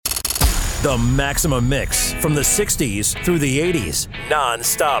The Maximum Mix from the 60s through the 80s.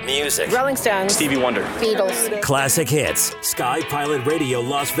 Non-stop music. Rolling Stones. Stevie Wonder. Beatles. Classic hits. Sky Pilot Radio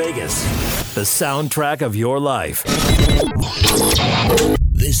Las Vegas. The soundtrack of your life.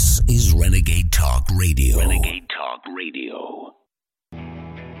 This is Renegade Talk Radio. Renegade Talk Radio.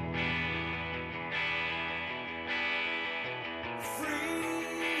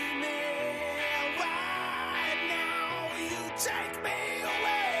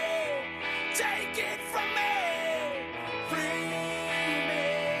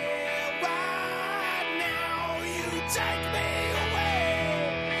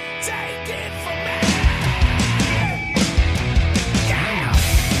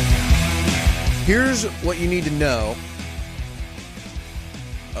 Here's what you need to know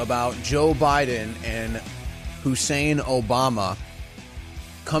about Joe Biden and Hussein Obama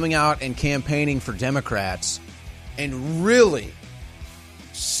coming out and campaigning for Democrats and really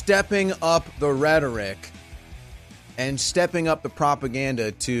stepping up the rhetoric and stepping up the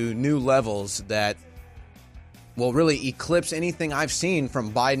propaganda to new levels that will really eclipse anything I've seen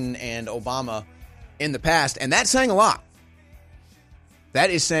from Biden and Obama in the past. And that's saying a lot. That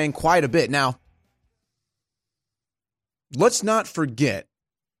is saying quite a bit. Now, let's not forget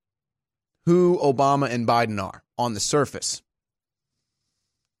who Obama and Biden are on the surface.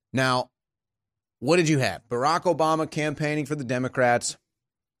 Now, what did you have? Barack Obama campaigning for the Democrats.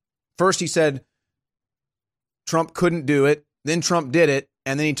 First, he said Trump couldn't do it. Then Trump did it.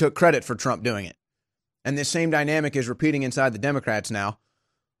 And then he took credit for Trump doing it. And this same dynamic is repeating inside the Democrats now.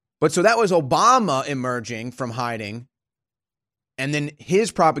 But so that was Obama emerging from hiding. And then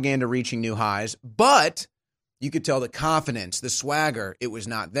his propaganda reaching new highs. But you could tell the confidence, the swagger, it was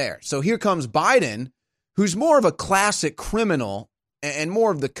not there. So here comes Biden, who's more of a classic criminal and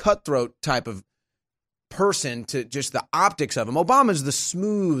more of the cutthroat type of person to just the optics of him. Obama's the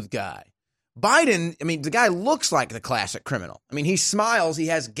smooth guy. Biden, I mean, the guy looks like the classic criminal. I mean, he smiles, he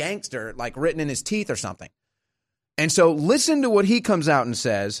has gangster like written in his teeth or something. And so listen to what he comes out and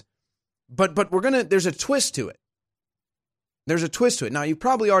says, but there's a twist to it. There's a twist to it. Now, you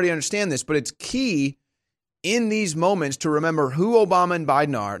probably already understand this, but it's key in these moments to remember who Obama and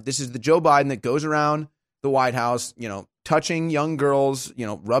Biden are. This is the Joe Biden that goes around the White House, touching young girls,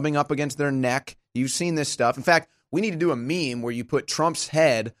 rubbing up against their neck. You've seen this stuff. In fact, we need to do a meme where you put Trump's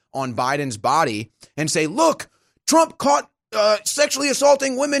head on Biden's body and say, look, Trump caught sexually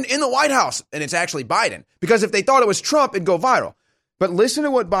assaulting women in the White House. And it's actually Biden. Because if they thought it was Trump, it'd go viral. But listen to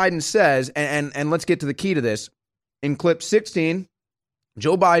what Biden says, and let's get to the key to this. In clip 16,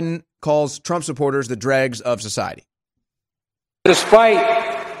 Joe Biden calls Trump supporters the dregs of society.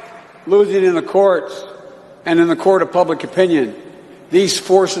 Despite losing in the courts and in the court of public opinion, these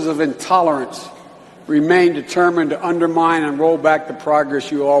forces of intolerance remain determined to undermine and roll back the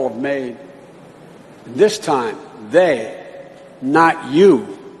progress you all have made. This time, they, not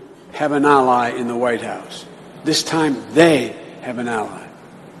you, have an ally in the White House. This time, they have an ally.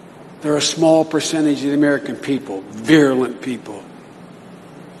 They're a small percentage of the American people, virulent people.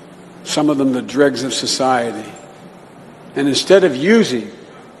 Some of them the dregs of society. And instead of using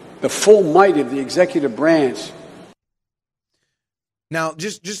the full might of the executive branch. Now,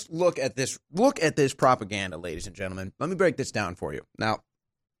 just look at this. Look at this propaganda, ladies and gentlemen. Let me break this down for you. Now,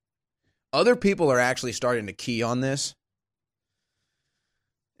 other people are actually starting to key on this.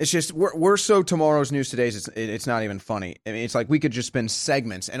 It's just we're so tomorrow's news today's. It's not even funny. I mean, it's like we could just spend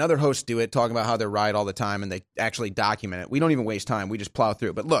segments, and other hosts do it, talking about how they're right all the time, and they actually document it. We don't even waste time. We just plow through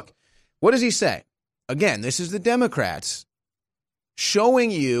it. But look, what does he say? Again, this is the Democrats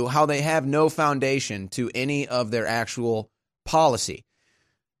showing you how they have no foundation to any of their actual policy.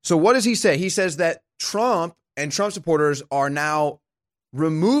 So what does he say? He says that Trump and Trump supporters are now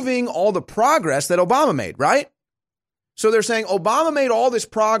removing all the progress that Obama made, right? So they're saying Obama made all this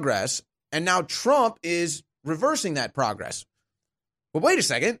progress, and now Trump is reversing that progress. Well, wait a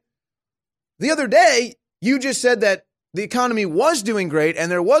second. The other day, you just said that the economy was doing great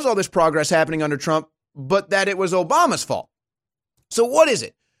and there was all this progress happening under Trump, but that it was Obama's fault. So what is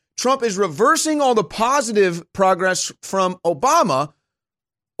it? Trump is reversing all the positive progress from Obama,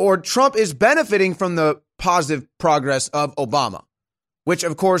 or Trump is benefiting from the positive progress of Obama, which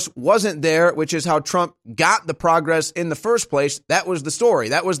of course wasn't there, which is how Trump got the progress in the first place. That was the story.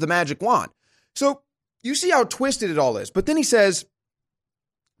 That was the magic wand. So you see how twisted it all is. But then he says,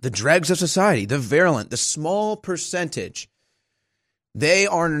 the dregs of society, the virulent, the small percentage, they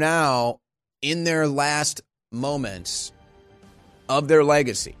are now in their last moments of their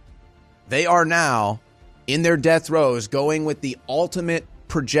legacy. They are now in their death throes going with the ultimate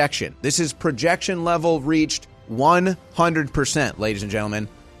projection. This is projection level reached 100%, ladies and gentlemen.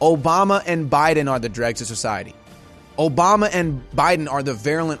 Obama and Biden are the dregs of society. Obama and Biden are the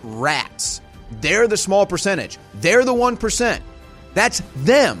virulent rats. They're the small percentage. They're the 1%. That's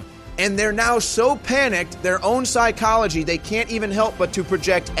them. And they're now so panicked, their own psychology, they can't even help but to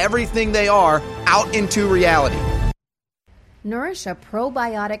project everything they are out into reality. Nourish a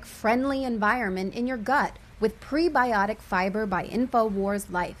probiotic-friendly environment in your gut with Prebiotic Fiber by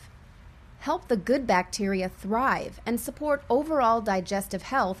InfoWars Life. Help the good bacteria thrive and support overall digestive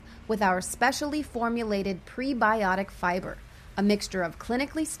health with our specially formulated prebiotic fiber, a mixture of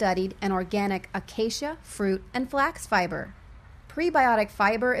clinically studied and organic acacia, fruit, and flax fiber. Prebiotic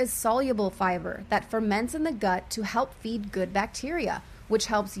fiber is soluble fiber that ferments in the gut to help feed good bacteria, which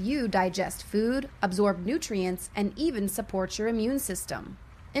helps you digest food, absorb nutrients, and even support your immune system.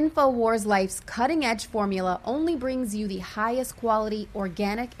 InfoWars Life's cutting-edge formula only brings you the highest quality,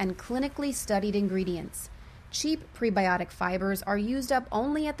 organic, and clinically studied ingredients. Cheap prebiotic fibers are used up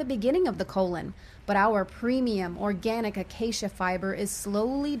only at the beginning of the colon, but our premium organic acacia fiber is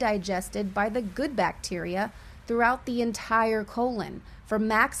slowly digested by the good bacteria throughout the entire colon for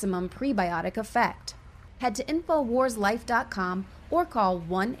maximum prebiotic effect. Head to InfoWarsLife.com or call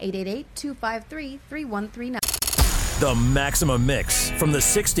 1-888-253-3139. The Maximum Mix from the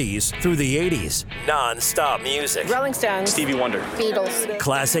 60s through the 80s. Non-stop music. Rolling Stones. Stevie Wonder. Beatles.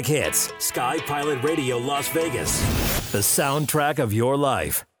 Classic hits. Sky Pilot Radio Las Vegas. The soundtrack of your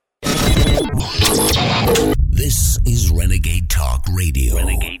life. This is Renegade Talk Radio.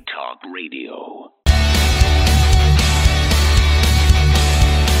 Renegade Talk Radio.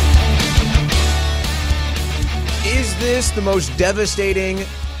 Is this the most devastating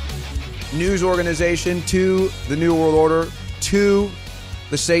news organization to the New World Order, to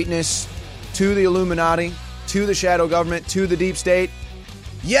the Satanists, to the Illuminati, to the shadow government, to the deep state?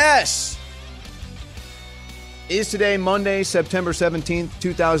 Yes! Is today Monday, September 17th,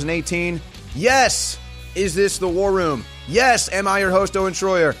 2018? Yes! Is this the War Room? Yes! Am I your host, Owen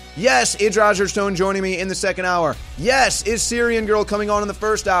Schroyer? Yes! Is Roger Stone joining me in the second hour? Yes! Is Syrian Girl coming on in the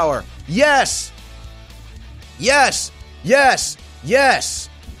first hour? Yes! Yes! Yes! Yes!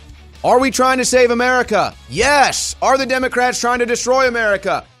 Are we trying to save America? Yes! Are the Democrats trying to destroy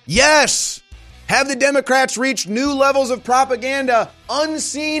America? Yes! Have the Democrats reached new levels of propaganda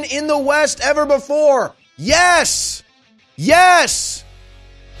unseen in the West ever before? Yes! Yes!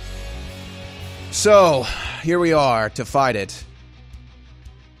 So, here we are to fight it.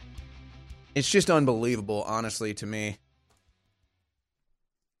 It's just unbelievable, honestly, to me.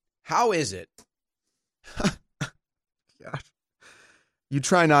 How is it? Gosh. You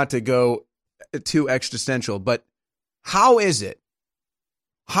try not to go too existential, but how is it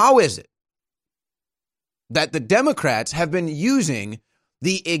that the Democrats have been using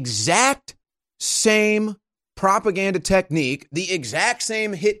the exact same propaganda technique, the exact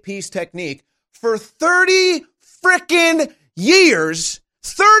same hit piece technique for 30 frickin' years,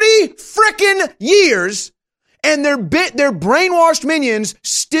 and their brainwashed minions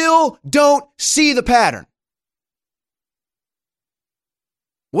still don't see the pattern?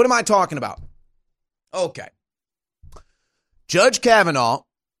 What am I talking about? Okay. Judge Kavanaugh,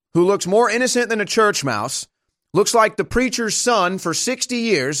 who looks more innocent than a church mouse, looks like the preacher's son for 60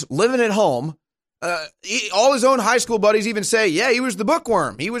 years, living at home. All his own high school buddies even say, yeah, he was the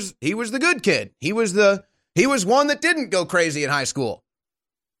bookworm. He was the good kid. He was one that didn't go crazy in high school.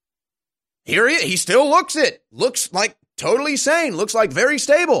 Here he is. He still looks like totally sane, looks like very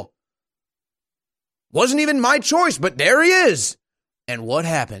stable. Wasn't even my choice, but there he is. And what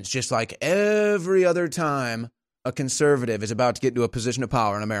happens, just like every other time a conservative is about to get into a position of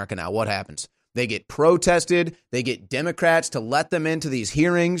power in America now, what happens? They get protested. They get Democrats to let them into these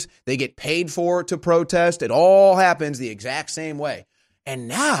hearings. They get paid for to protest. It all happens the exact same way. And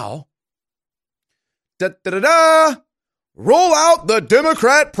now, roll out the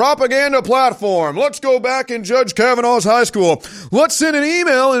Democrat propaganda platform. Let's go back in Judge Kavanaugh's high school. Let's send an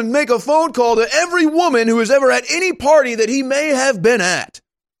email and make a phone call to every woman who is ever at any party that he may have been at.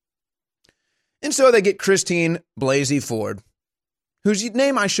 And so they get Christine Blasey Ford, whose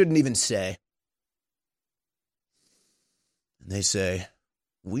name I shouldn't even say. And they say,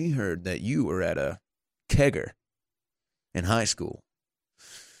 we heard that you were at a kegger in high school.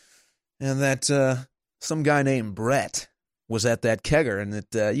 And that some guy named Brett was at that kegger, and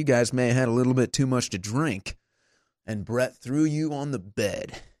that you guys may have had a little bit too much to drink, and Brett threw you on the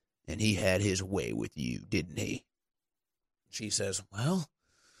bed, and he had his way with you, didn't he? She says, well,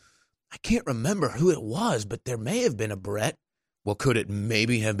 I can't remember who it was, but there may have been a Brett. Well, could it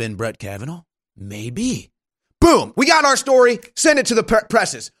maybe have been Brett Kavanaugh? Maybe. Boom, we got our story, send it to the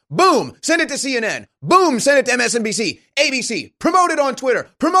presses. Boom, send it to CNN. Boom, send it to MSNBC, ABC. Promote it on Twitter.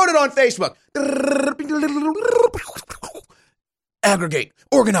 Promote it on Facebook. Aggregate,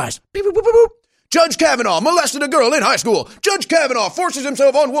 organize. Beep, boop, boop, boop. Judge Kavanaugh molested a girl in high school. Judge Kavanaugh forces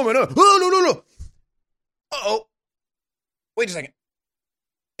himself on woman. Uh-oh. Wait a second.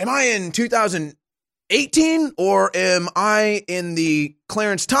 Am I in 2018 or am I in the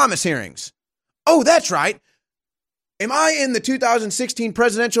Clarence Thomas hearings? Oh, that's right. Am I in the 2016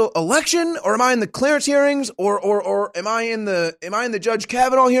 presidential election, or am I in the Clarence hearings, or am I in the Judge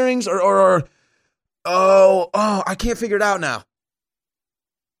Kavanaugh hearings, or I can't figure it out now.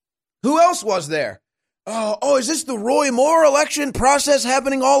 Who else was there? Oh, is this the Roy Moore election process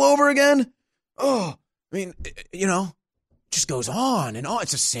happening all over again? Oh, I mean, you know, just goes on and on.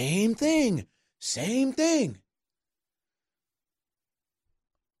 It's the same thing.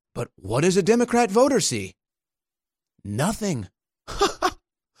 But what does a Democrat voter see? Nothing.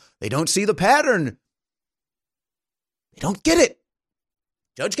 They don't see the pattern. They don't get it.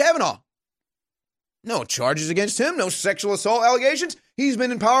 Judge Kavanaugh. No charges against him. No sexual assault allegations. He's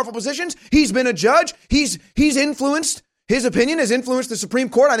been in powerful positions. He's been a judge. He's influenced. His opinion has influenced the Supreme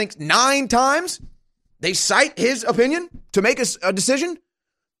Court, I think, 9 times. They cite his opinion to make a decision.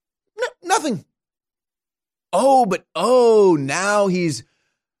 No, nothing. Now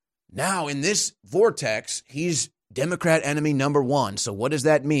in this vortex, he's Democrat enemy number 1. So what does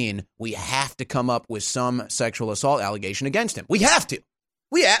that mean? We have to come up with some sexual assault allegation against him. We have to.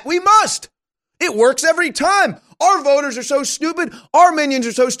 We must. It works every time. Our voters are so stupid. Our minions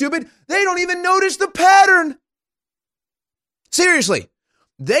are so stupid. They don't even notice the pattern. Seriously.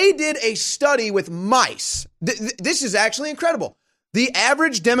 They did a study with mice. This is actually incredible. The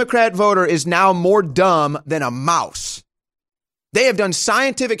average Democrat voter is now more dumb than a mouse. They have done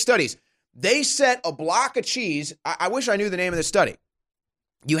scientific studies. They set a block of cheese. I wish I knew the name of this study.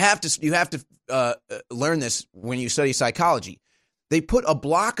 You have to learn this when you study psychology. They put a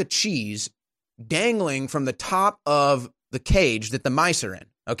block of cheese dangling from the top of the cage that the mice are in,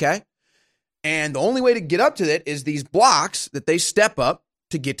 okay? And the only way to get up to it is these blocks that they step up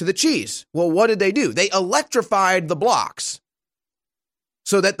to get to the cheese. Well, what did they do? They electrified the blocks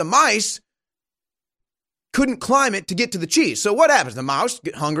so that the mice couldn't climb it to get to the cheese. So what happens? The mouse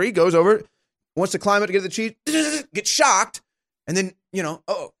gets hungry, goes over, wants to climb it to get to the cheese, gets shocked, and then,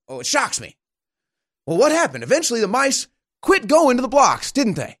 it shocks me. Well, what happened? Eventually the mice quit going to the blocks,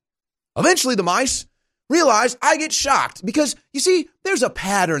 didn't they? Eventually the mice realized I get shocked because, you see, there's a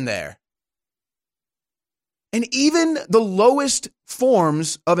pattern there. And even the lowest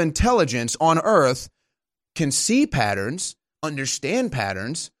forms of intelligence on Earth can see patterns, understand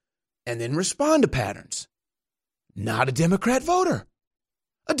patterns, and then respond to patterns. Not a Democrat voter.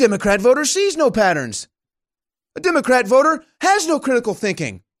 A Democrat voter sees no patterns. A Democrat voter has no critical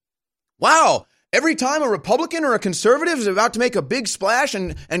thinking. Wow, every time a Republican or a conservative is about to make a big splash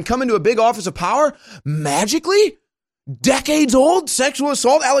and come into a big office of power, magically, decades-old sexual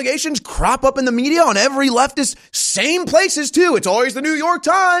assault allegations crop up in the media on every leftist, same places too. It's always the New York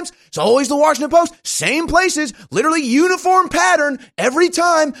Times. It's always the Washington Post. Same places, literally uniform pattern every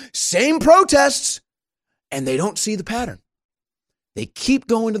time, same protests. And they don't see the pattern. They keep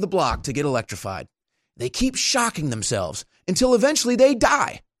going to the block to get electrified. They keep shocking themselves until eventually they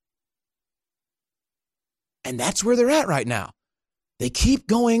die. And that's where they're at right now. They keep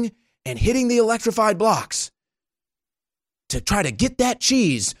going and hitting the electrified blocks to try to get that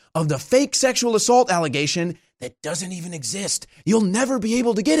cheese of the fake sexual assault allegation that doesn't even exist. You'll never be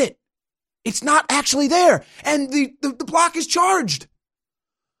able to get it. It's not actually there. And the block is charged.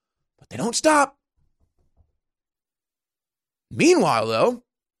 But they don't stop. Meanwhile, though,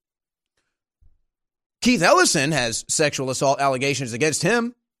 Keith Ellison has sexual assault allegations against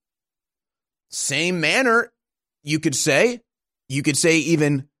him. Same manner, you could say. You could say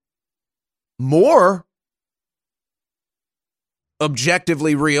even more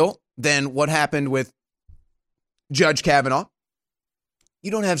objectively real than what happened with Judge Kavanaugh.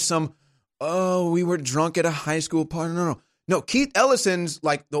 You don't have some, we were drunk at a high school party. No, Keith Ellison's,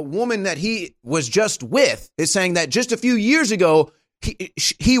 like the woman that he was just with, is saying that just a few years ago,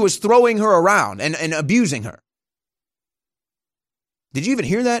 he was throwing her around and abusing her. Did you even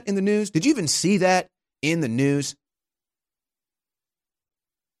hear that in the news? Did you even see that in the news?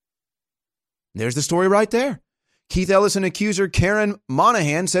 There's the story right there. Keith Ellison accuser Karen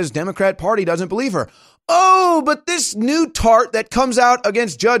Monahan says Democrat Party doesn't believe her. Oh, but this new tart that comes out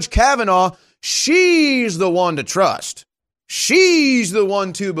against Judge Kavanaugh, she's the one to trust. She's the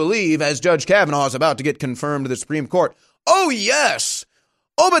one to believe as Judge Kavanaugh is about to get confirmed to the Supreme Court. Oh, yes.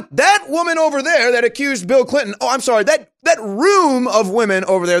 Oh, but that woman over there that accused Bill Clinton, that room of women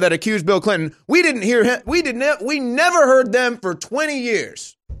over there that accused Bill Clinton, we didn't hear him, we never heard them for 20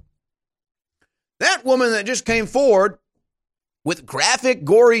 years. That woman that just came forward with graphic,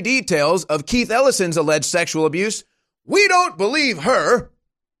 gory details of Keith Ellison's alleged sexual abuse, we don't believe her.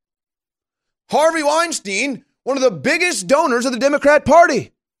 Harvey Weinstein, one of the biggest donors of the Democrat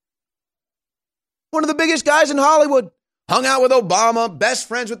Party. One of the biggest guys in Hollywood. Hung out with Obama, best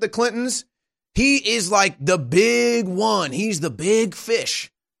friends with the Clintons. He is like the big one. He's the big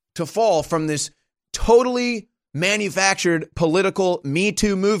fish to fall from this totally manufactured political Me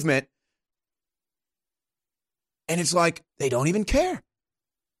Too movement. And it's like, they don't even care.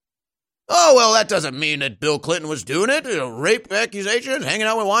 Oh, well, that doesn't mean that Bill Clinton was doing it. Rape accusations, hanging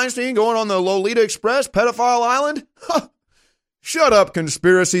out with Weinstein, going on the Lolita Express, pedophile island. Shut up,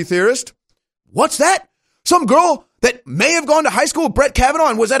 conspiracy theorist. What's that? Some girl that may have gone to high school with Brett Kavanaugh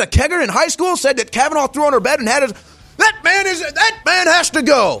and was at a kegger in high school said that Kavanaugh threw on her bed and had his... That man has to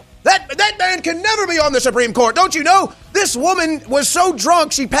go. That man can never be on the Supreme Court. Don't you know? This woman was so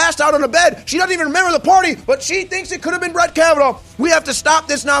drunk she passed out on a bed. She doesn't even remember the party, but she thinks it could have been Brett Kavanaugh. We have to stop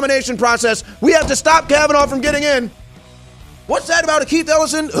this nomination process. We have to stop Kavanaugh from getting in. What's that about a Keith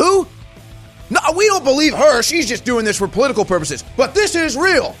Ellison? Who? No, we don't believe her. She's just doing this for political purposes. But this is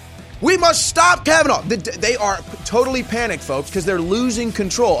real. We must stop Kavanaugh. They are totally panicked, folks, because they're losing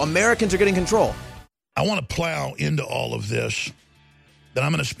control. Americans are getting control. I want to plow into all of this. Then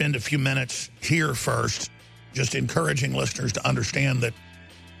I'm going to spend a few minutes here first, just encouraging listeners to understand that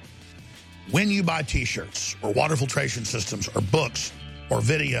when you buy T-shirts or water filtration systems or books or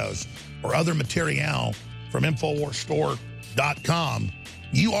videos or other material from InfoWarsStore.com,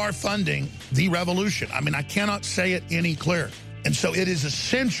 you are funding the revolution. I mean, I cannot say it any clearer. And so it is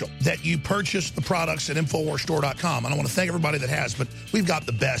essential that you purchase the products at InfoWarsStore.com. And I want to thank everybody that has, but we've got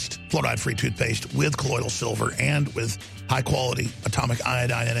the best fluoride-free toothpaste with colloidal silver and with high-quality atomic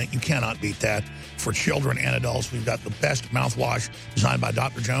iodine in it. You cannot beat that. For children and adults, we've got the best mouthwash designed by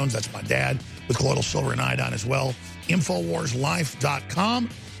Dr. Jones. That's my dad, with colloidal silver and iodine as well. InfoWarsLife.com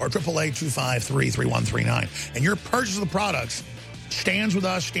or 888-253-3139. And your purchase of the products stands with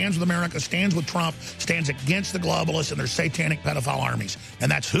us, stands with America, stands with Trump, stands against the globalists and their satanic pedophile armies.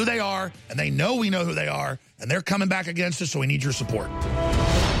 And that's who they are, and they know we know who they are, and they're coming back against us, so we need your support.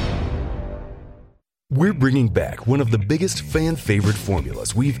 We're bringing back one of the biggest fan-favorite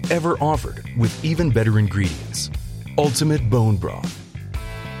formulas we've ever offered with even better ingredients, Ultimate Bone Broth.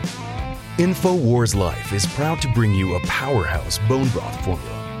 InfoWars Life is proud to bring you a powerhouse bone broth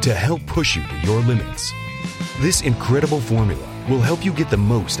formula to help push you to your limits. This incredible formula will help you get the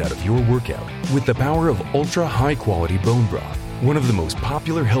most out of your workout with the power of ultra high-quality bone broth, one of the most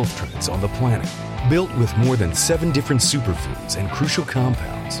popular health trends on the planet. Built with more than 7 different superfoods and crucial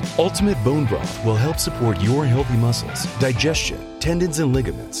compounds, Ultimate Bone Broth will help support your healthy muscles, digestion, tendons, and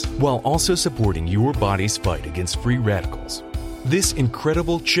ligaments, while also supporting your body's fight against free radicals. This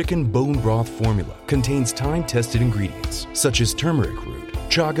incredible chicken bone broth formula contains time-tested ingredients such as turmeric root,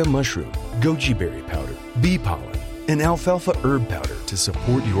 chaga mushroom, goji berry powder, bee pollen, and alfalfa herb powder to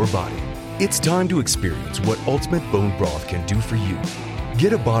support your body. It's time to experience what Ultimate Bone Broth can do for you.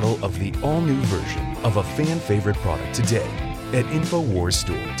 Get a bottle of the all-new version of a fan-favorite product today at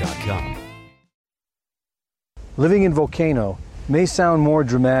InfoWarsStore.com. Living in Volcano may sound more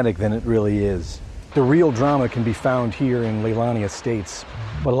dramatic than it really is. The real drama can be found here in Leilani Estates.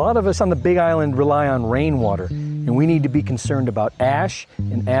 But a lot of us on the Big Island rely on rainwater, and we need to be concerned about ash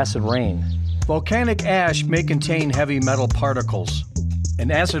and acid rain. Volcanic ash may contain heavy metal particles,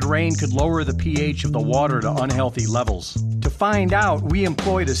 and acid rain could lower the pH of the water to unhealthy levels. To find out, we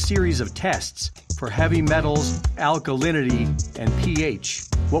employed a series of tests for heavy metals, alkalinity, and pH.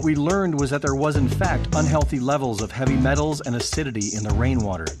 What we learned was that there was in fact unhealthy levels of heavy metals and acidity in the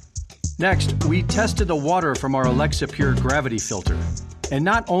rainwater. Next, we tested the water from our Alexa Pure gravity filter. And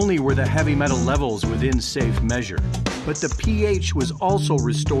not only were the heavy metal levels within safe measure, but the pH was also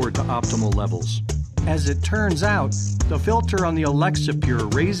restored to optimal levels. As it turns out, the filter on the Alexa Pure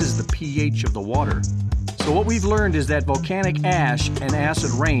raises the pH of the water. So what we've learned is that volcanic ash and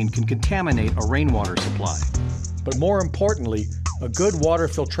acid rain can contaminate a rainwater supply. But more importantly, a good water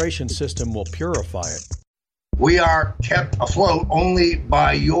filtration system will purify it. We are kept afloat only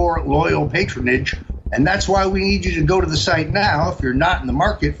by your loyal patronage, and that's why we need you to go to the site now. If you're not in the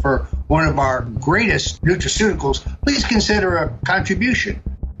market for one of our greatest nutraceuticals, please consider a contribution.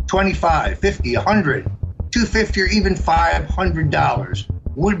 $25, $50, $100, $250, or even $500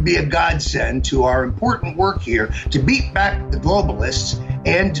 would be a godsend to our important work here to beat back the globalists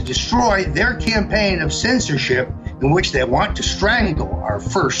and to destroy their campaign of censorship in which they want to strangle our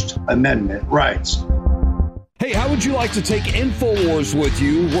First Amendment rights. Hey, how would you like to take InfoWars with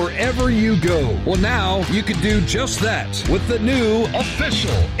you wherever you go? Well, now you can do just that with the new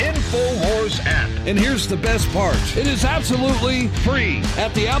official InfoWars app. And here's the best part. It is absolutely free.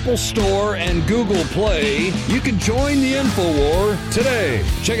 At the Apple Store and Google Play, you can join the InfoWar today.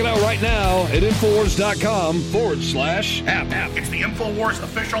 Check it out right now at InfoWars.com/app. It's the InfoWars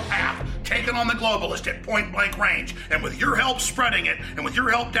official app. Taking on the globalist at point blank range. And with your help spreading it, and with your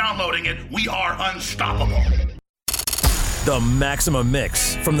help downloading it, we are unstoppable. The Maximum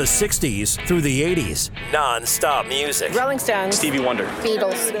Mix from the 60s through the 80s. Non-stop music. Rolling Stones. Stevie Wonder.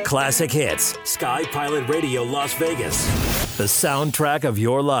 Beatles. Classic hits. Sky Pilot Radio Las Vegas. The soundtrack of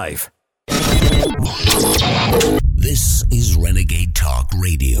your life. This is Renegade Talk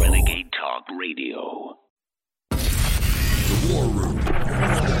Radio. Renegade Talk Radio. The War Room.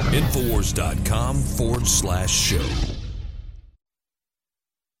 Infowars.com/show.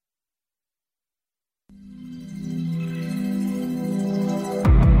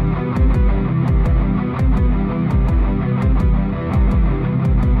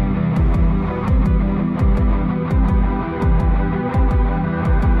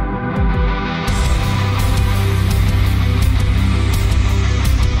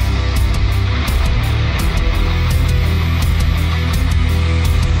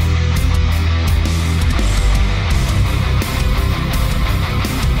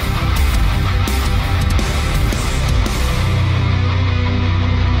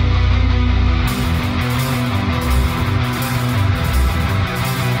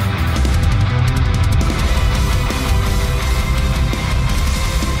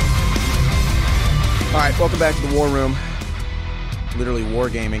 Welcome back to the War Room. Literally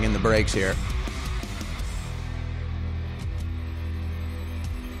wargaming in the breaks here.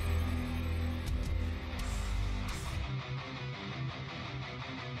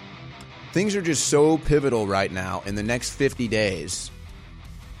 Things are just so pivotal right now in the next 50 days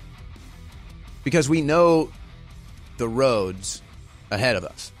because we know the roads ahead of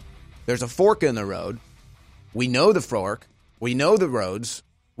us. There's a fork in the road. We know the fork. We know the roads.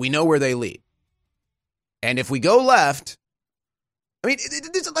 We know where they lead. And if we go left, I mean,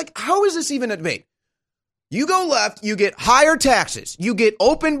 it's like, how is this even a debate? You go left, you get higher taxes, you get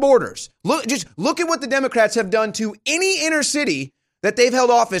open borders. Just look at what the Democrats have done to any inner city that they've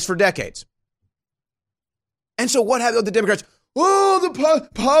held office for decades. And so what have the Democrats? Oh, the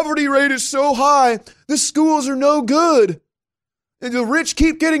poverty rate is so high. The schools are no good. The rich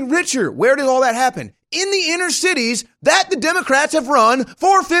keep getting richer. Where did all that happen? In the inner cities that the Democrats have run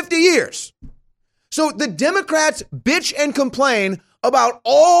for 50 years. So the Democrats bitch and complain about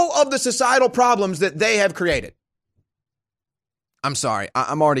all of the societal problems that they have created. I'm sorry.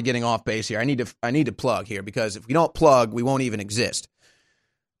 I'm already getting off base here. I need to plug here because if we don't plug, we won't even exist.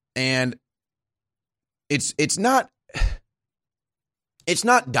 And it's not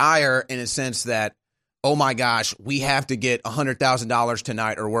dire in a sense that, oh my gosh, we have to get $100,000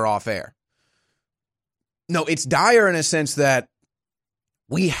 tonight or we're off air. No, it's dire in a sense that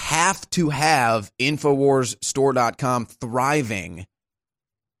we have to have InfoWarsStore.com thriving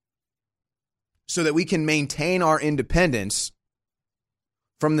so that we can maintain our independence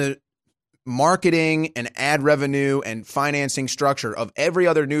from the marketing and ad revenue and financing structure of every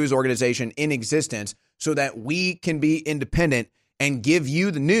other news organization in existence so that we can be independent and give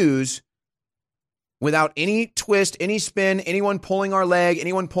you the news without any twist, any spin, anyone pulling our leg,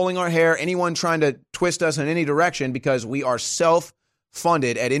 anyone pulling our hair, anyone trying to twist us in any direction because we are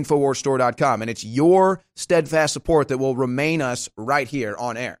self-funded at InfoWarsStore.com. And it's your steadfast support that will remain us right here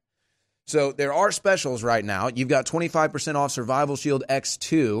on air. So there are specials right now. You've got 25% off Survival Shield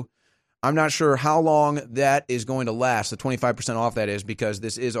X2. I'm not sure how long that is going to last, the 25% off that is, because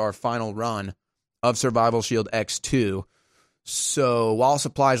this is our final run of Survival Shield X2. So while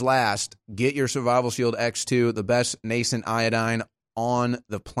supplies last, get your Survival Shield X2, the best nascent iodine on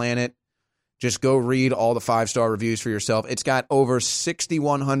the planet. Just go read all the 5-star reviews for yourself. It's got over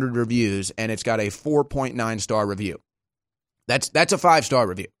 6,100 reviews, and it's got a 4.9-star review. That's a 5-star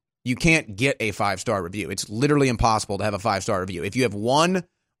review. You can't get a 5-star review. It's literally impossible to have a 5-star review. If you have one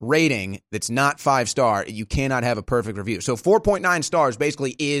rating that's not 5-star, you cannot have a perfect review. So 4.9 stars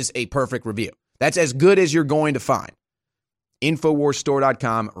basically is a perfect review. That's as good as you're going to find.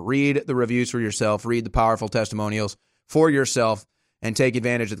 InfoWarsStore.com. Read the reviews for yourself. Read the powerful testimonials for yourself and take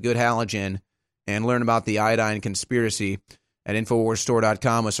advantage of the good halogen and learn about the iodine conspiracy at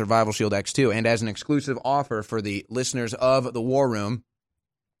InfoWarsStore.com with Survival Shield X2. And as an exclusive offer for the listeners of the War Room,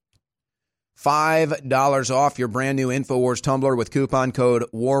 $5 off your brand new InfoWars tumbler with coupon code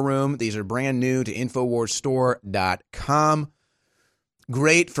WARROOM. These are brand new to InfoWarsStore.com.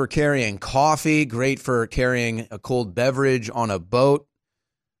 Great for carrying coffee. Great for carrying a cold beverage on a boat.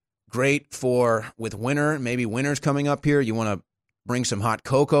 Great for with winter. Maybe winter's coming up here. You want to bring some hot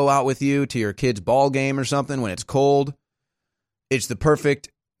cocoa out with you to your kid's ball game or something when it's cold. It's the perfect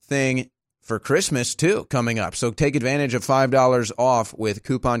thing for Christmas, too, coming up. So take advantage of $5 off with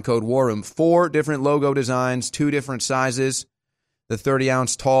coupon code WARROOM. 4 different logo designs, 2 different sizes, the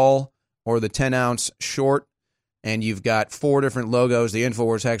 30-ounce tall or the 10-ounce short. And you've got 4 different logos, the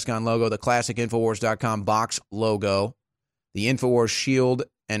InfoWars Hexagon logo, the classic InfoWars.com box logo, the InfoWars shield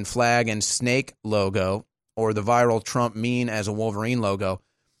and flag and snake logo, or the viral Trump mean as a Wolverine logo.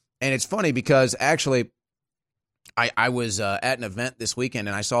 And it's funny because actually I was at an event this weekend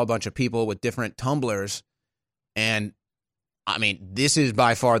and I saw a bunch of people with different tumblers. And I mean, this is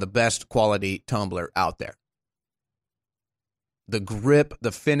by far the best quality tumbler out there. The grip,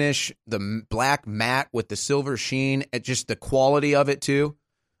 the finish, the black matte with the silver sheen, just the quality of it too.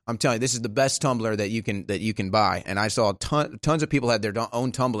 I'm telling you, this is the best tumbler that you can buy. And I saw tons of people had their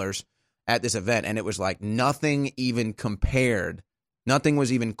own tumblers at this event, and it was like nothing even compared. Nothing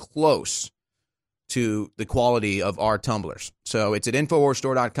was even close to the quality of our tumblers. So it's at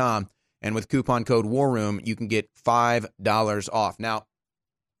InfoWarsStore.com, and with coupon code WARROOM, you can get $5 off. Now,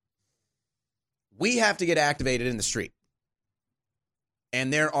 we have to get activated in the street.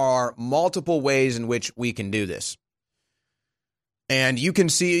 And there are multiple ways in which we can do this. And you can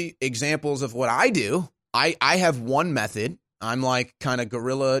see examples of what I do. I have one method. I'm like kind of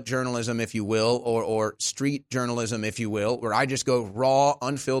guerrilla journalism, if you will, or street journalism, if you will, where I just go raw,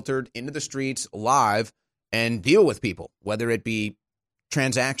 unfiltered, into the streets, live, and deal with people, whether it be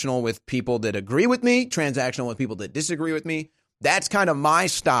transactional with people that agree with me, transactional with people that disagree with me. That's kind of my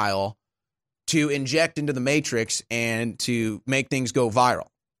style to inject into the matrix and to make things go viral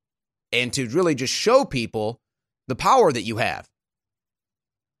and to really just show people the power that you have.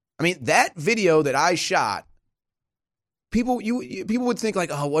 I mean, that video that I shot, people would think like,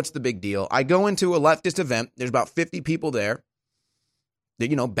 oh, what's the big deal? I go into a leftist event. There's about 50 people there.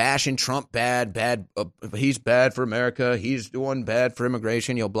 They're, bashing Trump bad. He's bad for America. He's doing bad for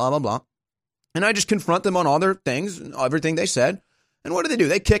immigration, blah, blah, blah. And I just confront them on all their things, everything they said. And what do?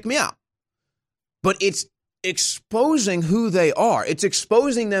 They kick me out. But it's exposing who they are. It's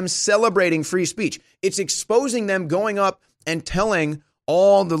exposing them celebrating free speech. It's exposing them going up and telling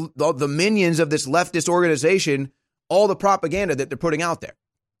all the minions of this leftist organization all the propaganda that they're putting out there.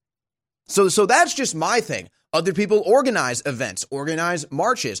 So that's just my thing. Other people organize events, organize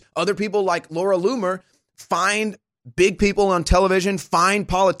marches. Other people like Laura Loomer find big people on television, find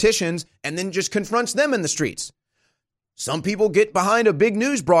politicians, and then just confronts them in the streets. Some people get behind a big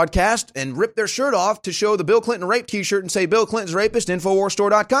news broadcast and rip their shirt off to show the Bill Clinton rape t-shirt and say Bill Clinton's rapist,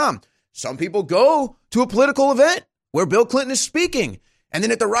 InfoWarsStore.com. Some people go to a political event where Bill Clinton is speaking. And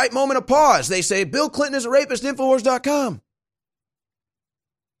then at the right moment of pause, they say Bill Clinton is a rapist, InfoWars.com.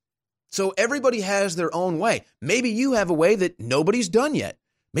 So everybody has their own way. Maybe you have a way that nobody's done yet.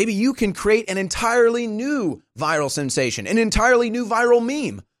 Maybe you can create an entirely new viral sensation, an entirely new viral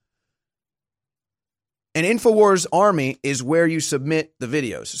meme. And InfoWars Army is where you submit the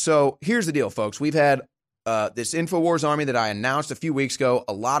videos. So here's the deal, folks. We've had this InfoWars Army that I announced a few weeks ago.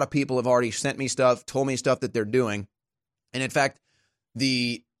 A lot of people have already sent me stuff, told me stuff that they're doing. And in fact,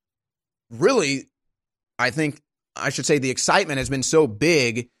 the excitement has been so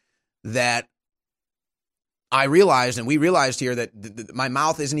big that I realized, and we realized here, that my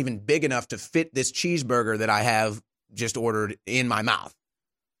mouth isn't even big enough to fit this cheeseburger that I have just ordered in my mouth.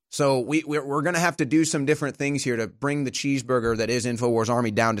 So we're going to have to do some different things here to bring the cheeseburger that is InfoWars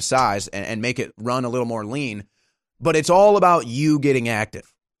Army down to size and make it run a little more lean. But it's all about you getting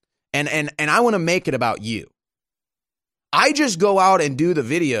active. And I want to make it about you. I just go out and do the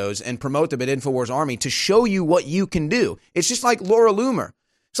videos and promote them at InfoWars Army to show you what you can do. It's just like Laura Loomer.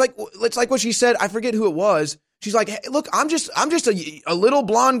 It's like what she said. I forget who it was. She's like, hey, look, I'm just a little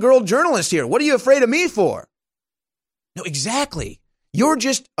blonde girl journalist here. What are you afraid of me for? No, exactly. You're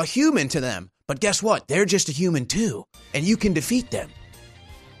just a human to them. But guess what? They're just a human too. And you can defeat them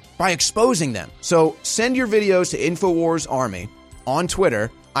by exposing them. So send your videos to InfoWars Army on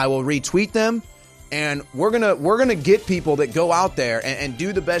Twitter. I will retweet them. And we're gonna get people that go out there and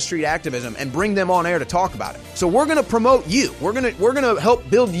do the best street activism and bring them on air to talk about it. So we're gonna promote you. We're gonna help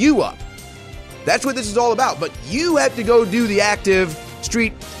build you up. That's what this is all about. But you have to go do the active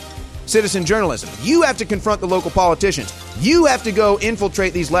street citizen journalism. You have to confront the local politicians. You have to go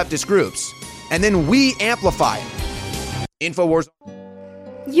infiltrate these leftist groups. And then we amplify it. InfoWars.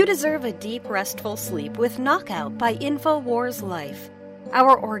 You deserve a deep, restful sleep with Knockout by InfoWars Life.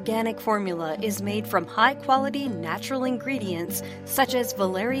 Our organic formula is made from high-quality natural ingredients such as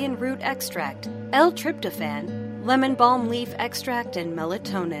valerian root extract, L-tryptophan, lemon balm leaf extract, and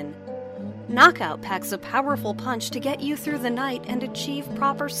melatonin. Knockout packs a powerful punch to get you through the night and achieve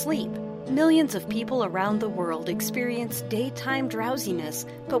proper sleep. Millions of people around the world experience daytime drowsiness,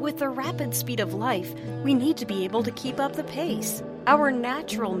 but with the rapid speed of life, we need to be able to keep up the pace. Our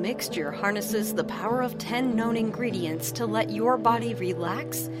natural mixture harnesses the power of 10 known ingredients to let your body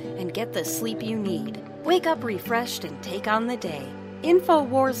relax and get the sleep you need. Wake up refreshed and take on the day.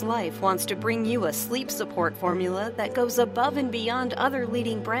 InfoWars Life wants to bring you a sleep support formula that goes above and beyond other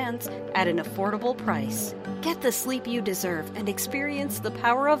leading brands at an affordable price. Get the sleep you deserve and experience the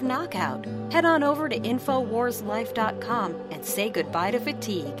power of Knockout. Head on over to InfoWarsLife.com and say goodbye to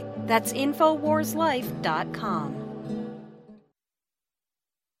fatigue. That's InfoWarsLife.com.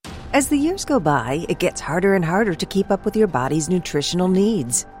 As the years go by, it gets harder and harder to keep up with your body's nutritional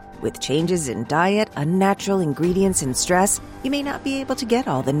needs. With changes in diet, unnatural ingredients, and stress, you may not be able to get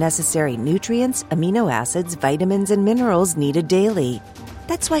all the necessary nutrients, amino acids, vitamins, and minerals needed daily.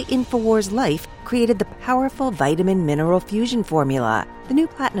 That's why InfoWars Life created the powerful Vitamin Mineral Fusion formula. The new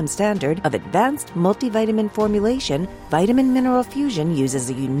platinum standard of advanced multivitamin formulation, Vitamin Mineral Fusion uses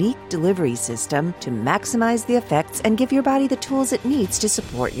a unique delivery system to maximize the effects and give your body the tools it needs to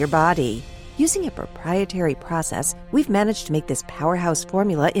support your body. Using a proprietary process, we've managed to make this powerhouse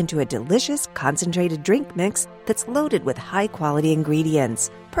formula into a delicious, concentrated drink mix that's loaded with high-quality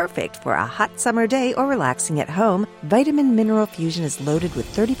ingredients. Perfect for a hot summer day or relaxing at home, Vitamin Mineral Fusion is loaded with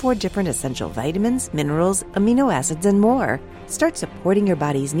 34 different essential vitamins, minerals, amino acids, and more. Start supporting your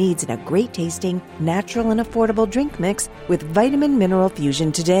body's needs in a great-tasting, natural, and affordable drink mix with Vitamin Mineral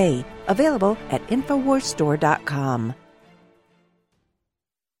Fusion today. Available at InfoWarsStore.com.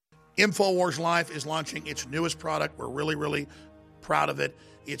 InfoWars Life is launching its newest product. We're really, really proud of it.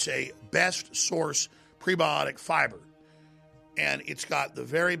 It's a best source prebiotic fiber, and it's got the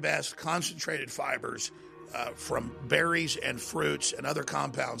very best concentrated fibers from berries and fruits and other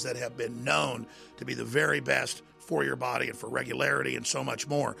compounds that have been known to be the very best for your body and for regularity and so much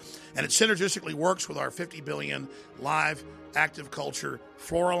more. And it synergistically works with our 50 billion live active culture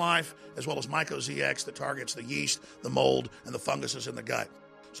FloraLife, as well as MycoZX that targets the yeast, the mold, and the funguses in the gut.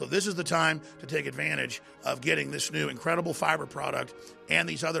 So this is the time to take advantage of getting this new incredible fiber product and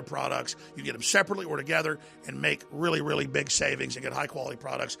these other products. You get them separately or together and make really, really big savings and get high-quality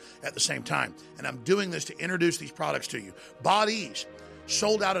products at the same time. And I'm doing this to introduce these products to you. Bodease,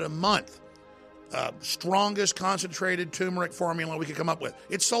 sold out in a month. Strongest concentrated turmeric formula we could come up with.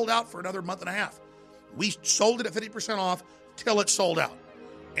 It's sold out for another month and a half. We sold it at 50% off till it's sold out.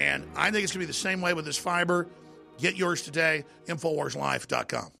 And I think it's going to be the same way with this fiber. Get yours today,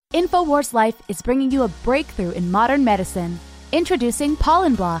 InfoWarsLife.com. InfoWars Life is bringing you a breakthrough in modern medicine. Introducing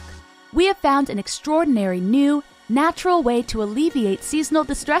Pollen Block. We have found an extraordinary new, natural way to alleviate seasonal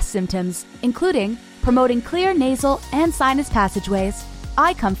distress symptoms, including promoting clear nasal and sinus passageways,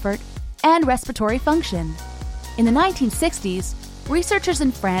 eye comfort, and respiratory function. In the 1960s, researchers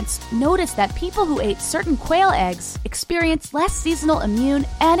in France noticed that people who ate certain quail eggs experienced less seasonal immune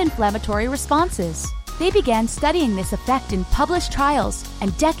and inflammatory responses. They began studying this effect in published trials,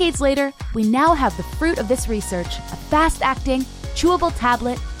 and decades later, we now have the fruit of this research, a fast-acting, chewable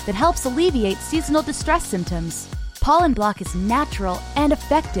tablet that helps alleviate seasonal distress symptoms. Pollen Block is natural and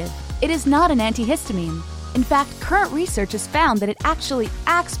effective. It is not an antihistamine. In fact, current research has found that it actually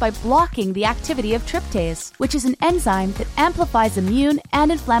acts by blocking the activity of tryptase, which is an enzyme that amplifies immune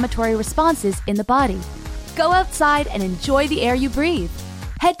and inflammatory responses in the body. Go outside and enjoy the air you breathe.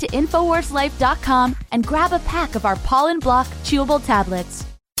 Head to InfoWarsLife.com and grab a pack of our Pollen Block chewable tablets.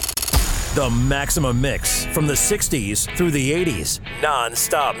 The Maximum Mix from the 60s through the 80s.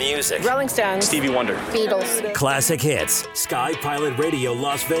 Non-stop music. Rolling Stones. Stevie Wonder. Beatles. Classic hits. Sky Pilot Radio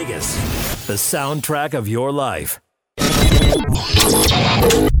Las Vegas. The soundtrack of your life.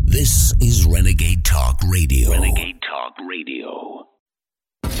 This is Renegade Talk Radio. Renegade Talk Radio.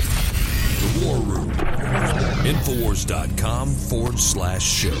 The War Room.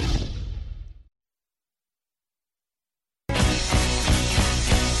 Infowars.com/show.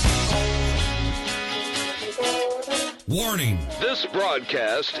 Warning. This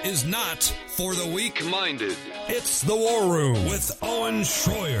broadcast is not for the weak-minded. It's The War Room with Owen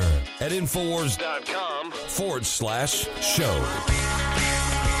Schroyer at Infowars.com/show.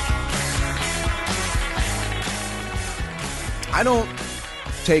 I don't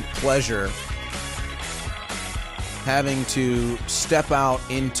take pleasure having to step out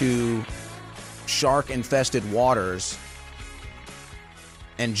into shark-infested waters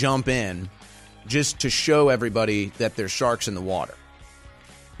and jump in just to show everybody that there's sharks in the water.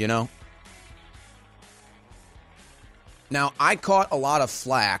 You know? Now, I caught a lot of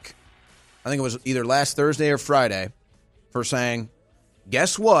flack, I think it was either last Thursday or Friday, for saying,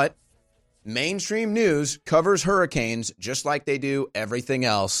 guess what? Mainstream news covers hurricanes just like they do everything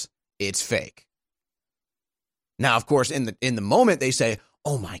else. It's fake. Now, of course, in the moment they say,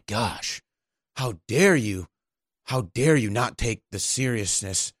 oh my gosh, how dare you not take the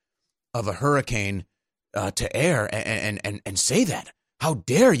seriousness of a hurricane to air and say that? How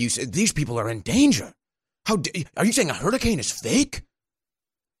dare you say these people are in danger? Are you saying a hurricane is fake?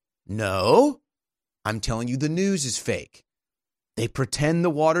 No, I'm telling you the news is fake. They pretend the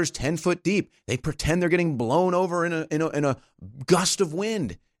water's 10 foot deep. They pretend they're getting blown over in a gust of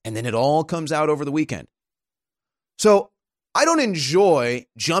wind, and then it all comes out over the weekend. So I don't enjoy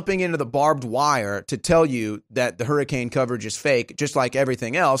jumping into the barbed wire to tell you that the hurricane coverage is fake, just like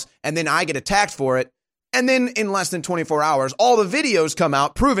everything else, and then I get attacked for it, and then in less than 24 hours, all the videos come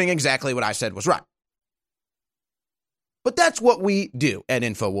out proving exactly what I said was right. But that's what we do at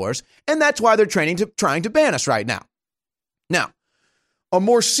InfoWars, and that's why they're trying to ban us right now. Now, a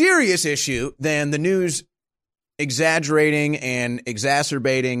more serious issue than the news exaggerating and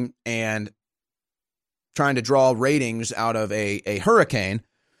exacerbating and trying to draw ratings out of a hurricane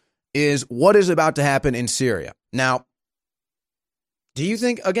is what is about to happen in Syria. Now, do you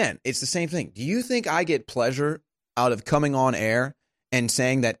think, again, it's the same thing. Do you think I get pleasure out of coming on air and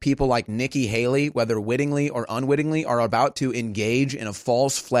saying that people like Nikki Haley, whether wittingly or unwittingly, are about to engage in a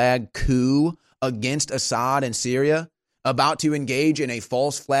false flag coup against Assad in Syria? About to engage in a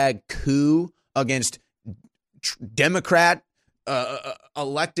false flag coup against Democrat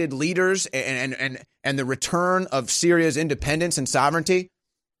elected leaders and the return of Syria's independence and sovereignty?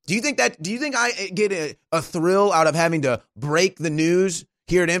 Do you think I get a thrill out of having to break the news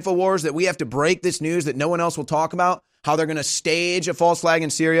here at InfoWars, that we have to break this news that no one else will talk about? How they're going to stage a false flag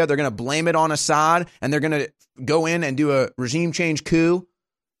in Syria, they're going to blame it on Assad, and they're going to go in and do a regime change coup,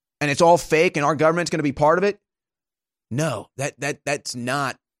 and it's all fake, and our government's going to be part of it? No, that's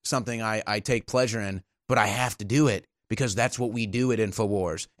not something I take pleasure in, but I have to do it because that's what we do at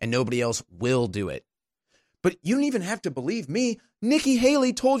InfoWars, and nobody else will do it. But you don't even have to believe me. Nikki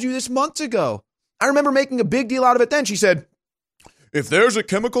Haley told you this months ago. I remember making a big deal out of it then. She said, if there's a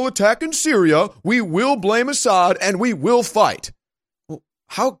chemical attack in Syria, we will blame Assad and we will fight. Well,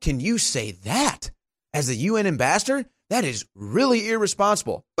 how can you say that as a UN ambassador? That is really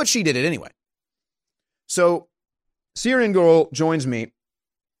irresponsible. But she did it anyway. So Syrian Girl joins me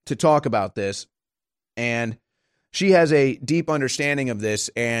to talk about this, and she has a deep understanding of this,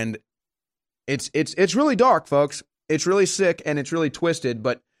 and it's really dark, folks. It's really sick and it's really twisted,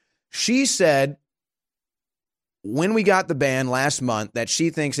 but she said when we got the ban last month that she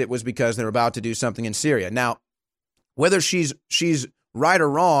thinks it was because they're about to do something in Syria. Now, whether she's right or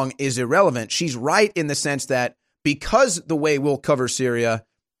wrong is irrelevant. She's right in the sense that because the way we'll cover Syria,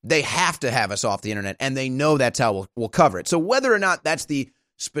 they have to have us off the internet, and they know that's how we'll cover it. So whether or not that's the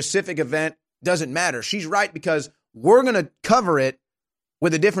specific event doesn't matter. She's right because we're going to cover it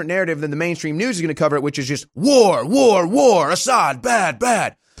with a different narrative than the mainstream news is going to cover it, which is just war, war, war, Assad, bad,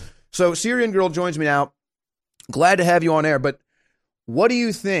 bad. So Syrian Girl joins me now. Glad to have you on air, but what do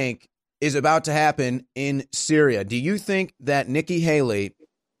you think is about to happen in Syria? Do you think that Nikki Haley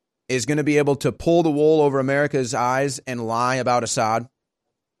is going to be able to pull the wool over America's eyes and lie about Assad?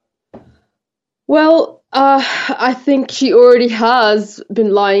 Well, I think she already has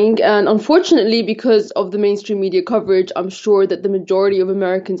been lying, and unfortunately, because of the mainstream media coverage, I'm sure that the majority of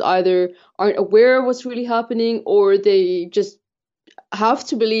Americans either aren't aware of what's really happening, or they just have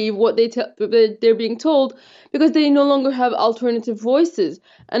to believe what they're being told because they no longer have alternative voices.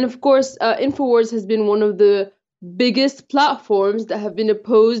 And of course, InfoWars has been one of the biggest platforms that have been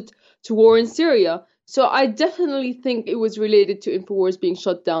opposed to war in Syria. So I definitely think it was related to InfoWars being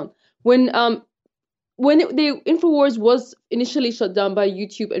shut down. When InfoWars was initially shut down by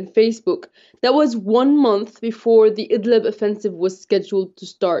YouTube and Facebook, that was 1 month before the Idlib offensive was scheduled to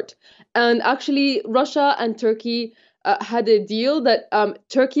start. And actually, Russia and Turkey had a deal that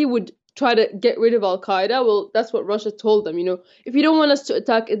Turkey would try to get rid of Al-Qaeda. Well, that's what Russia told them. If you don't want us to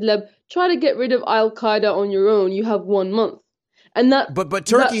attack Idlib, try to get rid of Al-Qaeda on your own. You have 1 month. And that, but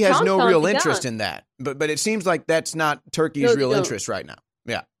Turkey has no real interest in that. But it seems like that's not Turkey's real interest right now.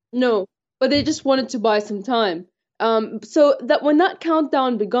 Yeah. No. But they just wanted to buy some time. So that when that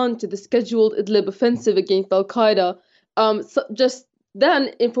countdown began to the scheduled Idlib offensive against Al-Qaeda, just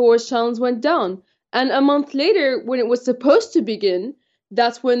then InfoWars channels went down. And a month later, when it was supposed to begin,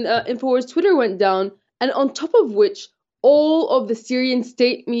 that's when InfoWars Twitter went down. And on top of which, all of the Syrian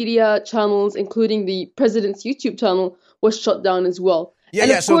state media channels, including the president's YouTube channel, was shut down as well.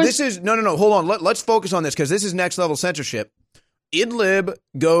 Yeah. So this is no. Hold on. Let's focus on this because this is next level censorship. Idlib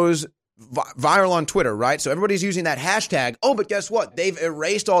goes viral on Twitter, right? So everybody's using that hashtag. Oh, but guess what? They've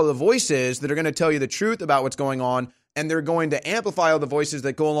erased all the voices that are going to tell you the truth about what's going on, and they're going to amplify all the voices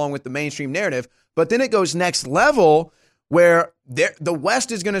that go along with the mainstream narrative. But then it goes next level where the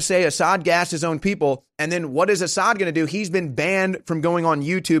West is going to say Assad gassed his own people. And then what is Assad going to do? He's been banned from going on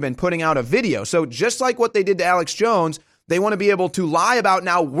YouTube and putting out a video. So just like what they did to Alex Jones, they want to be able to lie about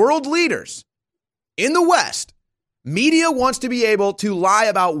now world leaders in the West. Media wants to be able to lie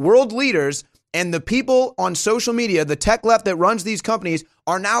about world leaders, and the people on social media, the tech left that runs these companies,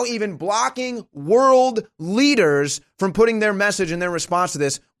 are now even blocking world leaders from putting their message and their response to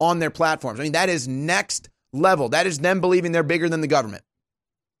this on their platforms. I mean, that is next level. That is them believing they're bigger than the government.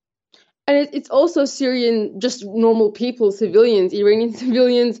 And it's also Syrian, just normal people, civilians, Iranian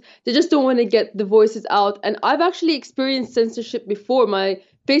civilians. They just don't want to get the voices out. And I've actually experienced censorship before. My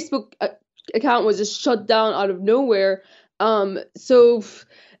Facebook account was just shut down out of nowhere. So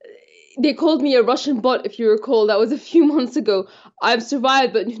they called me a Russian bot, if you recall. That was a few months ago. I've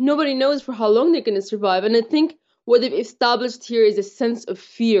survived, but nobody knows for how long they're going to survive. And I think what they've established here is a sense of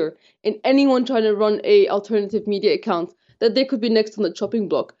fear in anyone trying to run a alternative media account, that they could be next on the chopping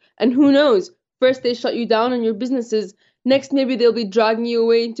block. And who knows? First they shut you down on your businesses. Next, maybe they'll be dragging you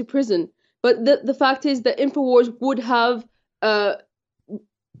away into prison. But the fact is that InfoWars would have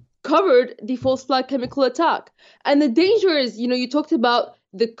covered the false flag chemical attack. And the danger is, you talked about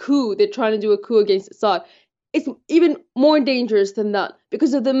the coup. They're trying to do a coup against Assad. It's even more dangerous than that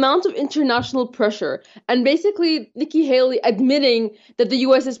because of the amount of international pressure and basically Nikki Haley admitting that the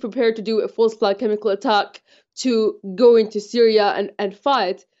U.S. is prepared to do a false flag chemical attack to go into Syria and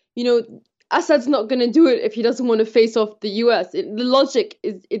fight. Assad's not going to do it if he doesn't want to face off the U.S. The logic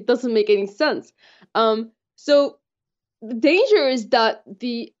is it doesn't make any sense. So the danger is that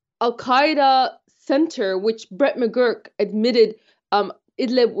the Al-Qaeda center, which Brett McGurk admitted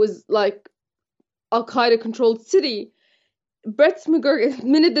Idlib was like Al-Qaeda-controlled city. Brett McGurk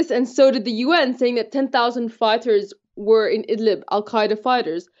admitted this, and so did the UN, saying that 10,000 fighters were in Idlib, Al-Qaeda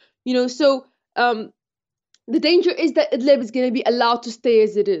fighters. So the danger is that Idlib is going to be allowed to stay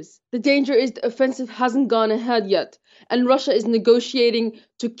as it is. The danger is the offensive hasn't gone ahead yet, and Russia is negotiating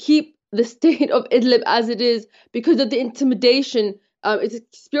to keep the state of Idlib as it is because of the intimidation it's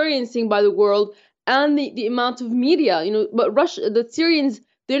experiencing by the world and the amount of media. But the Syrians,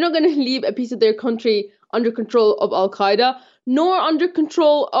 they're not going to leave a piece of their country under control of Al-Qaeda, nor under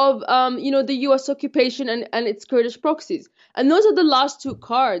control of, the U.S. occupation and its Kurdish proxies. And those are the last two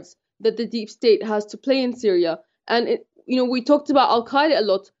cards that the deep state has to play in Syria. And, we talked about Al-Qaeda a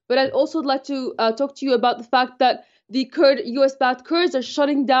lot, but I'd also like to talk to you about the fact that the U.S.-backed Kurds are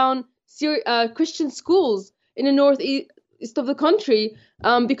shutting down Christian schools in the northeast of the country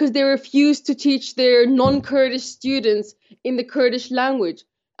because they refuse to teach their non-Kurdish students in the Kurdish language.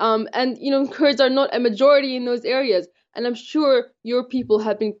 And Kurds are not a majority in those areas. And I'm sure your people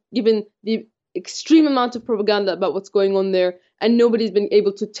have been given the extreme amount of propaganda about what's going on there, and nobody's been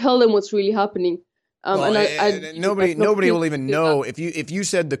able to tell them what's really happening. Nobody will even know if you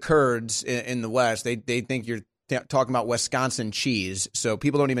said the Kurds in the West, they think you're talking about Wisconsin cheese. So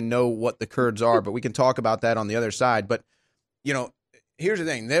people don't even know what the Kurds are, but we can talk about that on the other side. But here's the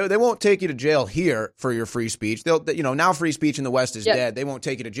thing. They won't take you to jail here for your free speech. Now free speech in the West is dead. They won't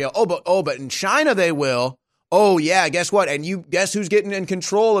take you to jail. But in China they will. Oh, yeah, guess what? And you guess who's getting in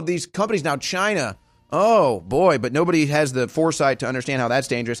control of these companies now? China. Oh, boy, but nobody has the foresight to understand how that's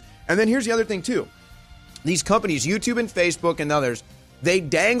dangerous. And then here's the other thing, too. These companies, YouTube and Facebook and others, they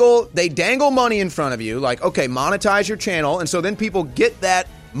dangle money in front of you, like, okay, monetize your channel. And so then people get that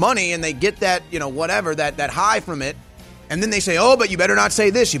money and they get that, whatever, that high from it. And then they say, oh, but you better not say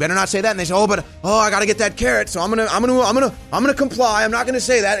this, you better not say that. And they say, I got to get that carrot, so I'm gonna comply. I'm not gonna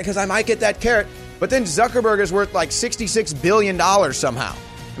say that because I might get that carrot. But then Zuckerberg is worth like $66 billion somehow.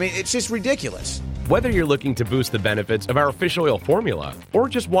 I mean, it's just ridiculous. Whether you're looking to boost the benefits of our fish oil formula or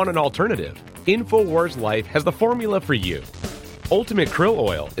just want an alternative, InfoWars Life has the formula for you. Ultimate Krill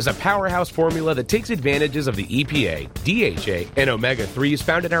Oil is a powerhouse formula that takes advantages of the EPA, DHA, and omega-3s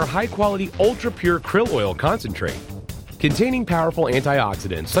found in our high-quality, ultra-pure krill oil concentrate. Containing powerful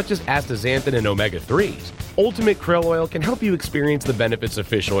antioxidants such as astaxanthin and omega-3s, Ultimate Krill Oil can help you experience the benefits of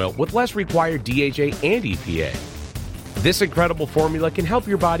fish oil with less required DHA and EPA. This incredible formula can help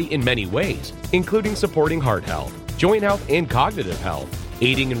your body in many ways, including supporting heart health, joint health, and cognitive health,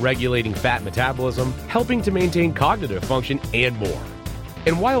 aiding and regulating fat metabolism, helping to maintain cognitive function, and more.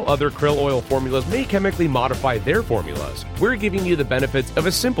 And while other krill oil formulas may chemically modify their formulas, we're giving you the benefits of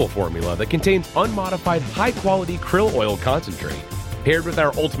a simple formula that contains unmodified, high-quality krill oil concentrate. Paired with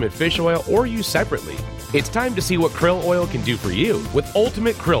our Ultimate Fish Oil or used separately, it's time to see what krill oil can do for you with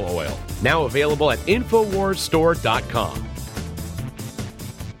Ultimate Krill Oil, now available at InfoWarsStore.com.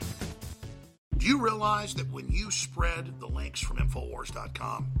 Do you realize that when you spread the links from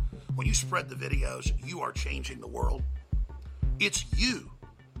Infowars.com, when you spread the videos, you are changing the world? It's you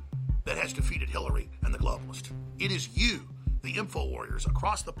that has defeated Hillary and the globalists. It is you, the info warriors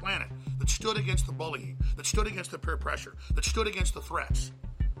across the planet, that stood against the bullying, that stood against the peer pressure, that stood against the threats,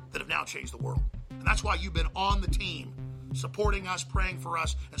 that have now changed the world. And that's why you've been on the team, supporting us, praying for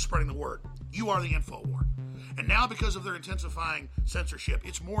us, and spreading the word. You are the info war. And now, because of their intensifying censorship,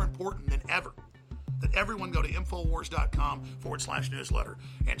 it's more important than ever that everyone go to Infowars.com/newsletter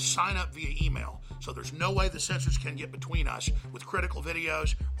and sign up via email. So there's no way the censors can get between us with critical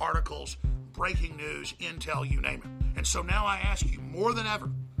videos, articles, breaking news, intel, you name it. And so now I ask you more than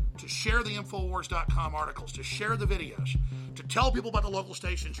ever to share the Infowars.com articles, to share the videos, to tell people about the local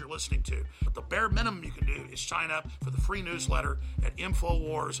stations you're listening to. But the bare minimum you can do is sign up for the free newsletter at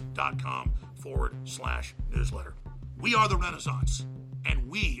Infowars.com/newsletter. We are the Renaissance, and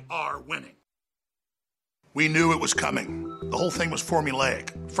we are winning. We knew it was coming. The whole thing was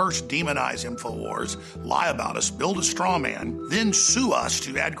formulaic. First, demonize InfoWars, lie about us, build a straw man, then sue us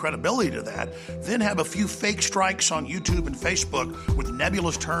to add credibility to that, then have a few fake strikes on YouTube and Facebook with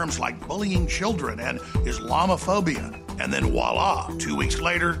nebulous terms like bullying children and Islamophobia. And then voila, 2 weeks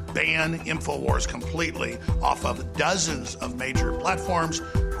later, ban InfoWars completely off of dozens of major platforms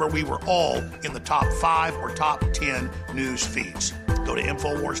where we were all in the top 5 or top 10 news feeds. Go to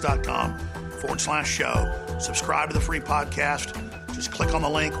Infowars.com/show. Subscribe to the free podcast. Just click on the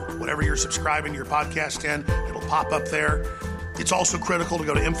link, whatever you're subscribing your podcast in, it'll pop up there. It's also critical to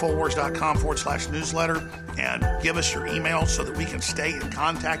go to Infowars.com/newsletter and give us your email so that we can stay in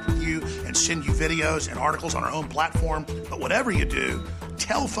contact with you and send you videos and articles on our own platform. But whatever you do,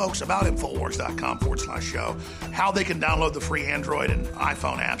 tell folks about Infowars.com/show, how they can download the free Android and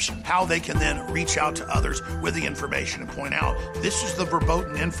iPhone apps, how they can then reach out to others with the information and point out, this is the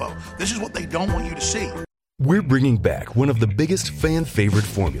verboten info. This is what they don't want you to see. We're bringing back one of the biggest fan favorite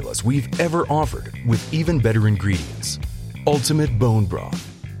formulas we've ever offered with even better ingredients. Ultimate Bone Broth.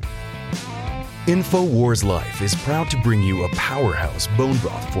 InfoWars Life is proud to bring you a powerhouse bone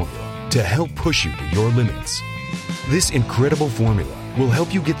broth formula to help push you to your limits. This incredible formula will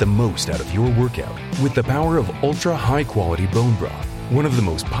help you get the most out of your workout with the power of ultra high quality bone broth, one of the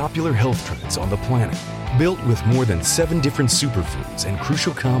most popular health trends on the planet. Built with more than 7 different superfoods and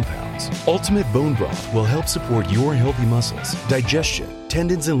crucial compounds, Ultimate Bone Broth will help support your healthy muscles, digestion,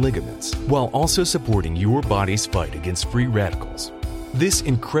 tendons, and ligaments, while also supporting your body's fight against free radicals. This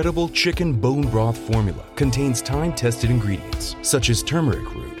incredible chicken bone broth formula contains time-tested ingredients such as turmeric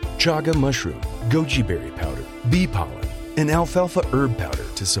root, chaga mushroom, goji berry powder, bee pollen, and alfalfa herb powder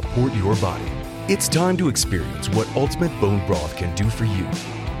to support your body. It's time to experience what Ultimate Bone Broth can do for you.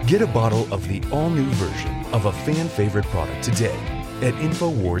 Get a bottle of the all-new version of a fan-favorite product today at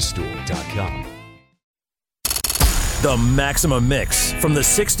InfoWarsStore.com. The Maximum Mix from the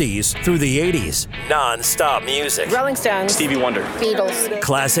 60s through the 80s. Non-stop music. Rolling Stones. Stevie Wonder. Beatles.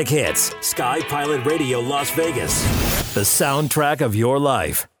 Classic hits. Sky Pilot Radio Las Vegas. The soundtrack of your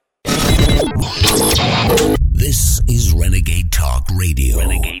life. This is Renegade Talk Radio.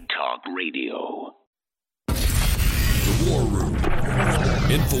 Renegade Talk Radio. The War Room.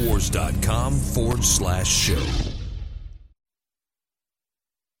 Infowars.com/show.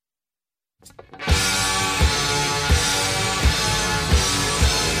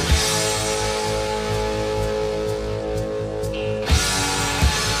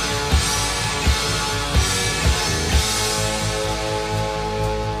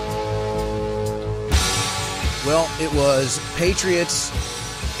 Well, it was patriots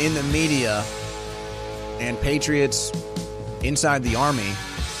in the media and patriots inside the army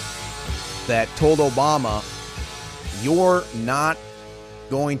that told Obama, you're not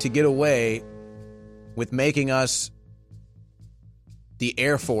going to get away with making us the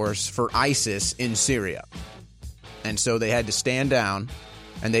Air Force for ISIS in Syria. And so they had to stand down,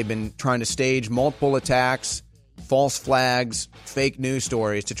 and they've been trying to stage multiple attacks, false flags, fake news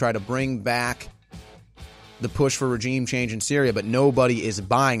stories to try to bring back the push for regime change in Syria, but nobody is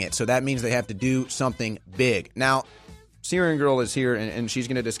buying it. So that means they have to do something big. Now, Syrian Girl is here, and she's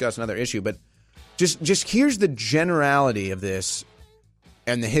going to discuss another issue, but just here's the generality of this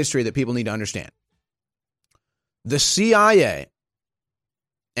and the history that people need to understand. The CIA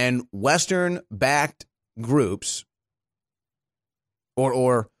and Western-backed groups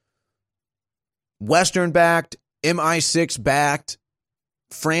or Western-backed, MI6-backed.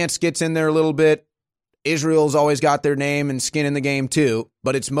 France gets in there a little bit. Israel's always got their name and skin in the game too,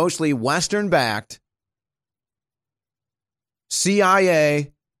 but it's mostly Western-backed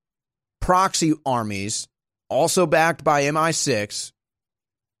CIA proxy armies, also backed by MI6,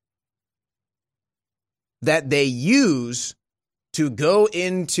 that they use to go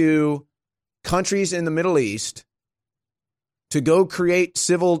into countries in the Middle East to go create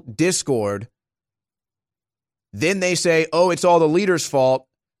civil discord. Then they say, oh, it's all the leaders' fault.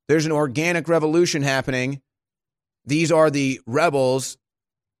 There's an organic revolution happening. These are the rebels.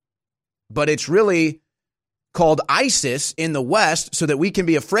 But it's really called ISIS in the West so that we can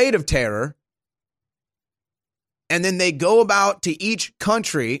be afraid of terror. And then they go about to each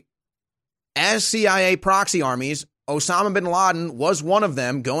country as CIA proxy armies. Osama bin Laden was one of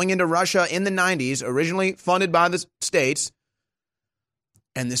them, going into Russia in the 90s, originally funded by the States.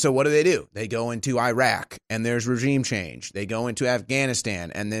 And so what do? They go into Iraq, and there's regime change. They go into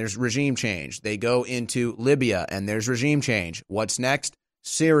Afghanistan, and there's regime change. They go into Libya, and there's regime change. What's next?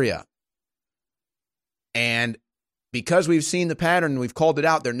 Syria. And because we've seen the pattern, we've called it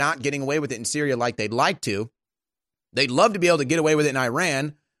out, they're not getting away with it in Syria like they'd like to. They'd love to be able to get away with it in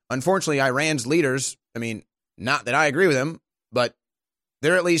Iran. Unfortunately, Iran's leaders, not that I agree with them, but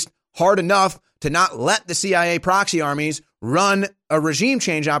they're at least hard enough to not let the CIA proxy armies run a regime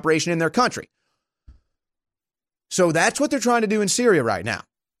change operation in their country. So that's what they're trying to do in Syria right now.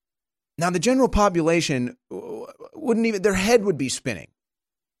 Now, the general population wouldn't even, their head would be spinning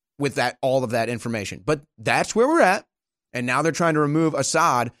with all of that information. But that's where we're at. And now they're trying to remove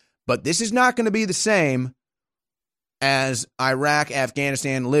Assad. But this is not going to be the same as Iraq,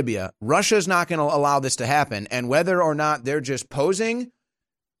 Afghanistan, Libya. Russia's not going to allow this to happen. And whether or not they're just posing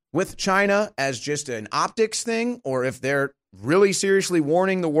with China as just an optics thing, or if they're really seriously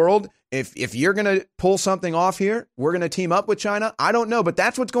warning the world, if you're going to pull something off here, we're going to team up with China. I don't know, but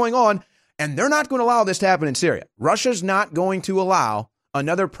that's what's going on. And they're not going to allow this to happen in Syria. Russia's not going to allow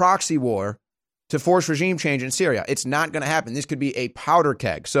another proxy war to force regime change in Syria. It's not going to happen. This could be a powder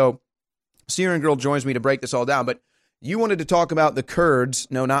keg. So Syrian Girl joins me to break this all down. But you wanted to talk about the Kurds.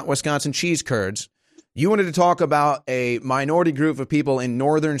 No, not Wisconsin cheese Kurds. You wanted to talk about a minority group of people in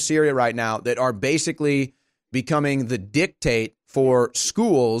northern Syria right now that are basically becoming the dictate for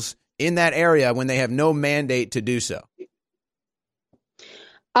schools in that area when they have no mandate to do so.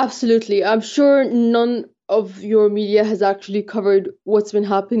 Absolutely. I'm sure none of your media has actually covered what's been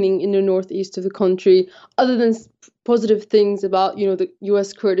happening in the northeast of the country, other than positive things about, the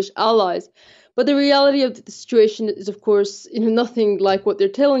U.S. Kurdish allies. But the reality of the situation is, of course, nothing like what they're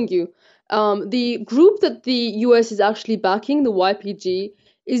telling you. The group that the U.S. is actually backing, the YPG,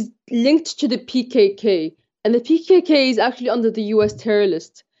 is linked to the PKK. And the PKK is actually under the U.S. terror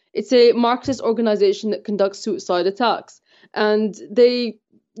list. It's a Marxist organization that conducts suicide attacks. And they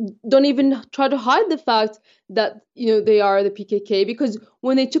don't even try to hide the fact that, they are the PKK. Because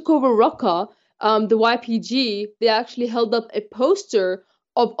when they took over Raqqa, the YPG, they actually held up a poster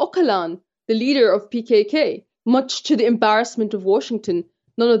of Öcalan, the leader of PKK, much to the embarrassment of Washington.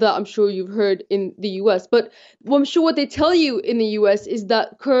 None of that I'm sure you've heard in the US. But I'm sure what they tell you in the US is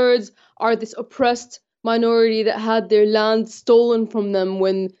that Kurds are this oppressed minority that had their land stolen from them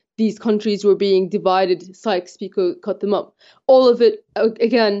when these countries were being divided. Sykes-Picot cut them up. All of it,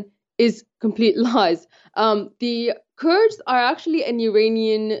 again, is complete lies. The Kurds are actually an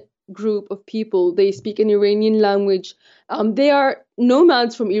Iranian group of people. They speak an Iranian language. They are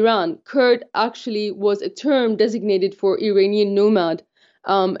nomads from Iran. Kurd actually was a term designated for Iranian nomad.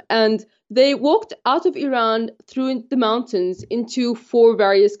 And they walked out of Iran through the mountains into 4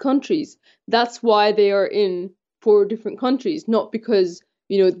 various countries. That's why they are in 4 different countries, not because,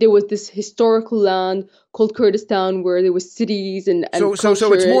 there was this historical land called Kurdistan where there was cities and so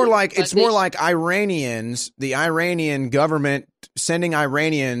it's more like Iranians, the Iranian government sending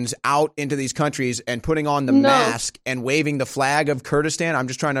Iranians out into these countries and putting on the mask and waving the flag of Kurdistan. I'm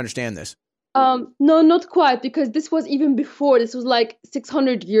just trying to understand this. No, not quite, because this was even before. This was like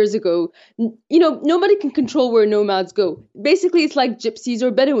 600 years ago. Nobody can control where nomads go. Basically, it's like gypsies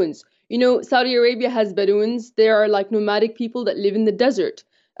or Bedouins. Saudi Arabia has Bedouins. They are like nomadic people that live in the desert.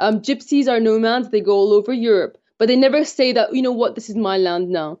 Gypsies are nomads. They go all over Europe. But they never say that, this is my land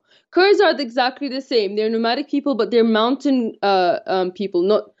now. Kurds are exactly the same. They're nomadic people, but they're mountain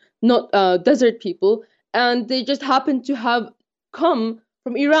people, not desert people. And they just happen to have come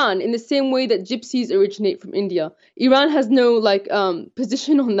from Iran in the same way that gypsies originate from India. Iran has no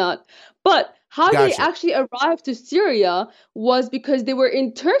position on that. But How they actually arrived to Syria was because they were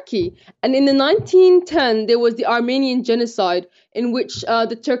in Turkey. And in the 1910, there was the Armenian genocide in which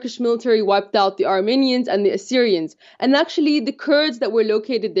the Turkish military wiped out the Armenians and the Assyrians. And actually, the Kurds that were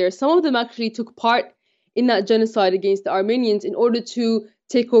located there, some of them actually took part in that genocide against the Armenians in order to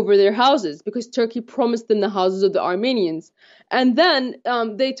take over their houses, because Turkey promised them the houses of the Armenians. And then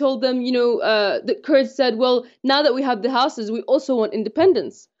they told them, the Kurds said, well, now that we have the houses, we also want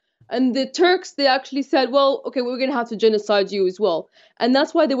independence. And the Turks, they actually said, well, okay, we're going to have to genocide you as well. And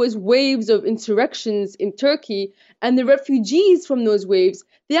that's why there was waves of insurrections in Turkey. And the refugees from those waves,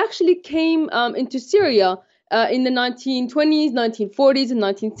 they actually came into Syria in the 1920s, 1940s, and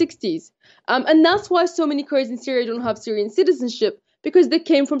 1960s. And that's why so many Kurds in Syria don't have Syrian citizenship, because they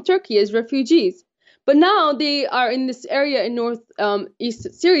came from Turkey as refugees. But now they are in this area in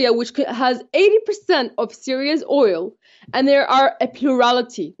northeast Syria, which has 80% of Syria's oil. And there are a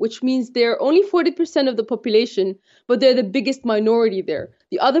plurality, which means they're only 40% of the population, but they're the biggest minority there.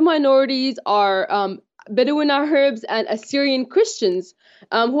 The other minorities are Bedouin Arabs and Assyrian Christians,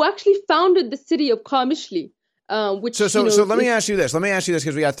 who actually founded the city of Qamishli. So let me ask you this. Let me ask you this,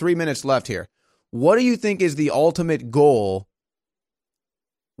 because we got 3 minutes left here. What do you think is the ultimate goal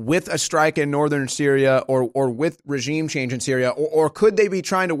with a strike in northern Syria, or with regime change in Syria? Or could they be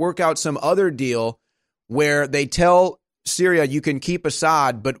trying to work out some other deal where they tell Syria, you can keep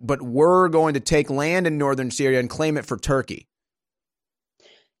Assad, but we're going to take land in northern Syria and claim it for Turkey?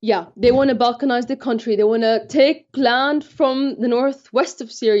 Yeah, they want to balkanize the country. They want to take land from the northwest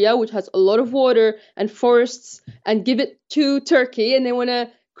of Syria, which has a lot of water and forests, and give it to Turkey. And they want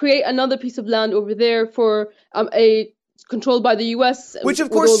to create another piece of land over there for controlled by the U.S. Which,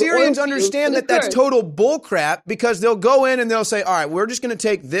 of course, Syrians understand that that's total bullcrap, because they'll go in and they'll say, all right, we're just going to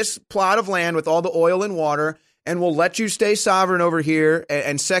take this plot of land with all the oil and water, and we'll let you stay sovereign over here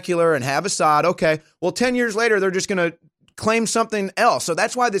and secular and have Assad. Okay, well, 10 years later, they're just going to claim something else. So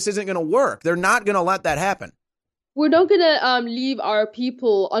that's why this isn't going to work. They're not going to let that happen. We're not going to leave our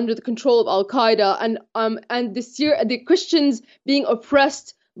people under the control of Al-Qaeda and the Christians being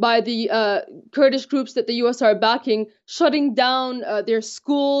oppressed by the Kurdish groups that the U.S. are backing, shutting down their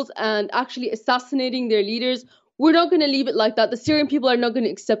schools and actually assassinating their leaders. We're not going to leave it like that. The Syrian people are not going to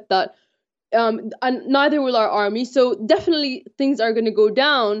accept that. And neither will our army. So definitely things are going to go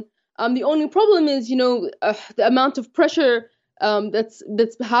down. The only problem is, the amount of pressure that's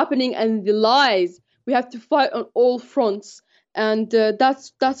happening and the lies. We have to fight on all fronts, and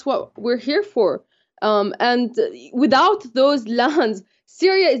that's what we're here for. And without those lands,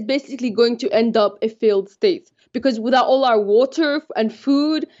 Syria is basically going to end up a failed state, because without all our water and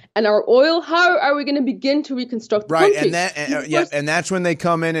food and our oil, how are we going to begin to reconstruct the country? And that's when they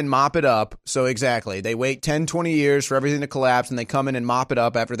come in and mop it up. So exactly, they wait 10, 20 years for everything to collapse, and they come in and mop it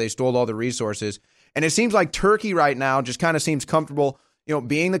up after they stole all the resources. And it seems like Turkey right now just kind of seems comfortable,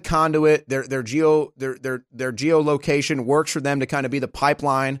 being the conduit. Their geolocation works for them to kind of be the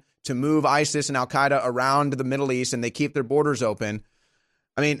pipeline to move ISIS and Al-Qaeda around the Middle East, and they keep their borders open.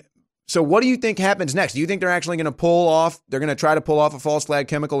 I mean, so what do you think happens next? Do you think they're actually going to they're going to try to pull off a false flag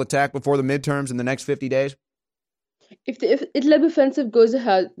chemical attack before the midterms in the next 50 days? If the Idlib offensive goes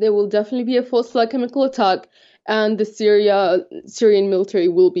ahead, there will definitely be a false flag chemical attack, and the Syrian military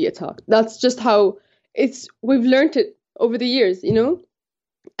will be attacked. That's just how we've learned it over the years,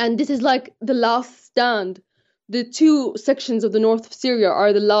 And this is like the last stand. The two sections of the north of Syria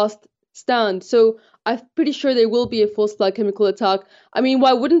are the last stand. So I'm pretty sure there will be a false flag chemical attack. I mean,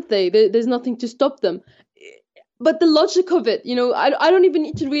 why wouldn't they? There's nothing to stop them. But the logic of it, I don't even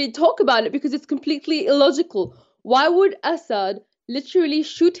need to really talk about it, because it's completely illogical. Why would Assad literally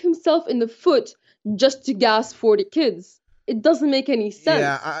shoot himself in the foot just to gas 40 kids? It doesn't make any sense.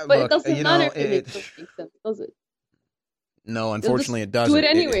 Yeah, it doesn't matter if it makes any sense, does it? No, unfortunately, it doesn't. Do it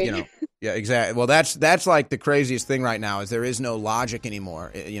anyway. Yeah, exactly. Well, that's like the craziest thing right now, is there is no logic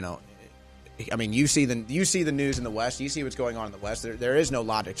anymore. I mean, you see the news in the West. You see what's going on in the West. There is no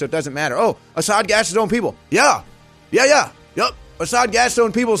logic, so it doesn't matter. Oh, Assad gassed his own people. Yep. Assad gassed his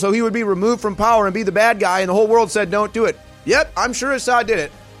own people, so he would be removed from power and be the bad guy, and the whole world said don't do it. Yep, I'm sure Assad did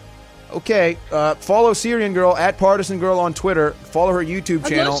it. Okay, follow Syrian Girl at Partisan Girl on Twitter. Follow her YouTube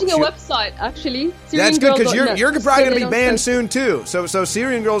channel. I'm launching a website, actually. That's good, because you're probably going to be banned soon too. So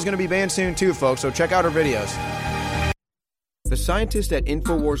Syrian Girl is going to be banned soon too, folks. So check out her videos. The scientists at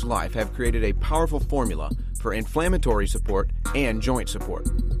InfoWars Life have created a powerful formula for inflammatory support and joint support.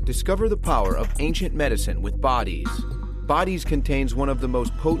 Discover the power of ancient medicine with Bodies. Bodies contains one of the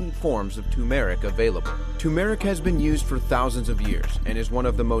most potent forms of turmeric available. Turmeric has been used for thousands of years and is one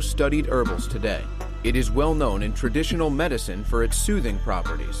of the most studied herbals today. It is well known in traditional medicine for its soothing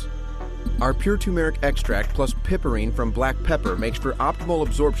properties. Our pure turmeric extract plus piperine from black pepper makes for optimal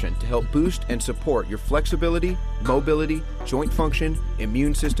absorption to help boost and support your flexibility, mobility, joint function,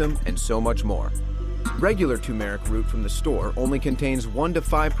 immune system, and so much more. Regular turmeric root from the store only contains 1 to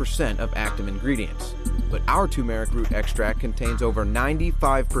 5% of active ingredients, but our turmeric root extract contains over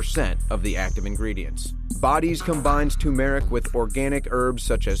 95% of the active ingredients. Bodies combines turmeric with organic herbs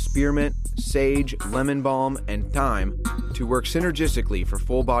such as spearmint, sage, lemon balm, and thyme to work synergistically for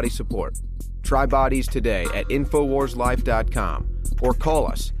full body support. Try Bodies today at InfoWarsLife.com or call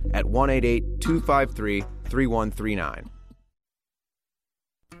us at 1-888-253-3139.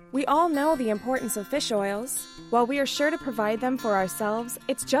 We all know the importance of fish oils. While we are sure to provide them for ourselves,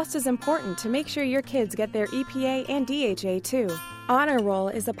 it's just as important to make sure your kids get their EPA and DHA too. Honor Roll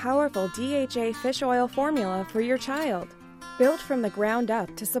is a powerful DHA fish oil formula for your child. Built from the ground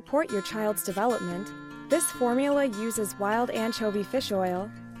up to support your child's development, this formula uses wild anchovy fish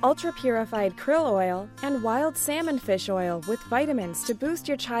oil, ultra-purified krill oil, and wild salmon fish oil with vitamins to boost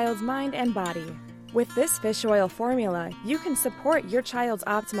your child's mind and body. With this fish oil formula, you can support your child's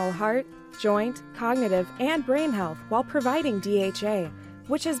optimal heart, joint, cognitive, and brain health while providing DHA,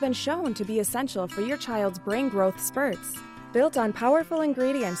 which has been shown to be essential for your child's brain growth spurts. Built on powerful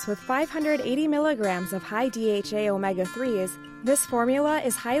ingredients with 580 milligrams of high DHA omega-3s, this formula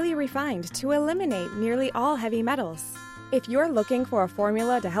is highly refined to eliminate nearly all heavy metals. If you're looking for a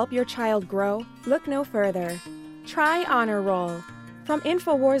formula to help your child grow, look no further. Try Honor Roll. From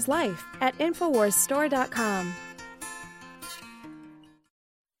InfoWars Life at InfoWarsStore.com.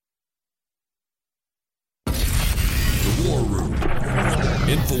 The War Room.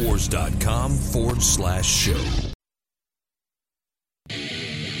 InfoWars.com/show.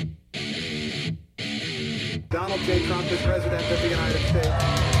 Donald J. Trump is President of the United States.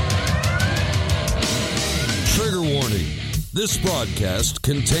 Trigger warning. This broadcast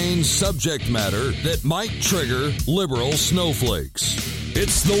contains subject matter that might trigger liberal snowflakes.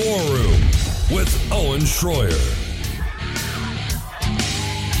 It's The War Room with Owen Schroyer.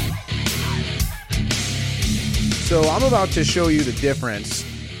 So I'm about to show you the difference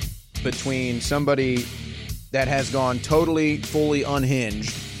between somebody that has gone totally, fully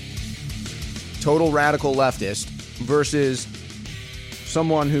unhinged, total radical leftist, versus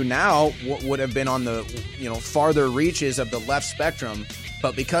someone who now would have been on the farther reaches of the left spectrum,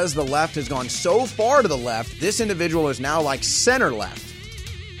 but because the left has gone so far to the left, this individual is now like center left.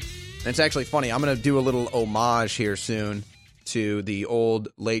 And it's actually funny. I'm going to do a little homage here soon to the old,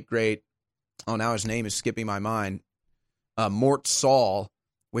 late, great, now his name is skipping my mind, Mort Saul,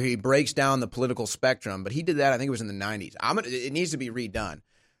 where he breaks down the political spectrum, but he did that, I think it was in the 90s. It needs to be redone.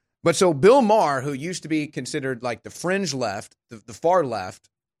 But so Bill Maher, who used to be considered like the fringe left, the far left,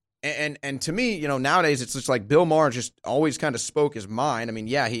 and to me, nowadays it's just like Bill Maher just always kind of spoke his mind. I mean,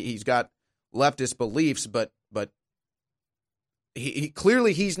 yeah, he's got leftist beliefs, but he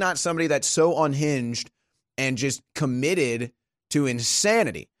clearly he's not somebody that's so unhinged and just committed to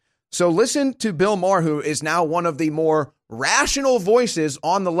insanity. So listen to Bill Maher, who is now one of the more rational voices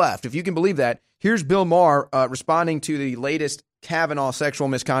on the left, if you can believe that. Here's Bill Maher responding to the latest Kavanaugh sexual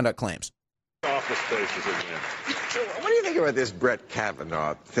misconduct claims. Office spaces again. So what do you think about this Brett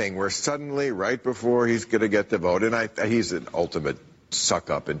Kavanaugh thing where suddenly, right before he's going to get the vote, and he's an ultimate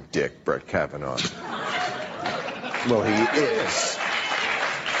suck-up and dick, Brett Kavanaugh. Well, he is.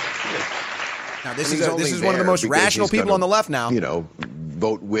 Now, this is one of the most rational people on the left now.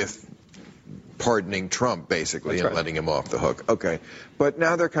 Vote with pardoning Trump, basically, and letting him off the hook. Okay. But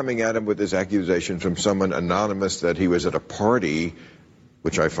now they're coming at him with this accusation from someone anonymous that he was at a party,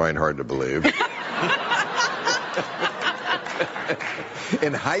 which I find hard to believe.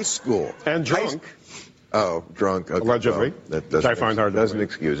 In high school. And drunk. Drunk. Okay. Allegedly. Well, that I find hard to doesn't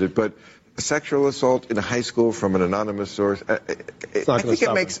excuse it. But sexual assault in high school from an anonymous source, I think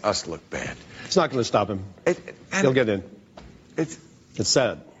it makes us look bad. It's not going to stop him. He'll get in. It's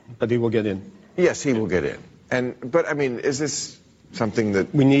sad, but he will get in. Yes, he will get in. But I mean, is this something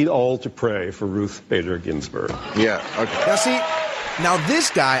that we need all to pray for? Ruth Bader Ginsburg. Yeah. Okay. Now this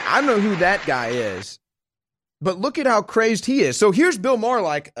guy, I don't know who that guy is, but look at how crazed he is. So here's Bill Maher,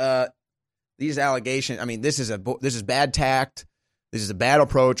 like these allegations. I mean, this is bad tact. This is a bad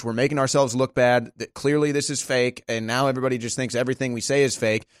approach. We're making ourselves look bad. That clearly this is fake, and now everybody just thinks everything we say is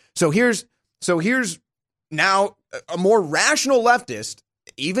fake. So here's now a more rational leftist.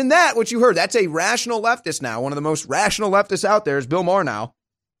 Even that, what you heard, that's a rational leftist now. One of the most rational leftists out there is Bill Maher now,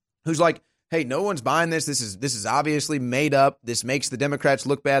 who's like, hey, no one's buying this. This is obviously made up. This makes the Democrats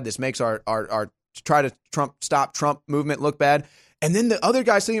look bad. This makes our try to stop Trump movement look bad. And then the other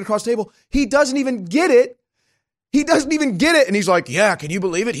guy sitting across the table, he doesn't even get it He doesn't even get it. And he's like, yeah, can you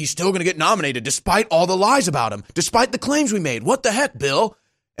believe it? He's still going to get nominated despite all the lies about him, despite the claims we made. What the heck, Bill?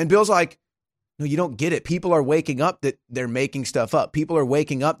 And Bill's like, no, you don't get it. People are waking up that they're making stuff up. People are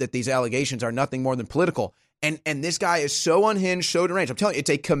waking up that these allegations are nothing more than political. And this guy is so unhinged, so deranged. I'm telling you, it's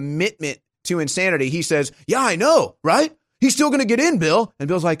a commitment to insanity. He says, yeah, I know, right? He's still going to get in, Bill. And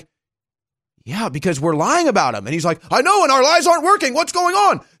Bill's like, yeah, because we're lying about him. And he's like, I know, and our lies aren't working. What's going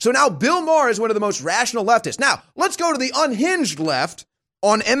on? So now Bill Maher is one of the most rational leftists. Now, let's go to the unhinged left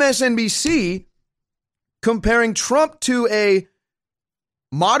on MSNBC comparing Trump to a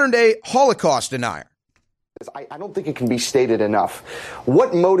modern-day Holocaust denier. I don't think it can be stated enough.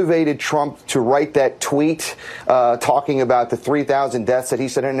 What motivated Trump to write that tweet talking about the 3,000 deaths that he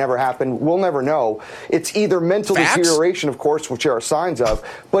said it never happened? We'll never know. It's either mental deterioration, of course, which there are signs of,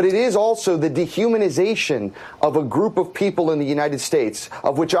 but it is also the dehumanization of a group of people in the United States,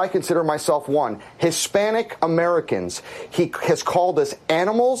 of which I consider myself one, Hispanic Americans. He has called us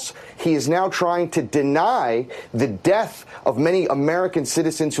animals. He is now trying to deny the death of many American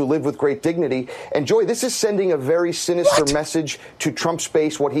citizens who live with great dignity. And Joy, this is sending a very sinister message to Trump's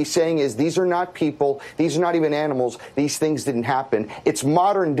base. What he's saying is these are not people. These are not even animals. These things didn't happen. It's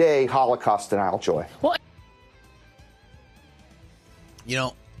modern day Holocaust denial, Joy. You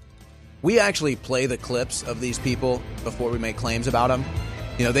know, we actually play the clips of these people before we make claims about them.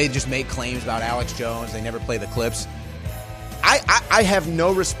 You know, they just make claims about Alex Jones. They never play the clips. I have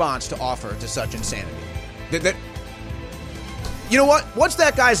no response to offer to such insanity. You know what? What's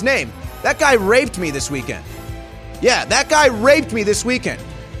that guy's name? That guy raped me this weekend. Yeah, that guy raped me this weekend.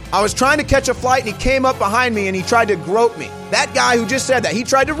 I was trying to catch a flight and he came up behind me and he tried to grope me. That guy who just said that, he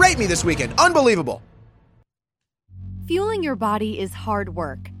tried to rape me this weekend. Unbelievable. Fueling your body is hard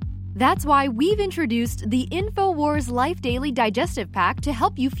work. That's why we've introduced the InfoWars Life Daily Digestive Pack to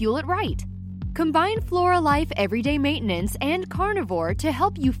help you fuel it right. Combine Flora Life Everyday Maintenance and Carnivore to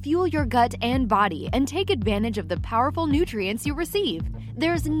help you fuel your gut and body and take advantage of the powerful nutrients you receive.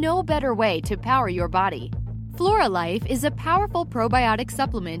 There's no better way to power your body. Flora Life is a powerful probiotic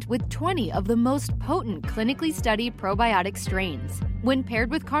supplement with 20 of the most potent clinically studied probiotic strains. When paired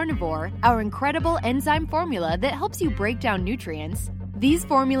with Carnivore, our incredible enzyme formula that helps you break down nutrients, these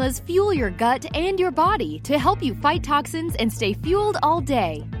formulas fuel your gut and your body to help you fight toxins and stay fueled all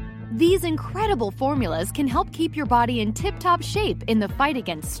day. These incredible formulas can help keep your body in tip-top shape in the fight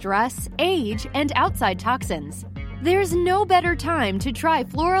against stress, age, and outside toxins. There's no better time to try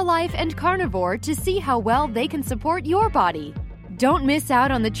Flora Life and Carnivore to see how well they can support your body. Don't miss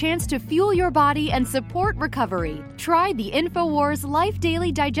out on the chance to fuel your body and support recovery. Try the InfoWars Life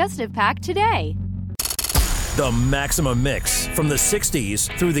Daily Digestive Pack today. The Maximum Mix from the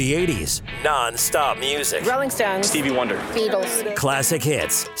 60s through the 80s. Non-stop music. Rolling Stones. Stevie Wonder. Beatles. Classic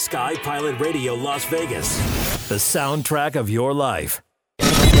hits. Sky Pilot Radio Las Vegas. The soundtrack of your life.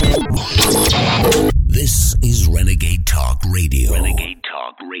 This is Renegade Talk Radio. Renegade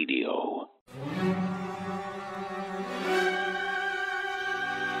Talk Radio.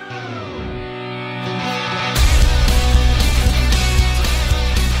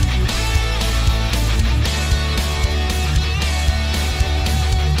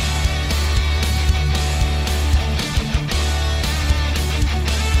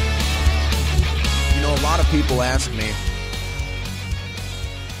 A lot of people ask me,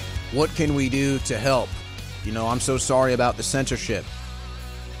 what can we do to help? You know, I'm so sorry about the censorship.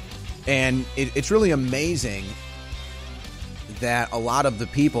 And it's really amazing that a lot of the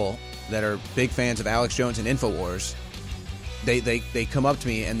people that are big fans of Alex Jones and InfoWars, they come up to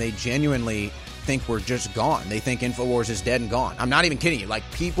me and they genuinely think we're just gone. They think InfoWars is dead and gone. I'm not even kidding you. Like,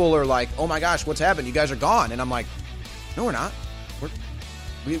 people are like, oh my gosh, what's happened? You guys are gone. And I'm like, no, we're not.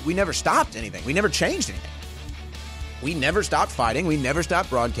 We never stopped anything. We never changed anything. We never stopped fighting. We never stopped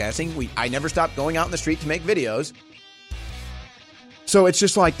broadcasting. I never stopped going out in the street to make videos. So it's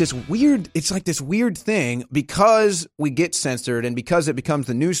just like this weird, thing because we get censored and because it becomes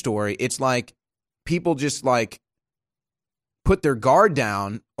the news story. It's like people just like put their guard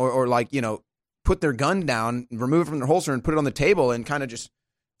down or like, you know, put their gun down, remove it from their holster and put it on the table and kind of just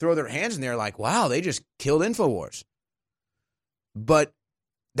throw their hands in there like, wow, they just killed InfoWars. But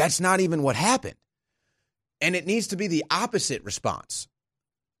that's not even what happened. And it needs to be the opposite response.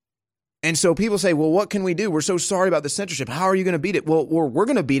 And so people say, well, what can we do? We're so sorry about the censorship. How are you going to beat it? Well, we're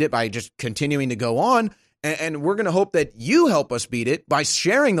going to beat it by just continuing to go on. And we're going to hope that you help us beat it by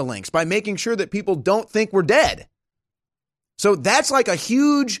sharing the links, by making sure that people don't think we're dead. So that's like a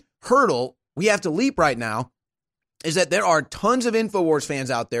huge hurdle we have to leap right now, is that there are tons of InfoWars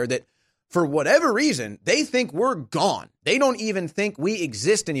fans out there that, for whatever reason, they think we're gone. They don't even think we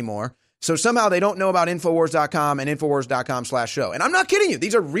exist anymore. So somehow they don't know about Infowars.com and Infowars.com/show. And I'm not kidding you.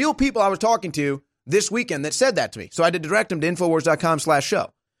 These are real people I was talking to this weekend that said that to me. So I had to direct them to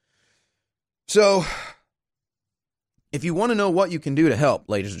Infowars.com/show. So if you want to know what you can do to help,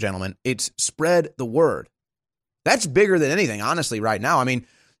 ladies and gentlemen, it's spread the word. That's bigger than anything, honestly, right now. I mean,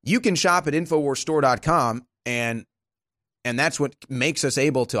 you can shop at InfoWarsStore.com, and that's what makes us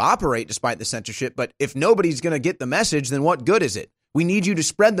able to operate despite the censorship. But if nobody's going to get the message, then what good is it? We need you to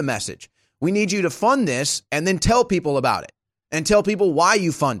spread the message. We need you to fund this and then tell people about it and tell people why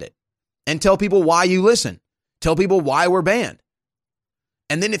you fund it and tell people why you listen. Tell people why we're banned.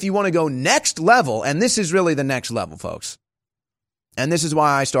 And then if you want to go next level, and this is really the next level, folks, and this is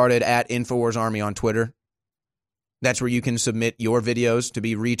why I started at Infowars Army on Twitter. That's where you can submit your videos to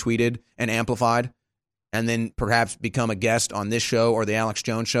be retweeted and amplified and then perhaps become a guest on this show or the Alex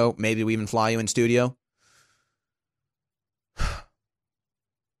Jones Show. Maybe we even fly you in studio.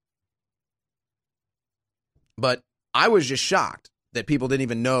 But I was just shocked that people didn't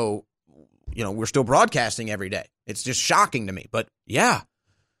even know, we're still broadcasting every day. It's just shocking to me. But yeah,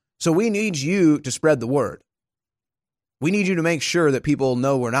 so we need you to spread the word. We need you to make sure that people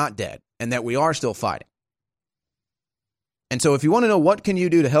know we're not dead and that we are still fighting. And so if you want to know what can you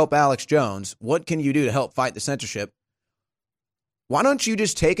do to help Alex Jones, what can you do to help fight the censorship, why don't you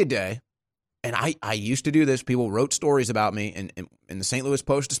just take a day, and I used to do this. People wrote stories about me in the St. Louis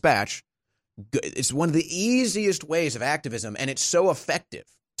Post-Dispatch. It's one of the easiest ways of activism, and it's so effective,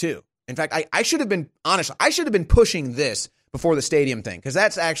 too. In fact, I should have been honest. I should have been pushing this before the stadium thing, because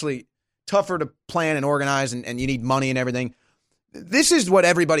that's actually tougher to plan and organize, and you need money and everything. This is what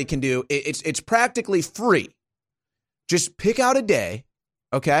everybody can do. It's practically free. Just pick out a day,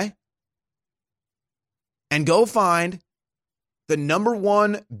 okay, and go find the number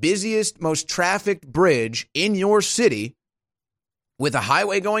one busiest, most trafficked bridge in your city with a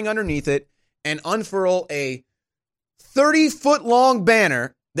highway going underneath it and unfurl a 30-foot-long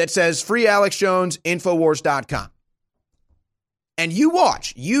banner that says Free Alex Jones, Infowars.com. And you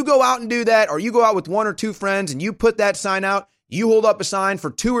watch. You go out and do that, or you go out with one or two friends and you put that sign out. You hold up a sign for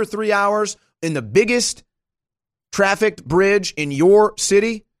 2 or 3 hours in the biggest trafficked bridge in your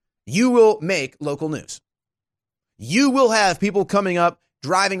city. You will make local news. You will have people coming up,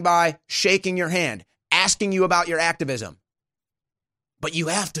 driving by, shaking your hand, asking you about your activism. But you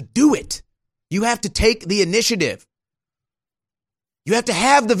have to do it. You have to take the initiative. You have to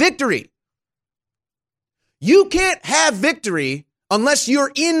have the victory. You can't have victory unless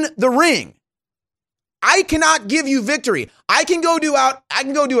you're in the ring. I cannot give you victory. I can go do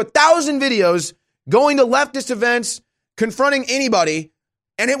 1,000 videos going to leftist events, confronting anybody,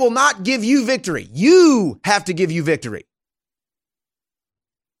 and it will not give you victory. You have to give you victory.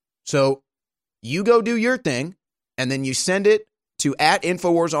 So you go do your thing, and then you send it to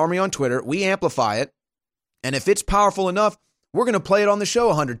 @InfoWarsArmy on Twitter. We amplify it. And if it's powerful enough, we're going to play it on the show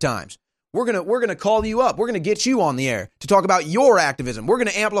 100 times. We're going to call you up. We're going to get you on the air to talk about your activism. We're going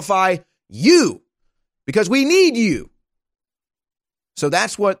to amplify you because we need you. So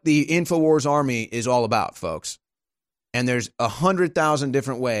that's what the InfoWars Army is all about, folks. And there's 100,000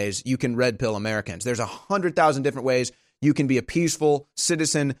 different ways you can red pill Americans. There's 100,000 different ways you can be a peaceful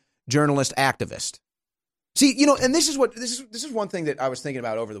citizen, journalist, activist. See, and this is one thing that I was thinking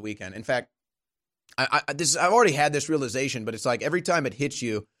about over the weekend. In fact, I've already had this realization, but it's like every time it hits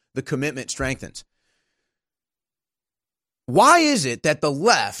you, the commitment strengthens. Why is it that the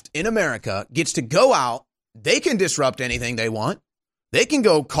left in America gets to go out? They can disrupt anything they want. They can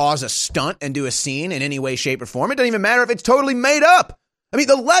go cause a stunt and do a scene in any way, shape, or form. It doesn't even matter if it's totally made up. I mean,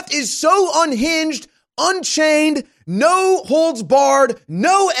 the left is so unhinged, unchained, no holds barred,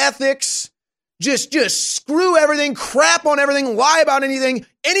 no ethics. Just screw everything, crap on everything, lie about anything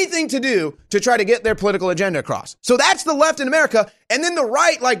to do to try to get their political agenda across. So that's the left in America. And then the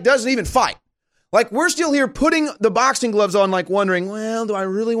right, doesn't even fight. We're still here putting the boxing gloves on, wondering, well, do I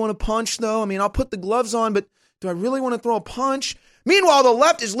really want to punch, though? I mean, I'll put the gloves on, but do I really want to throw a punch? Meanwhile, the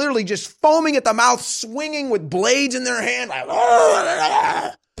left is literally just foaming at the mouth, swinging with blades in their hand.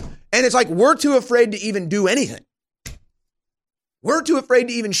 And it's like we're too afraid to even do anything. We're too afraid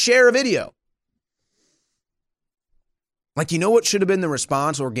to even share a video. What should have been the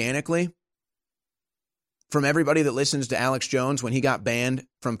response organically from everybody that listens to Alex Jones when he got banned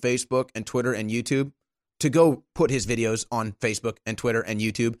from Facebook and Twitter and YouTube? To go put his videos on Facebook and Twitter and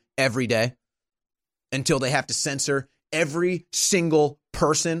YouTube every day until they have to censor every single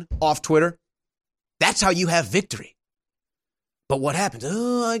person off Twitter. That's how you have victory. But what happens?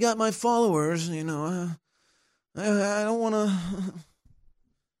 Oh, I got my followers, I don't want to.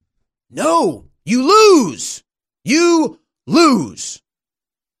 No, you lose. You lose.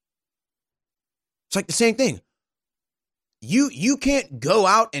 It's like the same thing. You can't go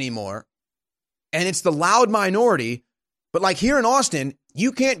out anymore, and it's the loud minority. But like here in Austin,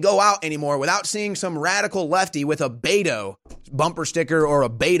 you can't go out anymore without seeing some radical lefty with a Beto bumper sticker or a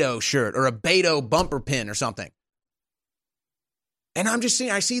Beto shirt or a Beto bumper pin or something. And I'm just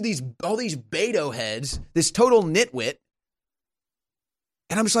seeing, I see all these Beto heads, this total nitwit.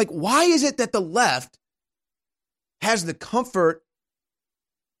 And I'm just like, why is it that the left has the comfort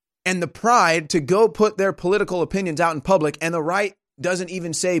and the pride to go put their political opinions out in public, and the right doesn't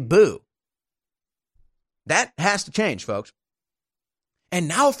even say boo? That has to change, folks. And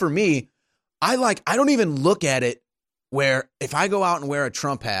now for me, I don't even look at it where if I go out and wear a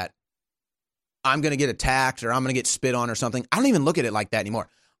Trump hat, I'm going to get attacked or I'm going to get spit on or something. I don't even look at it like that anymore.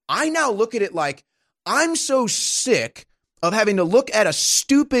 I now look at it like I'm so sick of having to look at a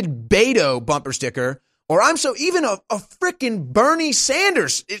stupid Beto bumper sticker, or I'm so even a freaking Bernie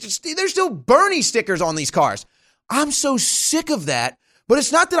Sanders. There's still Bernie stickers on these cars. I'm so sick of that. But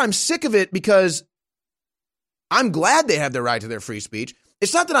it's not that I'm sick of it because I'm glad they have their right to their free speech.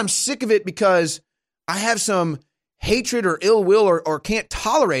 It's not that I'm sick of it because I have some hatred or ill will or can't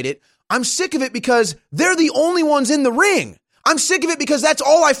tolerate it. I'm sick of it because they're the only ones in the ring. I'm sick of it because that's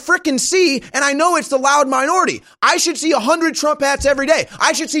all I frickin' see, and I know it's the loud minority. I should see 100 Trump hats every day.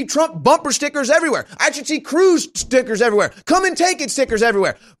 I should see Trump bumper stickers everywhere. I should see Cruz stickers everywhere. Come and take it stickers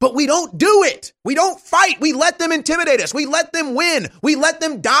everywhere. But we don't do it. We don't fight. We let them intimidate us. We let them win. We let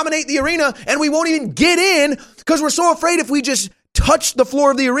them dominate the arena, and we won't even get in because we're so afraid if we just touch the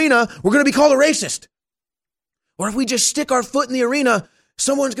floor of the arena, we're going to be called a racist. Or if we just stick our foot in the arena,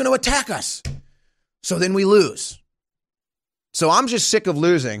 someone's going to attack us. So then we lose. So I'm just sick of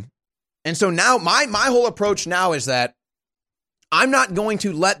losing. And so now my whole approach now is that I'm not going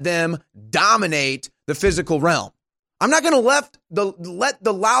to let them dominate the physical realm. I'm not going to let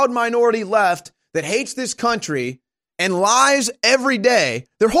the loud minority left that hates this country and lies every day.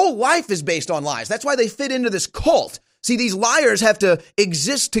 Their whole life is based on lies. That's why they fit into this cult. See, these liars have to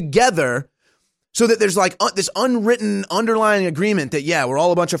exist together so that there's like this unwritten underlying agreement that, yeah, we're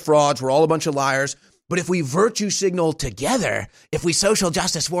all a bunch of frauds. We're all a bunch of liars. But if we virtue signal together, if we social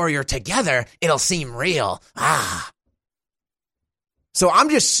justice warrior together, it'll seem real. So I'm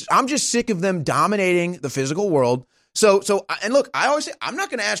just sick of them dominating the physical world. So and look, I always say I'm not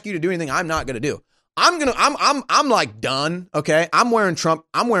going to ask you to do anything I'm not going to do. I'm like done. Okay, I'm wearing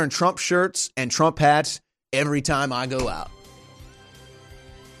Trump shirts and Trump hats every time I go out.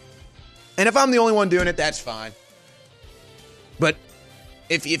 And if I'm the only one doing it, that's fine. But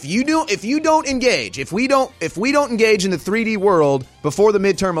if you don't engage, if we don't engage in the 3D world before the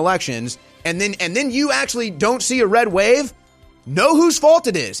midterm elections, and then you actually don't see a red wave, know whose fault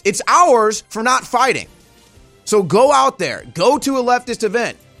it is. It's ours for not fighting. So go out there, go to a leftist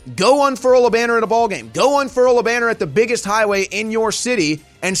event, go unfurl a banner at a ball game, go unfurl a banner at the biggest highway in your city,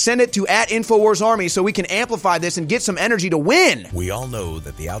 and send it to @InfoWarsArmy so we can amplify this and get some energy to win. We all know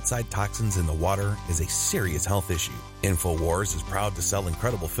that the outside toxins in the water is a serious health issue. InfoWars is proud to sell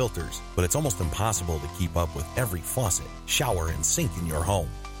incredible filters, but it's almost impossible to keep up with every faucet, shower, and sink in your home.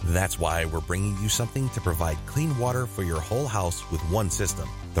 That's why we're bringing you something to provide clean water for your whole house with one system.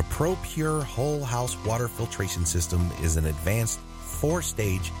 The ProPure Whole House Water Filtration System is an advanced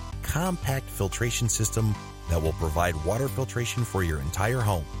 4-stage compact filtration system that will provide water filtration for your entire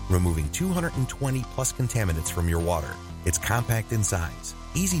home, removing 220 plus contaminants from your water. It's compact in size,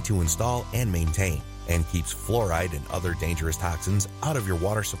 easy to install and maintain, and keeps fluoride and other dangerous toxins out of your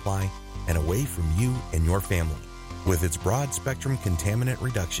water supply and away from you and your family. With its broad spectrum contaminant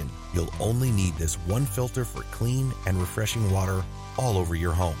reduction, you'll only need this one filter for clean and refreshing water all over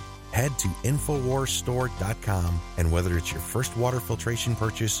your home. Head to InfoWarsStore.com, and whether it's your first water filtration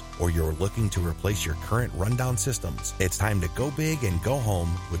purchase or you're looking to replace your current rundown systems, it's time to go big and go home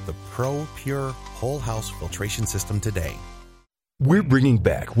with the ProPure Whole House Filtration System today. We're bringing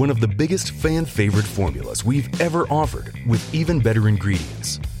back one of the biggest fan favorite formulas we've ever offered with even better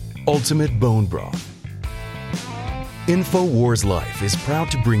ingredients: Ultimate Bone Broth. InfoWars Life is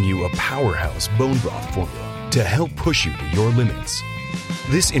proud to bring you a powerhouse bone broth formula to help push you to your limits.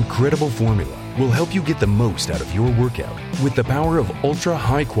 This incredible formula will help you get the most out of your workout with the power of ultra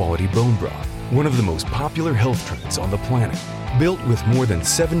high quality bone broth, one of the most popular health trends on the planet. Built with more than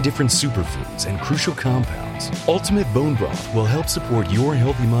 7 different superfoods and crucial compounds, Ultimate Bone Broth will help support your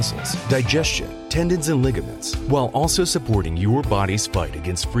healthy muscles, digestion, tendons, and ligaments, while also supporting your body's fight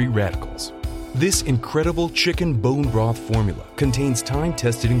against free radicals. This incredible chicken bone broth formula contains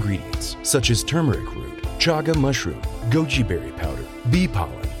time-tested ingredients such as turmeric root, chaga mushroom, goji berry powder, bee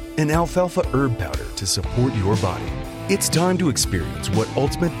pollen, and alfalfa herb powder to support your body. It's time to experience what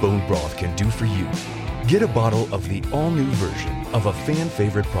Ultimate Bone Broth can do for you. Get a bottle of the all-new version of a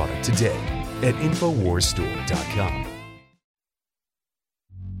fan-favorite product today at InfoWarsStore.com.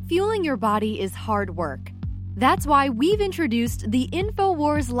 Fueling your body is hard work. That's why we've introduced the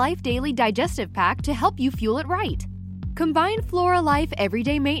InfoWars Life Daily Digestive Pack to help you fuel it right. Combine Flora Life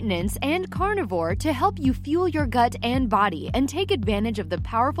Everyday Maintenance and Carnivore to help you fuel your gut and body and take advantage of the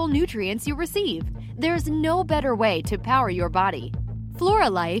powerful nutrients you receive. There's no better way to power your body. Flora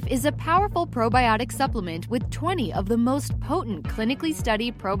Life is a powerful probiotic supplement with 20 of the most potent clinically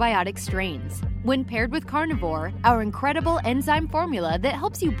studied probiotic strains. When paired with Carnivore, our incredible enzyme formula that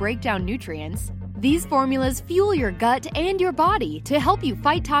helps you break down nutrients, these formulas fuel your gut and your body to help you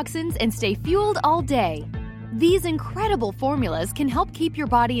fight toxins and stay fueled all day. These incredible formulas can help keep your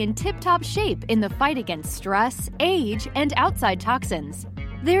body in tip-top shape in the fight against stress, age, and outside toxins.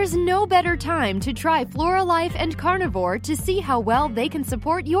 There's no better time to try Flora Life and Carnivore to see how well they can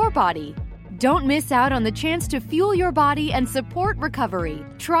support your body. Don't miss out on the chance to fuel your body and support recovery.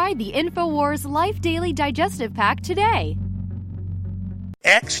 Try the InfoWars Life Daily Digestive Pack today.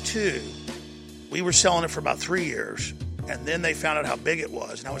 X2, we were selling it for about 3 years, and then they found out how big it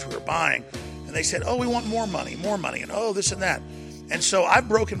was and how much we were buying. And they said, oh, we want more money, and oh, this and that. And so I've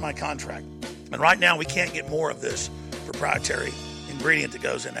broken my contract. And right now we can't get more of this proprietary ingredient that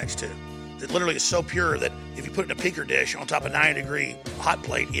goes in X2. That literally is so pure that if you put it in a picker dish on top of a 90-degree hot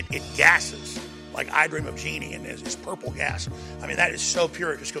plate, it gases like I Dream of Jeannie, and it's purple gas. I mean, that is so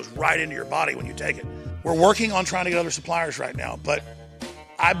pure, it just goes right into your body when you take it. We're working on trying to get other suppliers right now, but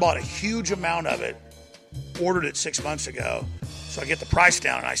I bought a huge amount of it, ordered it 6 months ago, so I get the price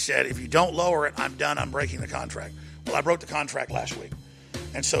down, and I said, if you don't lower it, I'm done, I'm breaking the contract. Well, I broke the contract last week.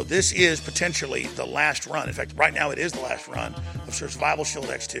 And so this is potentially the last run. In fact, right now it is the last run of Survival Shield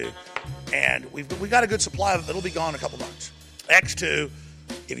X2. And we got a good supply of it. It'll be gone in a couple months. X2,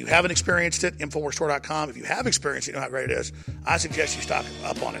 if you haven't experienced it, InfoWarsStore.com. If you have experienced it, you know how great it is, I suggest you stock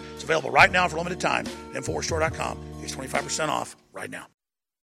up on it. It's available right now for a limited time at InfoWarsStore.com. It's 25% off right now.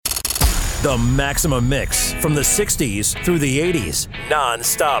 The Maximum Mix from the 60s through the 80s.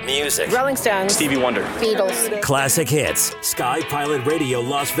 Non-stop music. Rolling Stones. Stevie Wonder. Beatles. Classic hits. Sky Pilot Radio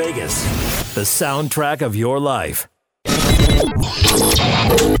Las Vegas. The soundtrack of your life.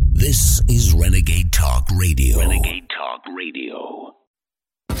 This is Renegade Talk Radio. Renegade Talk Radio.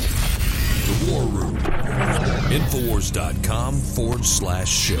 The War Room.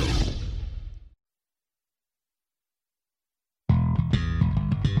 Infowars.com/show.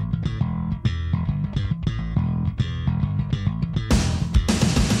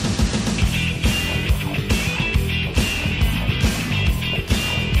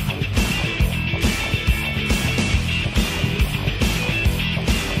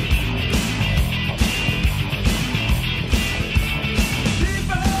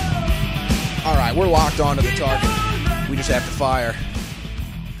 All right, we're locked onto the target. We just have to fire,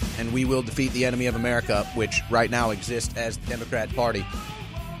 and we will defeat the enemy of America, which right now exists as the Democrat Party,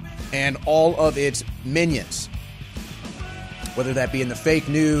 and all of its minions, whether that be in the fake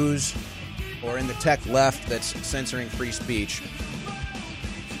news or in the tech left that's censoring free speech.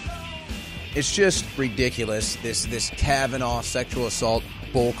 It's just ridiculous, this Kavanaugh sexual assault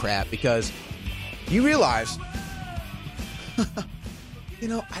bullcrap, because you realize,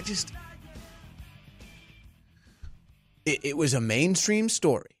 It was a mainstream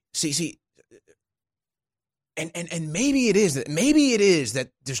story. See, and maybe it is that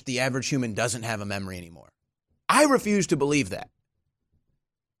just the average human doesn't have a memory anymore. I refuse to believe that.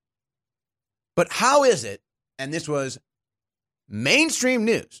 But how is it, and this was mainstream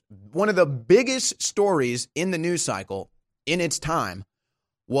news, one of the biggest stories in the news cycle in its time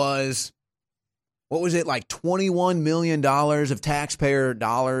was, what was it, like $21 million of taxpayer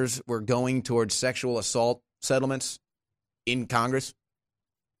dollars were going towards sexual assault settlements in Congress?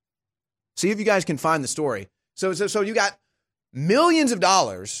 See if you guys can find the story. So you got millions of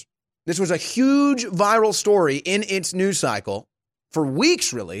dollars. This was a huge viral story in its news cycle for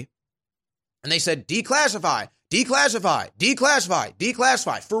weeks, really. And they said, declassify, declassify, declassify,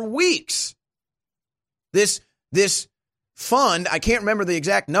 declassify for weeks. This fund, I can't remember the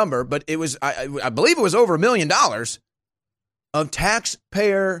exact number, but it was, I believe it was over $1 million of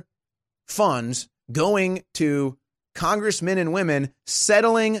taxpayer funds going to congressmen and women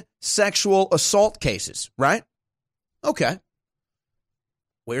settling sexual assault cases, right? Okay.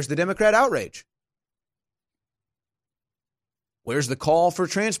 Where's the Democrat outrage? Where's the call for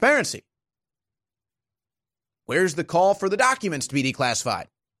transparency? Where's the call for the documents to be declassified?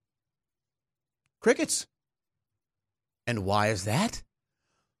 Crickets. And why is that?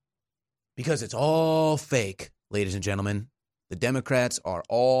 Because it's all fake. ladies and gentlemen, the Democrats are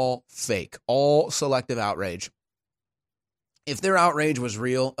all fake, all selective outrage. If their outrage was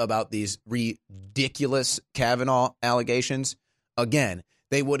real about these ridiculous Kavanaugh allegations, again,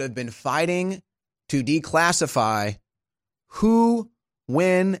 they would have been fighting to declassify who,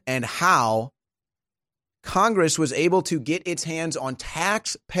 when, and how Congress was able to get its hands on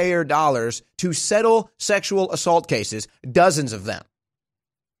taxpayer dollars to settle sexual assault cases, dozens of them.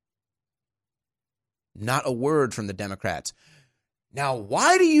 Not a word from the Democrats. Now,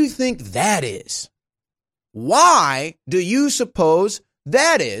 why do you think that is? Why do you suppose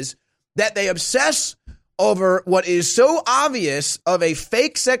that is that they obsess over what is so obvious of a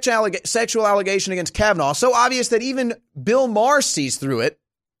fake sexual allegation against Kavanaugh, so obvious that even Bill Maher sees through it,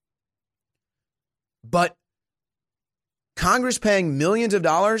 but Congress paying millions of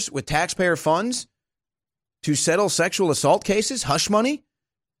dollars with taxpayer funds to settle sexual assault cases, hush money,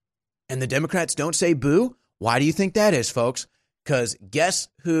 and the Democrats don't say boo? Why do you think that is, folks? Because guess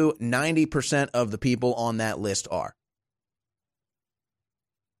who 90% of the people on that list are?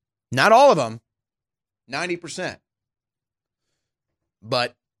 Not all of them, 90%.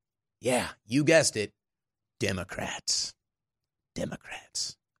 But, yeah, you guessed it, Democrats.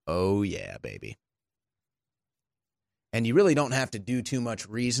 Democrats. Oh, yeah, baby. And you really don't have to do too much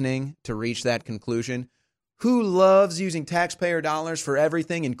reasoning to reach that conclusion. Who loves using taxpayer dollars for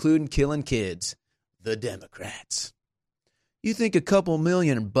everything, including killing kids? The Democrats. You think a couple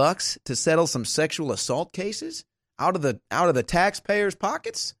 $1,000,000 to settle some sexual assault cases out of the taxpayers'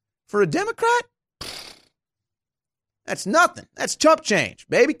 pockets for a Democrat? That's nothing. That's chump change,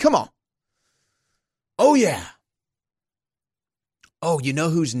 baby. Come on. Oh, yeah. Oh, you know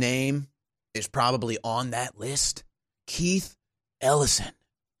whose name is probably on that list? Keith Ellison.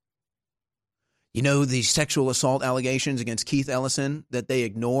 You know the sexual assault allegations against Keith Ellison that they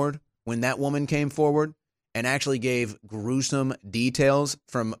ignored when that woman came forward and actually gave gruesome details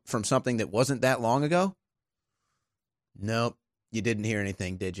from something that wasn't that long ago? Nope. You didn't hear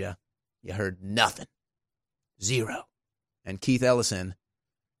anything, did you? You heard nothing. Zero. And Keith Ellison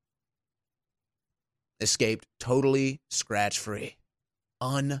escaped totally scratch-free.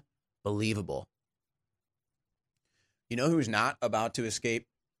 Unbelievable. You know who's not about to escape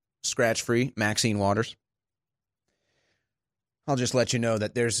scratch-free? Maxine Waters. I'll just let you know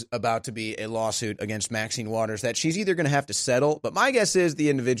that there's about to be a lawsuit against Maxine Waters that she's either going to have to settle, but my guess is the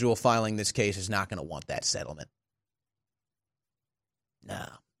individual filing this case is not going to want that settlement.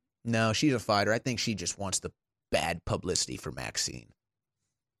 No, she's a fighter. I think she just wants the bad publicity for Maxine.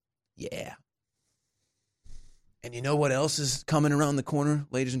 Yeah. And you know what else is coming around the corner,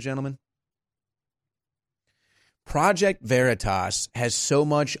 ladies and gentlemen? Project Veritas has so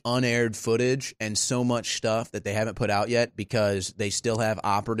much unaired footage and so much stuff that they haven't put out yet because they still have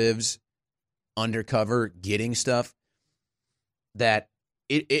operatives undercover getting stuff that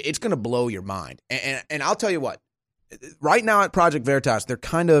it's going to blow your mind. And I'll tell you what, right now at Project Veritas, they're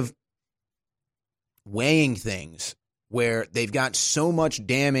kind of weighing things where they've got so much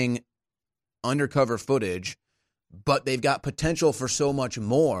damning undercover footage, but they've got potential for so much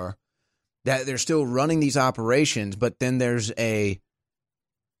more that they're still running these operations, but then there's a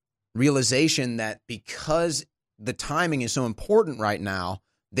realization that because the timing is so important right now,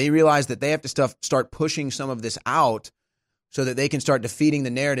 they realize that they have to start pushing some of this out so that they can start defeating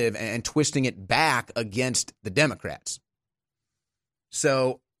the narrative and twisting it back against the Democrats.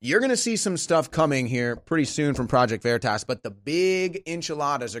 So you're going to see some stuff coming here pretty soon from Project Veritas, but the big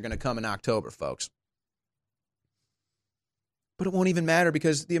enchiladas are going to come in October, folks. But it won't even matter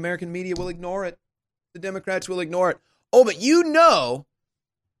because the American media will ignore it. The Democrats will ignore it. Oh, but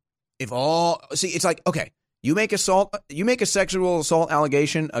it's like, okay, you make a sexual assault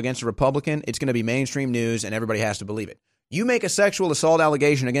allegation against a Republican, it's going to be mainstream news and everybody has to believe it. You make a sexual assault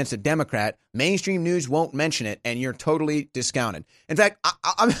allegation against a Democrat, mainstream news won't mention it, and you're totally discounted. In fact,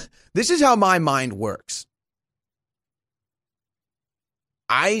 this is how my mind works.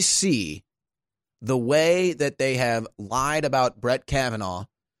 I see the way that they have lied about Brett Kavanaugh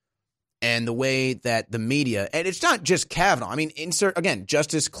and the way that the media, and it's not just Kavanaugh. I mean, insert, again,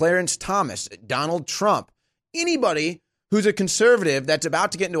 Justice Clarence Thomas, Donald Trump, anybody who's a conservative that's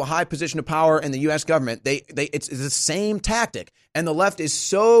about to get into a high position of power in the U.S. government, it's the same tactic. And the left is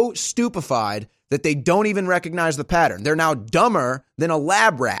so stupefied that they don't even recognize the pattern. They're now dumber than a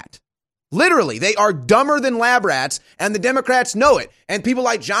lab rat. Literally, they are dumber than lab rats, and the Democrats know it. And people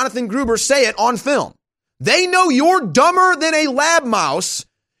like Jonathan Gruber say it on film. They know you're dumber than a lab mouse,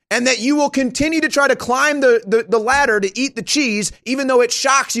 and that you will continue to try to climb the ladder to eat the cheese, even though it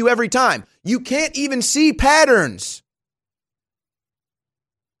shocks you every time. You can't even see patterns.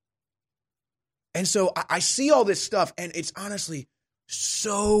 And so I see all this stuff, and it's honestly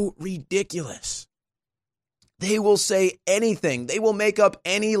so ridiculous. They will say anything. They will make up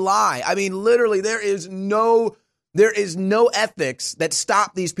any lie. I mean, literally, there is no ethics that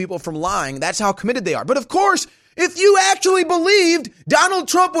stop these people from lying. That's how committed they are. But of course, if you actually believed Donald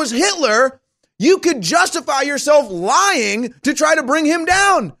Trump was Hitler, you could justify yourself lying to try to bring him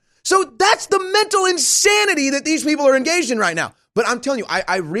down. So that's the mental insanity that these people are engaged in right now. But I'm telling you,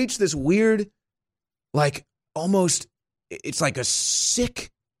 I reached this weird, like almost, it's like a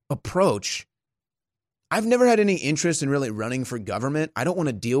sick approach. I've never had any interest in really running for government. I don't want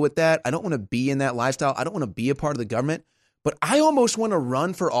to deal with that. I don't want to be in that lifestyle. I don't want to be a part of the government. But I almost want to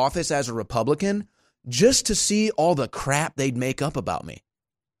run for office as a Republican just to see all the crap they'd make up about me.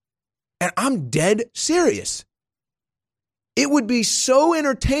 And I'm dead serious. It would be so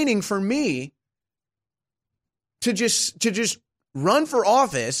entertaining for me to just run for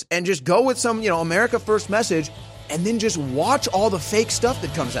office and just go with some, America First message and then just watch all the fake stuff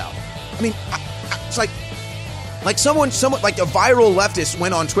that comes out. I mean, it's like someone like a viral leftist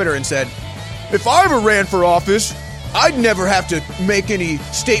went on Twitter and said, if I ever ran for office, I'd never have to make any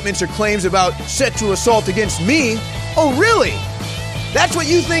statements or claims about sexual assault against me. Oh, really? That's what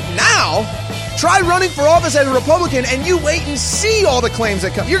you think now? Try running for office as a Republican and you wait and see all the claims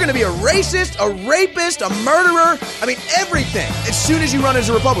that come. You're going to be a racist, a rapist, a murderer. I mean, everything as soon as you run as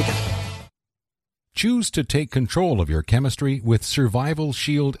a Republican. Choose to take control of your chemistry with Survival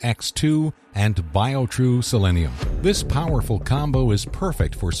Shield X2 and BioTrue Selenium. This powerful combo is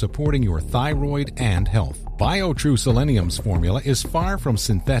perfect for supporting your thyroid and health. BioTrue Selenium's formula is far from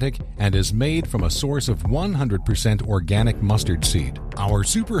synthetic and is made from a source of 100% organic mustard seed. Our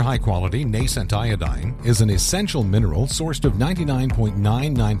super high-quality nascent iodine is an essential mineral sourced of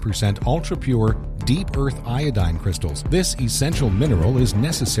 99.99% ultra-pure deep earth iodine crystals. This essential mineral is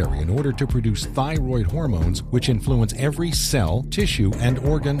necessary in order to produce thyroid hormones, which influence every cell, tissue, and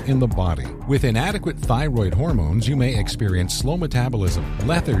organ in the body. With inadequate thyroid hormones, you may experience slow metabolism,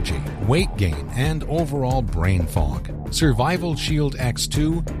 lethargy, weight gain, and overall brain fog. Survival Shield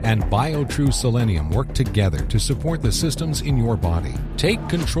X2 and BioTrue Selenium work together to support the systems in your body. Take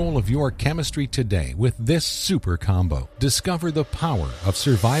control of your chemistry today with this super combo. Discover the power of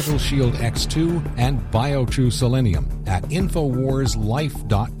Survival Shield X2 and BioTrue Selenium at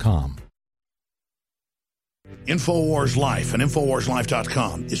InfoWarsLife.com. InfoWars Life and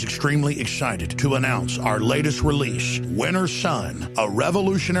InfoWarsLife.com is extremely excited to announce our latest release, Winter Sun, a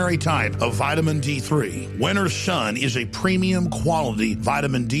revolutionary type of vitamin D3. Winter Sun is a premium quality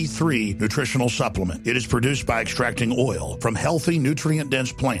vitamin D3 nutritional supplement. It is produced by extracting oil from healthy,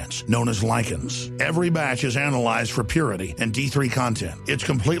 nutrient-dense plants known as lichens. Every batch is analyzed for purity and D3 content. It's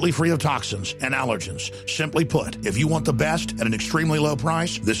completely free of toxins and allergens. Simply put, if you want the best at an extremely low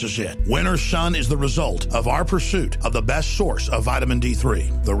price, this is it. Winter Sun is the result of our pursuit of the best source of vitamin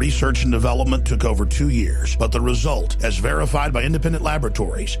D3. The research and development took over 2 years, but the result, as verified by independent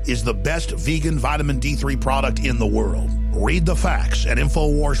laboratories, is the best vegan vitamin D3 product in the world. Read the facts at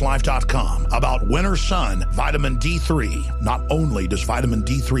InfoWarsLife.com about Winter Sun Vitamin D3. Not only does vitamin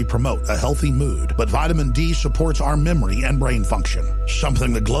D3 promote a healthy mood, but vitamin D supports our memory and brain function,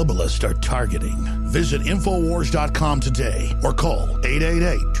 something the globalists are targeting. Visit InfoWars.com today or call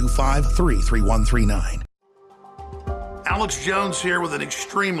 888-253-3139. Alex Jones here with an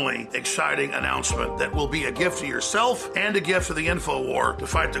extremely exciting announcement that will be a gift to yourself and a gift to the InfoWar to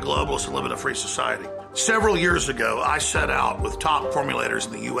fight the globalists and live in a free society. Several years ago, I set out with top formulators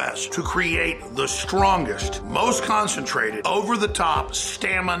in the U.S. to create the strongest, most concentrated, over-the-top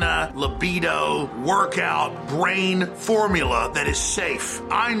stamina, libido, workout, brain formula that is safe.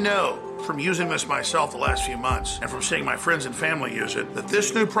 I know from using this myself the last few months and from seeing my friends and family use it, that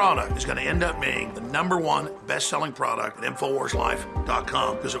this new product is going to end up being the #1 best-selling product at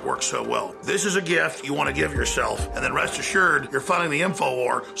InfoWarsLife.com because it works so well. This is a gift you want to give yourself, and then rest assured you're funding the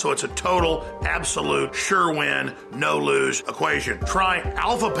InfoWar, so it's a total, absolute, sure win, no-lose equation. Try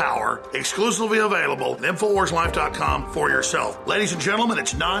Alpha Power, exclusively available at InfoWarsLife.com for yourself. Ladies and gentlemen,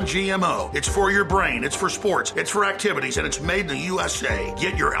 it's non-GMO. It's for your brain, it's for sports, it's for activities, and it's made in the USA.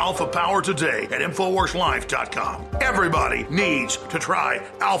 Get your Alpha Power today at InfoWarsLife.com. Everybody needs to try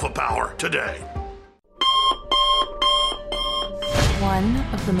Alpha Power today. One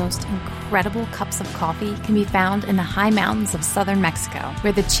of the most incredible cups of coffee can be found in the high mountains of southern Mexico,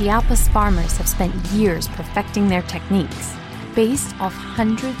 where the Chiapas farmers have spent years perfecting their techniques. Based off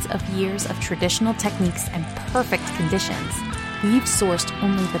hundreds of years of traditional techniques and perfect conditions, we've sourced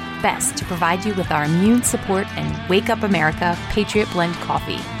only the best to provide you with our immune support and Wake Up America Patriot Blend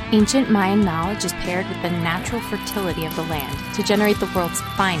coffee. Ancient Mayan knowledge is paired with the natural fertility of the land to generate the world's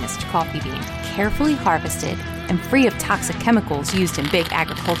finest coffee bean, carefully harvested and free of toxic chemicals used in big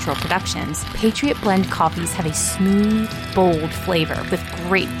agricultural productions, Patriot Blend coffees have a smooth, bold flavor with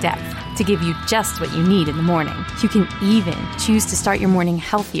great depth to give you just what you need in the morning. You can even choose to start your morning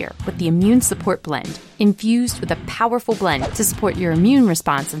healthier with the Immune Support Blend, infused with a powerful blend to support your immune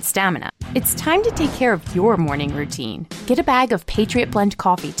response and stamina. It's time to take care of your morning routine. Get a bag of Patriot Blend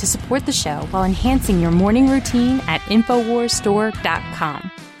coffee to support the show while enhancing your morning routine at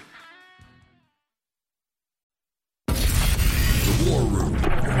InfoWarsStore.com. The War Room.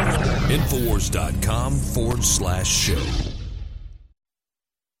 Infowars.com/show.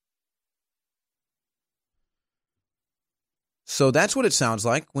 So that's what it sounds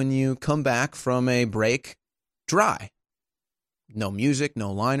like when you come back from a break dry. No music,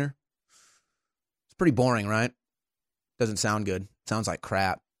 no liner. It's pretty boring, right? Doesn't sound good. Sounds like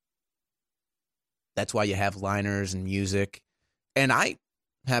crap. That's why you have liners and music. And I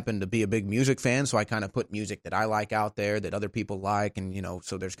happen to be a big music fan, so I kind of put music that I like out there that other people like, and,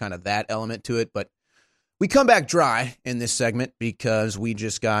 so there's kind of that element to it. But we come back dry in this segment because we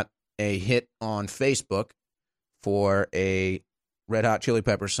just got a hit on Facebook for a Red Hot Chili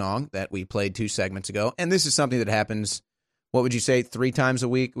Peppers song that we played 2 segments ago. And this is something that happens, what would you say, 3 times a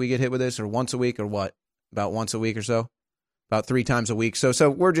week we get hit with this, or once a week, or what? About once a week or so? About 3 times a week. So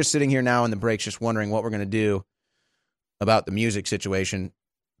we're just sitting here now in the breaks just wondering what we're going to do about the music situation,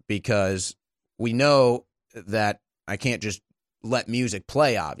 because we know that I can't just let music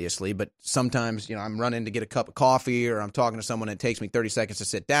play, obviously, but sometimes, I'm running to get a cup of coffee, or I'm talking to someone and it takes me 30 seconds to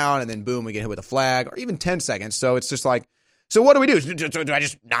sit down, and then boom, we get hit with a flag, or even 10 seconds. So it's just like, so what do we do? Do I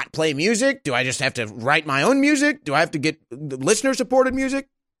just not play music? Do I just have to write my own music? Do I have to get listener-supported music?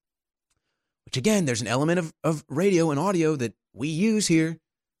 Which, again, there's an element of radio and audio that we use here.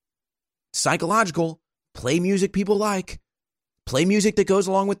 Psychological. Play music people like. Play music that goes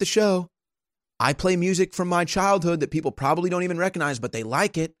along with the show. I play music from my childhood that people probably don't even recognize, but they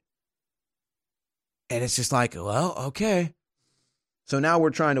like it. And it's just like, well, okay. So now we're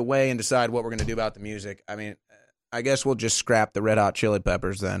trying to weigh and decide what we're going to do about the music. I mean, I guess we'll just scrap the Red Hot Chili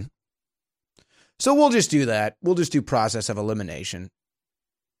Peppers then. So we'll just do that. We'll just do process of elimination.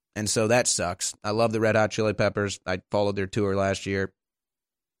 And so that sucks. I love the Red Hot Chili Peppers. I followed their tour last year.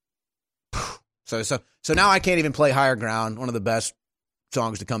 So now I can't even play Higher Ground, one of the best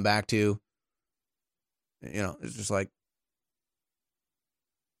songs to come back to. It's just like,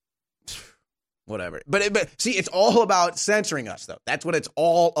 whatever. But see, it's all about censoring us, though. That's what it's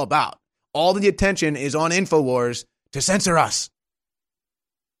all about. All the attention is on InfoWars to censor us.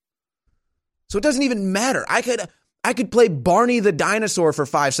 So it doesn't even matter. I could play Barney the dinosaur for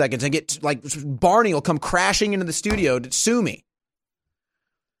 5 seconds and get, Barney will come crashing into the studio to sue me.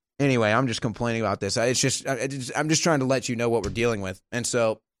 Anyway, I'm just complaining about this. I'm just trying to let you know what we're dealing with. And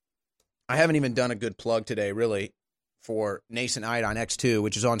so I haven't even done a good plug today, really, for Nascent Iodine X2,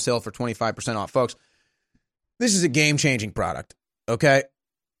 which is on sale for 25% off. Folks, this is a game-changing product, okay?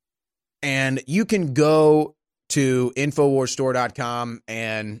 And you can go to InfoWarsStore.com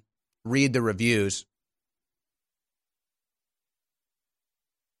and read the reviews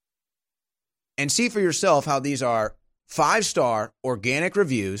and see for yourself how these are 5-star organic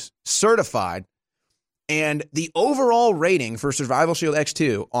reviews, certified, and the overall rating for Survival Shield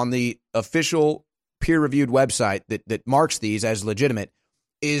X2 on the official peer-reviewed website that marks these as legitimate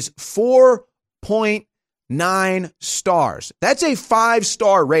is 4.9 stars. That's a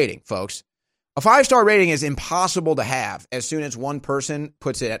 5-star rating, folks. A 5-star rating is impossible to have as soon as one person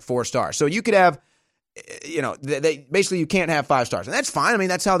puts it at 4 stars. So you could have, basically you can't have 5 stars. And that's fine. I mean,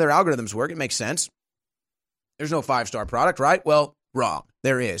 that's how their algorithms work. It makes sense. There's no 5-star product, right? Well, wrong.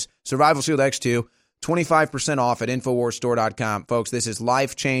 There is. Survival Shield X2, 25% off at InfoWarsStore.com. Folks, this is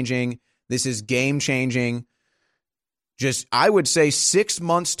life-changing. This is game-changing. Just, I would say 6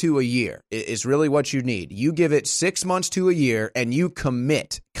 months to a year is really what you need. You give it 6 months to a year, and you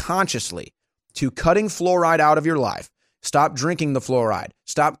commit consciously to cutting fluoride out of your life. Stop drinking the fluoride.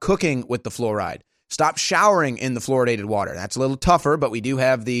 Stop cooking with the fluoride. Stop showering in the fluoridated water. That's a little tougher, but we do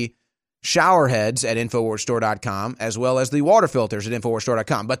have the shower heads at InfoWarsStore.com, as well as the water filters at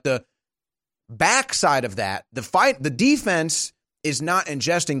InfoWarsStore.com. But the backside of that, the defense is not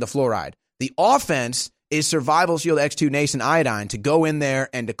ingesting the fluoride. The offense is Survival Shield X2 Nascent Iodine to go in there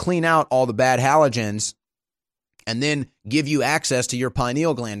and to clean out all the bad halogens and then give you access to your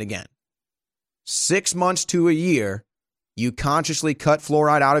pineal gland again. 6 months to a year, you consciously cut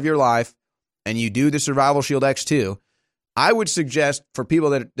fluoride out of your life and you do the Survival Shield X2. I would suggest for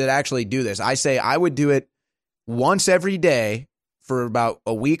people that actually do this, I say I would do it once every day for about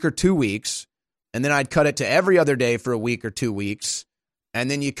a week or 2 weeks, and then I'd cut it to every other day for a week or 2 weeks, and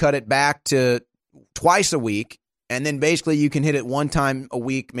then you cut it back to twice a week, and then basically you can hit it one time a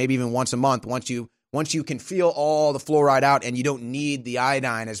week, maybe even once a month, once you can feel all the fluoride out and you don't need the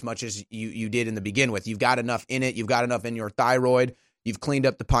iodine as much as you did in the begin with. You've got enough in it. You've got enough in your thyroid. You've cleaned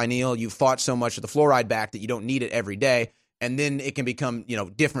up the pineal. You've fought so much of the fluoride back that you don't need it every day. And then it can become,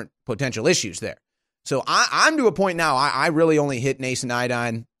 different potential issues there. So I'm to a point now, I really only hit nascent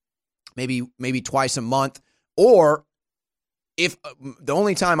iodine maybe twice a month. Or if the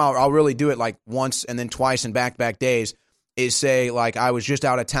only time I'll really do it like once and then twice in back-to-back days is say like I was just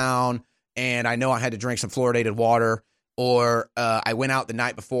out of town and I know I had to drink some fluoridated water, or I went out the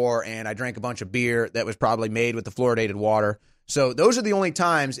night before and I drank a bunch of beer that was probably made with the fluoridated water. So those are the only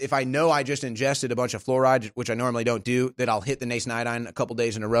times, if I know I just ingested a bunch of fluoride, which I normally don't do, that I'll hit the nascent iodine a couple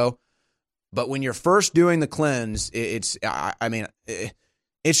days in a row. But when you're first doing the cleanse, it's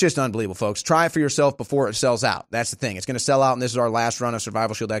just unbelievable, folks. Try it for yourself before it sells out. That's the thing. It's going to sell out, and this is our last run of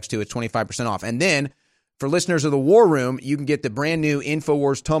Survival Shield X2. It's 25% off. And then for listeners of the War Room, you can get the brand new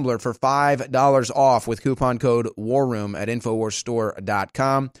InfoWars tumbler for $5 off with coupon code WARROOM at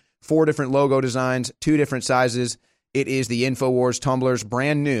InfoWarsStore.com. 4 different logo designs, 2 different sizes. It is the InfoWars tumblers,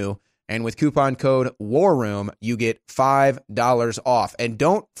 brand new. And with coupon code WARROOM, you get $5 off. And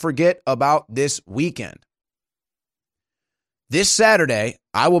don't forget about this weekend. This Saturday,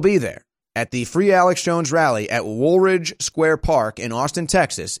 I will be there at the Free Alex Jones Rally at Woolridge Square Park in Austin,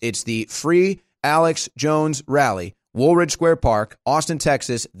 Texas. It's the Free Alex Jones Rally, Woolridge Square Park, Austin,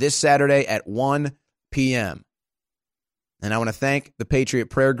 Texas, this Saturday at 1 p.m. And I want to thank the Patriot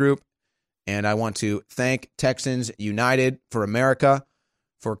Prayer Group, and I want to thank Texans United for America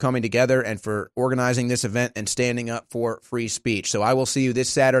for coming together and for organizing this event and standing up for free speech. So I will see you this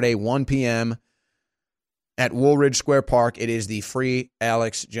Saturday, 1 p.m. at Woolridge Square Park. It is the Free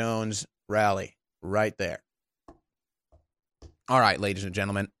Alex Jones Rally right there. All right, ladies and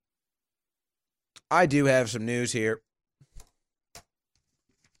gentlemen, I do have some news here.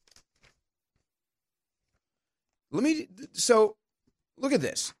 So look at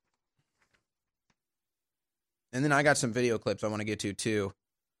this. And then I got some video clips I want to get to too.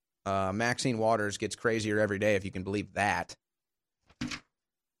 Maxine Waters gets crazier every day, if you can believe that.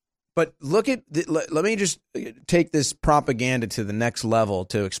 But look at, let me just take this propaganda to the next level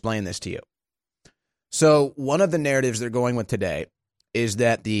to explain this to you. So one of the narratives they're going with today is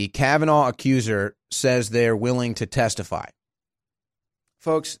that the Kavanaugh accuser says they're willing to testify.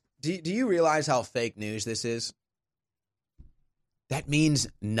 Folks, do you realize how fake news this is? That means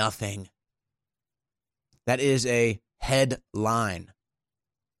nothing. That is a headline.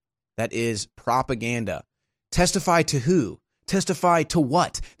 That is propaganda. Testify to who? Testify to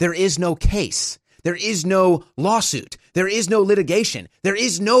what? There is no case. There is no lawsuit. There is no litigation. There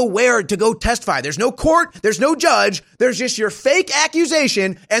is nowhere to go testify. There's no court. There's no judge. There's just your fake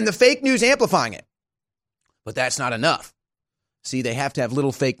accusation and the fake news amplifying it. But that's not enough. See, they have to have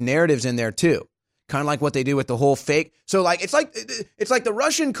little fake narratives in there too. Kind of like what they do with the whole fake. So like it's like the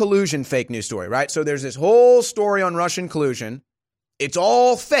Russian collusion fake news story, right? So there's this whole story on Russian collusion. It's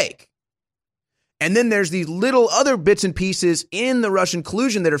all fake. And then there's these little other bits and pieces in the Russian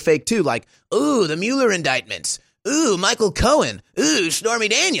collusion that are fake too, like, ooh, the Mueller indictments. Ooh, Michael Cohen. Ooh, Stormy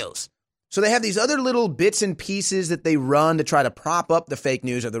Daniels. So they have these other little bits and pieces that they run to try to prop up the fake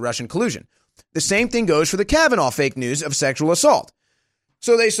news of the Russian collusion. The same thing goes for the Kavanaugh fake news of sexual assault.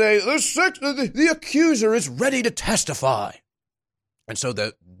 So they say, the accuser is ready to testify. And so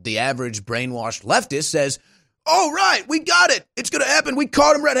the average brainwashed leftist says, oh, right, we got it. It's going to happen. We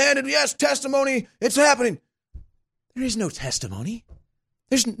caught him red-handed. Yes, testimony. It's happening. There is no testimony.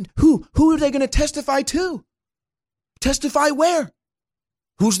 Who are they going to testify to? Testify where?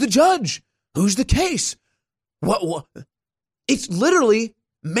 Who's the judge? Who's the case? What? It's literally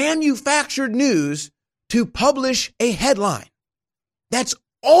manufactured news to publish a headline. That's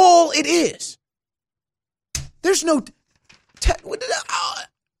all it is. There's no...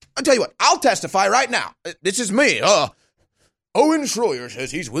 I'll tell you what, I'll testify right now. This is me. Owen Schroyer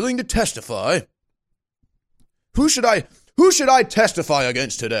says he's willing to testify. Who should I testify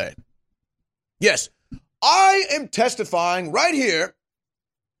against today? Yes, I am testifying right here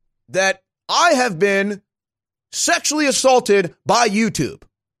that I have been sexually assaulted by YouTube.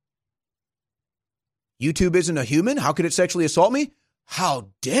 YouTube isn't a human? How could it sexually assault me? How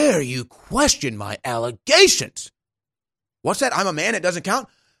dare you question my allegations? What's that? I'm a man, it doesn't count?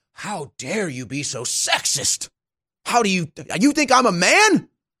 How dare you be so sexist? How do you think I'm a man?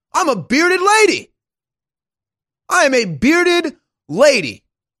 I'm a bearded lady. I am a bearded lady.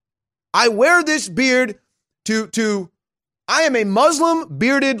 I wear this beard I am a Muslim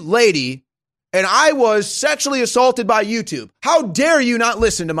bearded lady and I was sexually assaulted by YouTube. How dare you not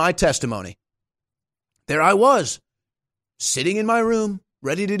listen to my testimony? There I was, sitting in my room,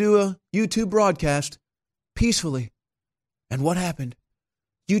 ready to do a YouTube broadcast, peacefully. And what happened?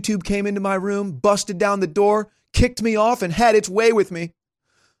 YouTube came into my room, busted down the door, kicked me off, and had its way with me.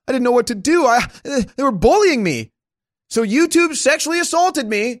 I didn't know what to do. They were bullying me. So YouTube sexually assaulted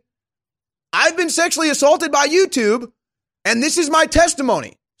me. I've been sexually assaulted by YouTube, and this is my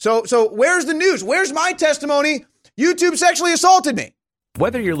testimony. So where's the news? Where's my testimony? YouTube sexually assaulted me.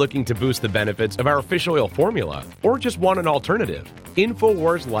 Whether you're looking to boost the benefits of our fish oil formula or just want an alternative,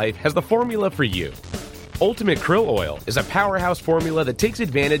 InfoWars Life has the formula for you. Ultimate Krill Oil is a powerhouse formula that takes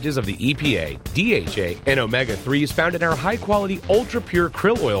advantages of the EPA, DHA, and omega-3s found in our high-quality, ultra-pure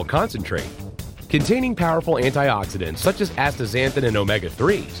krill oil concentrate. Containing powerful antioxidants such as astaxanthin and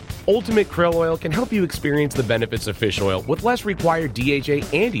omega-3s, Ultimate Krill Oil can help you experience the benefits of fish oil with less required DHA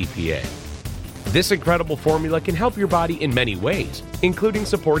and EPA. This incredible formula can help your body in many ways, including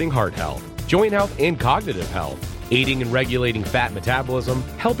supporting heart health, joint health, and cognitive health, aiding in regulating fat metabolism,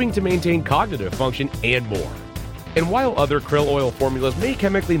 helping to maintain cognitive function, and more. And while other krill oil formulas may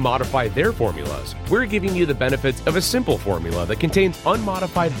chemically modify their formulas, we're giving you the benefits of a simple formula that contains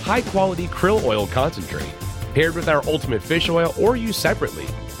unmodified, high-quality krill oil concentrate, paired with our Ultimate Fish Oil or used separately.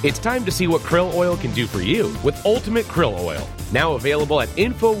 It's time to see what krill oil can do for you with Ultimate Krill Oil, now available at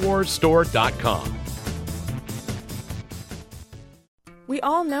InfoWarsStore.com. We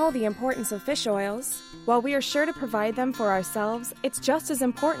all know the importance of fish oils. While we are sure to provide them for ourselves, it's just as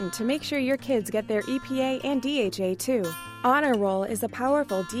important to make sure your kids get their EPA and DHA too. Honor Roll is a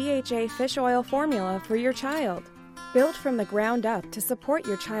powerful DHA fish oil formula for your child. Built from the ground up to support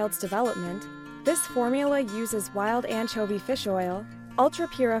your child's development, this formula uses wild anchovy fish oil,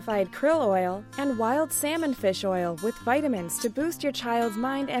 ultra-purified krill oil, and wild salmon fish oil with vitamins to boost your child's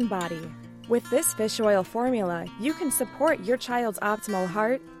mind and body. With this fish oil formula, you can support your child's optimal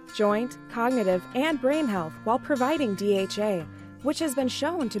heart, joint, cognitive, and brain health while providing DHA, which has been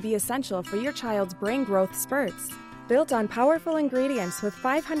shown to be essential for your child's brain growth spurts. Built on powerful ingredients with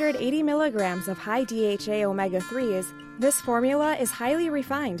 580 milligrams of high DHA omega-3s, this formula is highly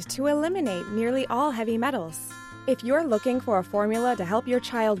refined to eliminate nearly all heavy metals. If you're looking for a formula to help your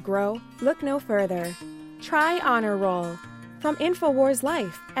child grow, look no further. Try Honor Roll from InfoWars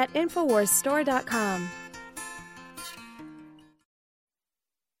Life at InfoWarsStore.com.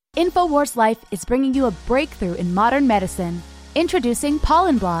 InfoWars Life is bringing you a breakthrough in modern medicine. Introducing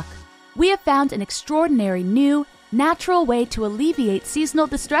Pollen Block. We have found an extraordinary new, natural way to alleviate seasonal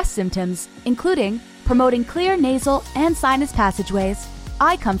distress symptoms, including promoting clear nasal and sinus passageways,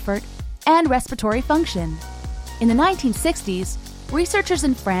 eye comfort, and respiratory function. In the 1960s, researchers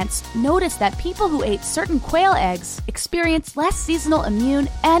in France noticed that people who ate certain quail eggs experienced less seasonal immune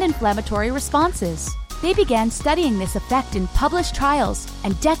and inflammatory responses. They began studying this effect in published trials,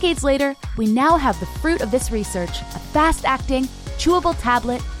 and decades later, we now have the fruit of this research, a fast-acting, chewable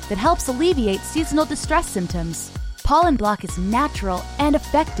tablet that helps alleviate seasonal distress symptoms. Pollen Block is natural and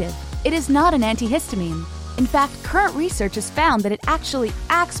effective. It is not an antihistamine. In fact, current research has found that it actually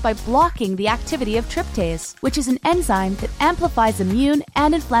acts by blocking the activity of tryptase, which is an enzyme that amplifies immune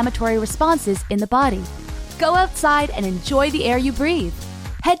and inflammatory responses in the body. Go outside and enjoy the air you breathe.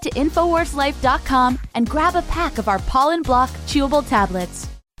 Head to InfoWarsLife.com and grab a pack of our Pollen Block chewable tablets.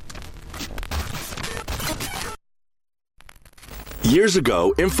 Years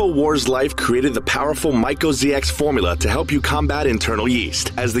ago, InfoWars Life created the powerful MycoZX formula to help you combat internal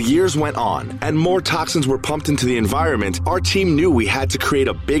yeast. As the years went on and more toxins were pumped into the environment, our team knew we had to create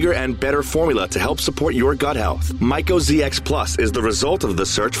a bigger and better formula to help support your gut health. MycoZX Plus is the result of the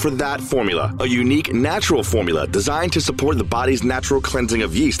search for that formula, a unique natural formula designed to support the body's natural cleansing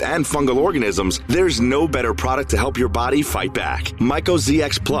of yeast and fungal organisms. There's no better product to help your body fight back.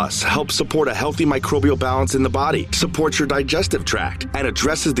 MycoZX Plus helps support a healthy microbial balance in the body, supports your digestive tract, and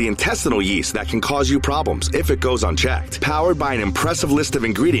addresses the intestinal yeast that can cause you problems if it goes unchecked. Powered by an impressive list of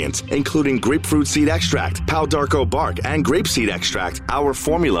ingredients, including grapefruit seed extract, Palo d'Arco bark, and grapeseed extract, our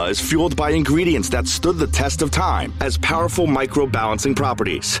formula is fueled by ingredients that stood the test of time as powerful microbalancing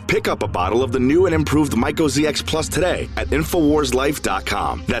properties. Pick up a bottle of the new and improved MycoZX Plus today at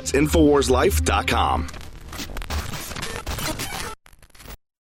InfoWarsLife.com. That's InfoWarsLife.com.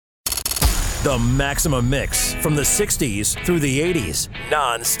 The Maximum Mix from the 60s through the 80s.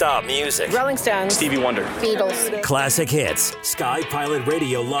 Non-stop music. Rolling Stones. Stevie Wonder. Beatles. Classic hits. Sky Pilot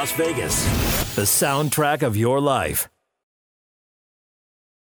Radio Las Vegas. The soundtrack of your life.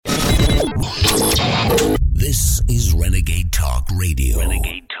 This is Renegade Talk Radio.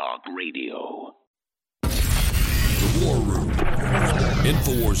 Renegade Talk Radio. The War Room.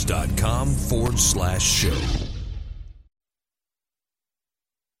 Infowars.com/show.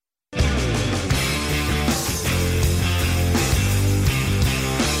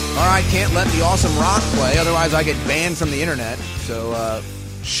 All right, can't let the awesome rock play, otherwise I get banned from the internet. So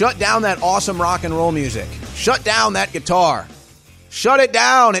shut down that awesome rock and roll music. Shut down that guitar. Shut it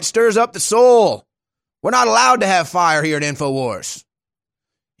down. It stirs up the soul. We're not allowed to have fire here at InfoWars.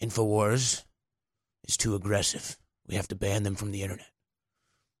 InfoWars is too aggressive. We have to ban them from the internet.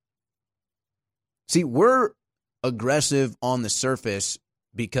 See, we're aggressive on the surface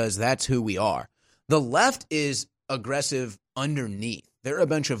because that's who we are. The left is aggressive underneath. They're a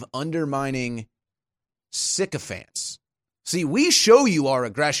bunch of undermining sycophants. See, we show you our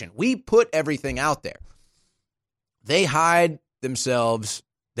aggression. We put everything out there. They hide themselves.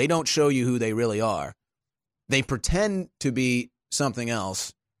 They don't show you who they really are. They pretend to be something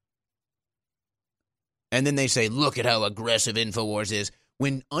else. And then they say, look at how aggressive InfoWars is.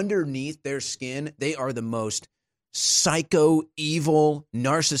 When underneath their skin, they are the most psycho, evil,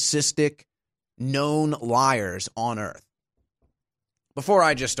 narcissistic, known liars on earth. Before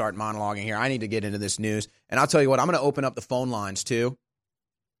I just start monologuing here, I need to get into this news. And I'll tell you what, I'm going to open up the phone lines, too,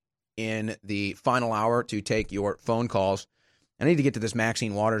 in the final hour to take your phone calls. I need to get to this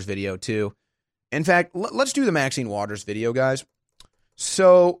Maxine Waters video, too. In fact, let's do the Maxine Waters video, guys.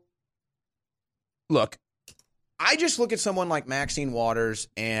 So, look, I just look at someone like Maxine Waters,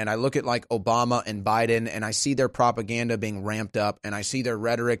 and I look at, like, Obama and Biden, and I see their propaganda being ramped up, and I see their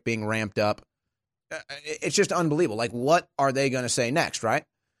rhetoric being ramped up. It's just unbelievable. Like, what are they going to say next, right?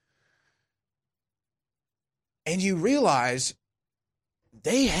 And you realize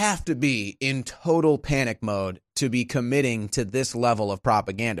they have to be in total panic mode to be committing to this level of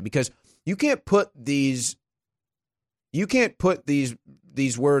propaganda, because you can't put these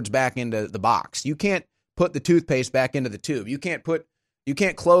words back into the box. You can't put the toothpaste back into the tube. You can't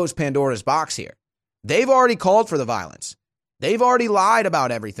close Pandora's box here. They've already called for the violence. They've already lied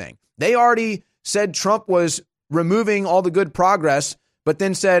about everything. They already said Trump was removing all the good progress, but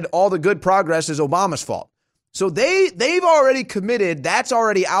then said all the good progress is Obama's fault. So they've already committed. That's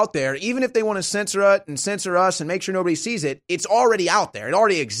already out there. Even if they want to censor it and censor us and make sure nobody sees it, it's already out there. It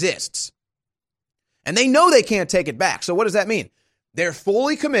already exists. And they know they can't take it back. So what does that mean? They're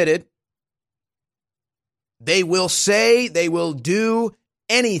fully committed. They will say, they will do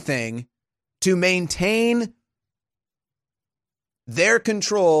anything to maintain their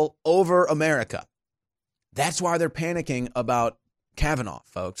control over America. That's why they're panicking about Kavanaugh,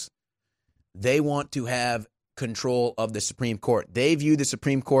 folks. They want to have control of the Supreme Court. They view the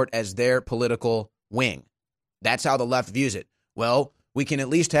Supreme Court as their political wing. That's how the left views it. Well, we can at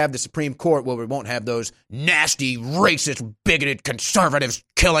least have the Supreme Court where we won't have those nasty, racist, bigoted conservatives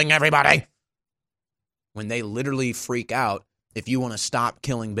killing everybody. When they literally freak out if you want to stop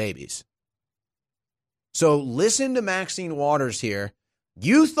killing babies. So listen to Maxine Waters here.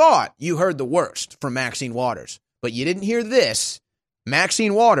 You thought you heard the worst from Maxine Waters, but you didn't hear this.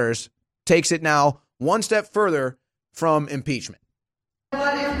 Maxine Waters takes it now one step further from impeachment.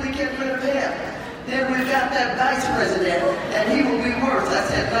 What if we get rid of him? Then we've got that vice president, and he will be worse. I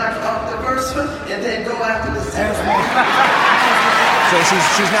said knock off the first one, and then go after the second one. So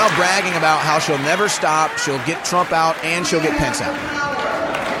she's now bragging about how she'll never stop, she'll get Trump out, and she'll get Pence out.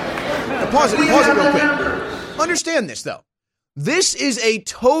 Pause it real quick. Understand this, though. This is a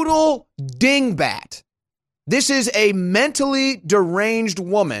total dingbat. This is a mentally deranged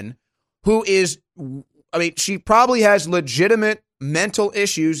woman who is, she probably has legitimate mental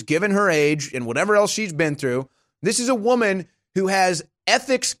issues given her age and whatever else she's been through. This is a woman who has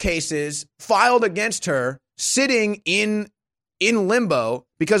ethics cases filed against her sitting in limbo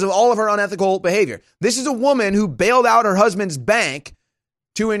because of all of her unethical behavior. This is a woman who bailed out her husband's bank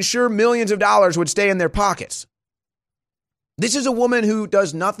to ensure millions of dollars would stay in their pockets. This is a woman who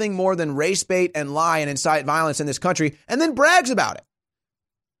does nothing more than race bait and lie and incite violence in this country and then brags about it.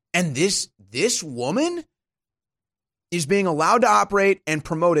 And this woman is being allowed to operate and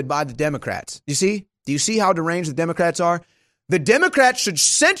promoted by the Democrats. You see? Do you see how deranged the Democrats are? The Democrats should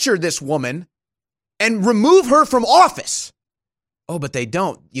censure this woman and remove her from office. Oh, but they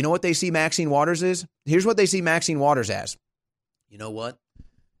don't. You know what they see Maxine Waters is? Here's what they see Maxine Waters as. You know what?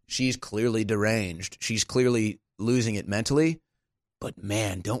 She's clearly deranged. She's clearly losing it mentally. But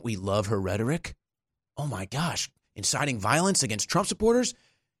man, don't we love her rhetoric? Oh my gosh. Inciting violence against Trump supporters?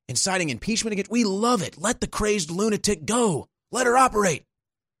 Inciting impeachment against... We love it. Let the crazed lunatic go. Let her operate.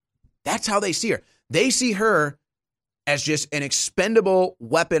 That's how they see her. They see her as just an expendable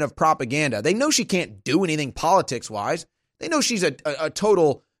weapon of propaganda. They know she can't do anything politics-wise. They know she's a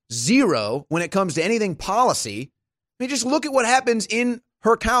total zero when it comes to anything policy. mean, just look at what happens in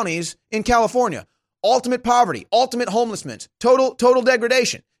her counties in California. Ultimate poverty, ultimate homelessness, total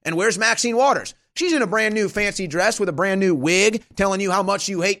degradation. And where's Maxine Waters? She's in a brand new fancy dress with a brand new wig, telling you how much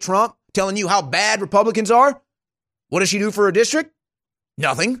you hate Trump, telling you how bad Republicans are. What does she do for her district?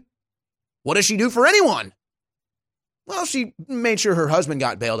 Nothing. What does she do for anyone? Well, she made sure her husband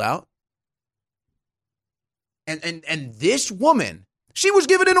got bailed out. And this woman, she was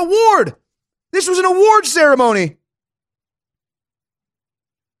given an award. This was an award ceremony.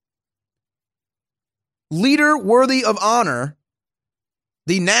 Leader worthy of honor,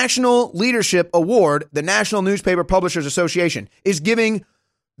 the National Leadership Award, the National Newspaper Publishers Association, is giving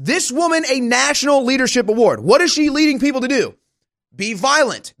this woman a National Leadership Award. What is she leading people to do? Be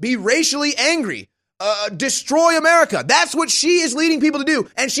violent, be racially angry, destroy America. That's what she is leading people to do.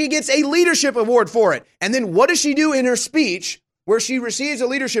 And she gets a leadership award for it. And then what does she do in her speech where she receives a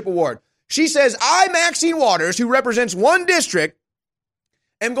leadership award? She says, I, Maxine Waters, who represents one district,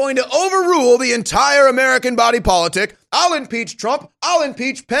 am going to overrule the entire American body politic. I'll impeach Trump. I'll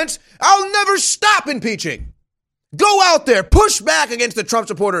impeach Pence. I'll never stop impeaching. Go out there, push back against the Trump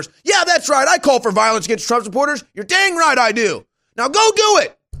supporters. Yeah, that's right. I call for violence against Trump supporters. You're dang right I do. Now go do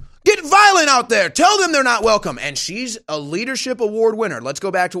it. Get violent out there. Tell them they're not welcome. And she's a leadership award winner. Let's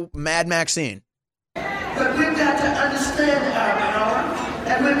go back to Mad Maxine. But we've got to understand our power,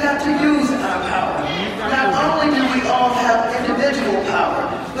 and we've got to use our power. Not only do we all have individual power,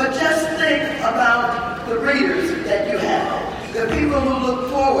 but just think about the readers that you have, the people who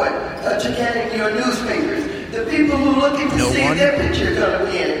look forward to getting your newspapers, the people who are looking to see their picture going to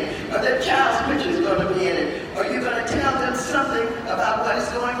be in it, or their child's picture is going to be in it. Are you going to tell them something about what is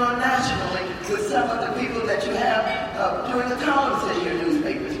going on nationally with some of the people that you have doing the columns in your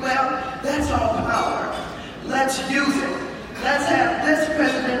newspapers? Well, that's all power. Let's use it. Let's have this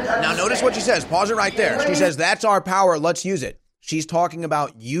president understand. Now notice what she says. Pause it right there. She says, that's our power. Let's use it. She's talking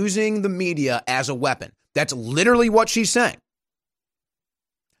about using the media as a weapon. That's literally what she's saying.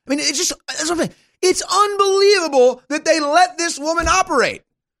 I mean, it's unbelievable that they let this woman operate.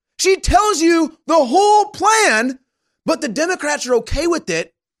 She tells you the whole plan, but the Democrats are okay with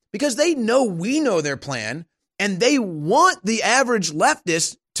it because they know we know their plan, and they want the average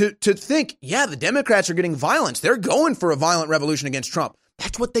leftist to think, yeah, the Democrats are getting violence. They're going for a violent revolution against Trump.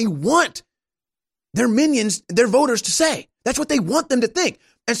 That's what they want their minions, their voters to say. That's what they want them to think.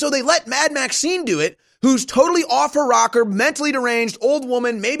 And so they let Mad Maxine do it, who's totally off her rocker, mentally deranged, old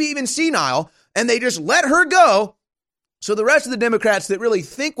woman, maybe even senile, and they just let her go. So the rest of the Democrats that really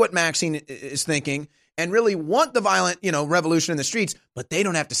think what Maxine is thinking and really want the violent, revolution in the streets, but they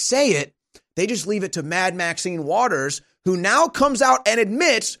don't have to say it. They just leave it to Mad Maxine Waters, who now comes out and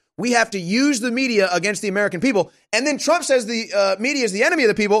admits we have to use the media against the American people. And then Trump says the media is the enemy of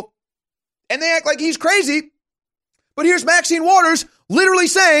the people, and they act like he's crazy. But here's Maxine Waters literally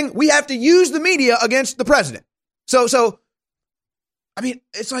saying we have to use the media against the president. So I mean,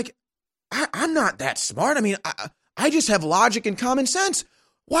 it's like, I'm not that smart. I mean, I just have logic and common sense.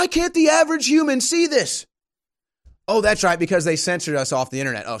 Why can't the average human see this? Oh, that's right, because they censored us off the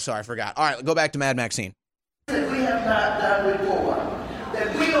internet. Oh, sorry, I forgot. All right, go back to Mad Maxine. That we have not done before.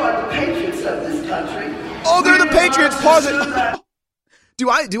 That we are the patriots of this country. Oh, they're the patriots. Pause it. Do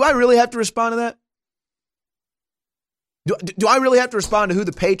I really have to respond to that? Do I really have to respond to who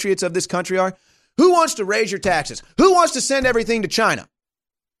the patriots of this country are? Who wants to raise your taxes? Who wants to send everything to China?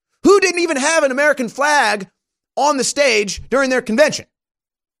 Who didn't even have an American flag on the stage during their convention?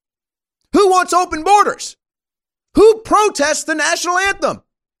 Who wants open borders? Who protests the national anthem?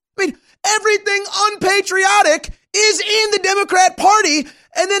 I mean, everything unpatriotic is in the Democrat Party,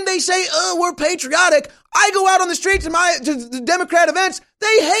 and then they say, oh, we're patriotic. I go out on the streets to the Democrat events.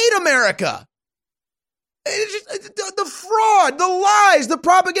 They hate America. It's just, the fraud, the lies, the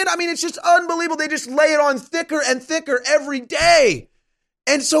propaganda. I mean, it's just unbelievable. They just lay it on thicker and thicker every day.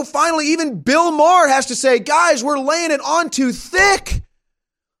 And so finally, even Bill Maher has to say, guys, we're laying it on too thick.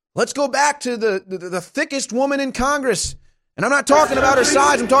 Let's go back to the thickest woman in Congress. And I'm not talking about her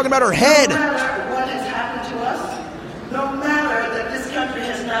size. I'm talking about her head. No matter what has happened to us, no matter that this country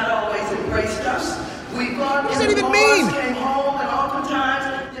has not always embraced us, we brought in the wars, came home, and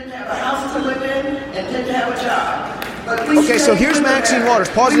oftentimes didn't have a house to live in and didn't have a job. Okay, so here's Maxine Waters.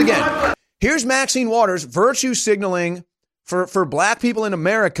 Pause it again. Here's Maxine Waters virtue signaling for black people in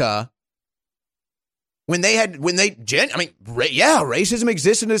America racism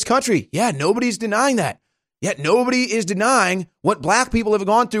existed in this country. Yeah, nobody's denying that. Yet nobody is denying what black people have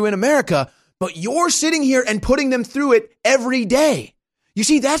gone through in America, but you're sitting here and putting them through it every day. You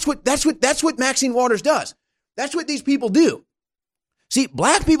see, that's what Maxine Waters does. That's what these people do. See,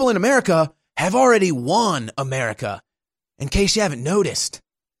 black people in America have already won America. in case you haven't noticed,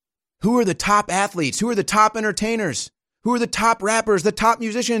 who are the top athletes? Who are the top entertainers? Who are the top rappers, the top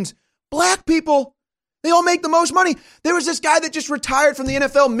musicians? Black people. They all make the most money. There was this guy that just retired from the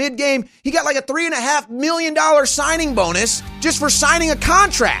NFL mid-game. He got like a $3.5 million signing bonus just for signing a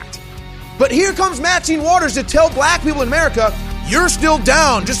contract. But here comes Maxine Waters to tell black people in America, you're still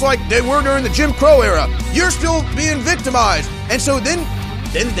down, just like they were during the Jim Crow era. You're still being victimized. And so then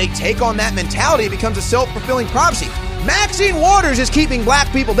they take on that mentality. It becomes a self-fulfilling prophecy. Maxine Waters is keeping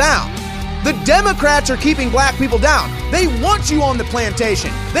black people down. The Democrats are keeping black people down. They want you on the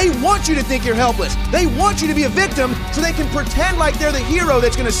plantation. They want you to think you're helpless. They want you to be a victim so they can pretend like they're the hero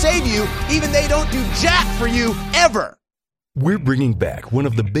that's going to save you, even they don't do jack for you ever. We're bringing back one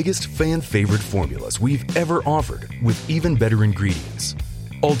of the biggest fan favorite formulas we've ever offered with even better ingredients.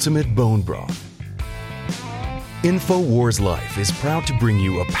 Ultimate Bone Broth. InfoWars Life is proud to bring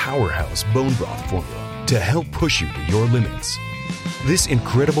you a powerhouse bone broth formula to help push you to your limits. This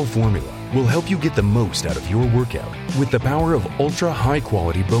incredible formula will help you get the most out of your workout with the power of ultra high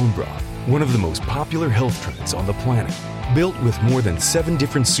quality bone broth, one of the most popular health trends on the planet. Built with more than 7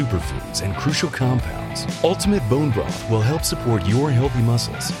 different superfoods and crucial compounds, Ultimate Bone Broth will help support your healthy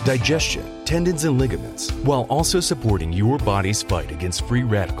muscles, digestion, tendons, and ligaments, while also supporting your body's fight against free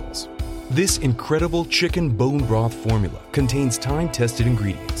radicals. This incredible chicken bone broth formula contains time-tested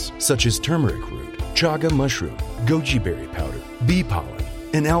ingredients such as turmeric root, chaga mushroom, goji berry powder, bee pollen,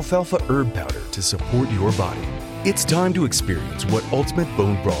 and alfalfa herb powder to support your body. It's time to experience what Ultimate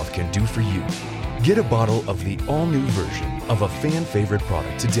Bone Broth can do for you. Get a bottle of the all-new version of a fan-favorite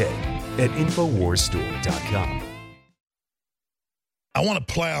product today at InfoWarsStore.com. I want to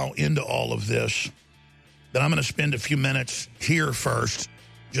plow into all of this, but I'm going to spend a few minutes here first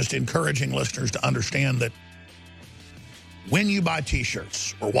just encouraging listeners to understand that when you buy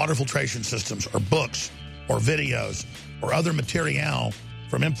T-shirts or water filtration systems or books or videos or other material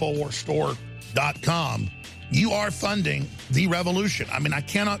from InfoWarsStore.com, you are funding the revolution. I mean, I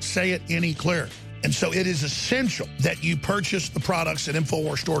cannot say it any clearer. And so it is essential that you purchase the products at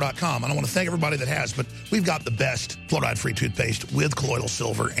InfoWarsStore.com. And I want to thank everybody that has, but we've got the best fluoride-free toothpaste with colloidal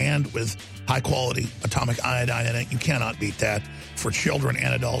silver and with high-quality atomic iodine in it. You cannot beat that. For children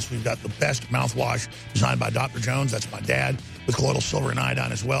and adults, we've got the best mouthwash designed by Dr. Jones. That's my dad, with colloidal silver and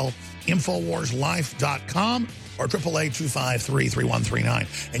iodine as well. InfoWarsLife.com or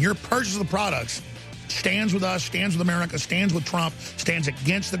 888-253-3139. And your purchase of the products stands with us, stands with America, stands with Trump, stands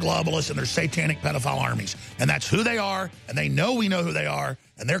against the globalists and their satanic pedophile armies. And that's who they are, and they know we know who they are,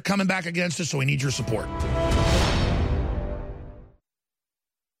 and they're coming back against us, so we need your support.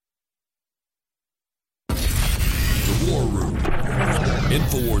 The War Room.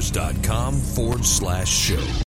 InfoWars.com/show.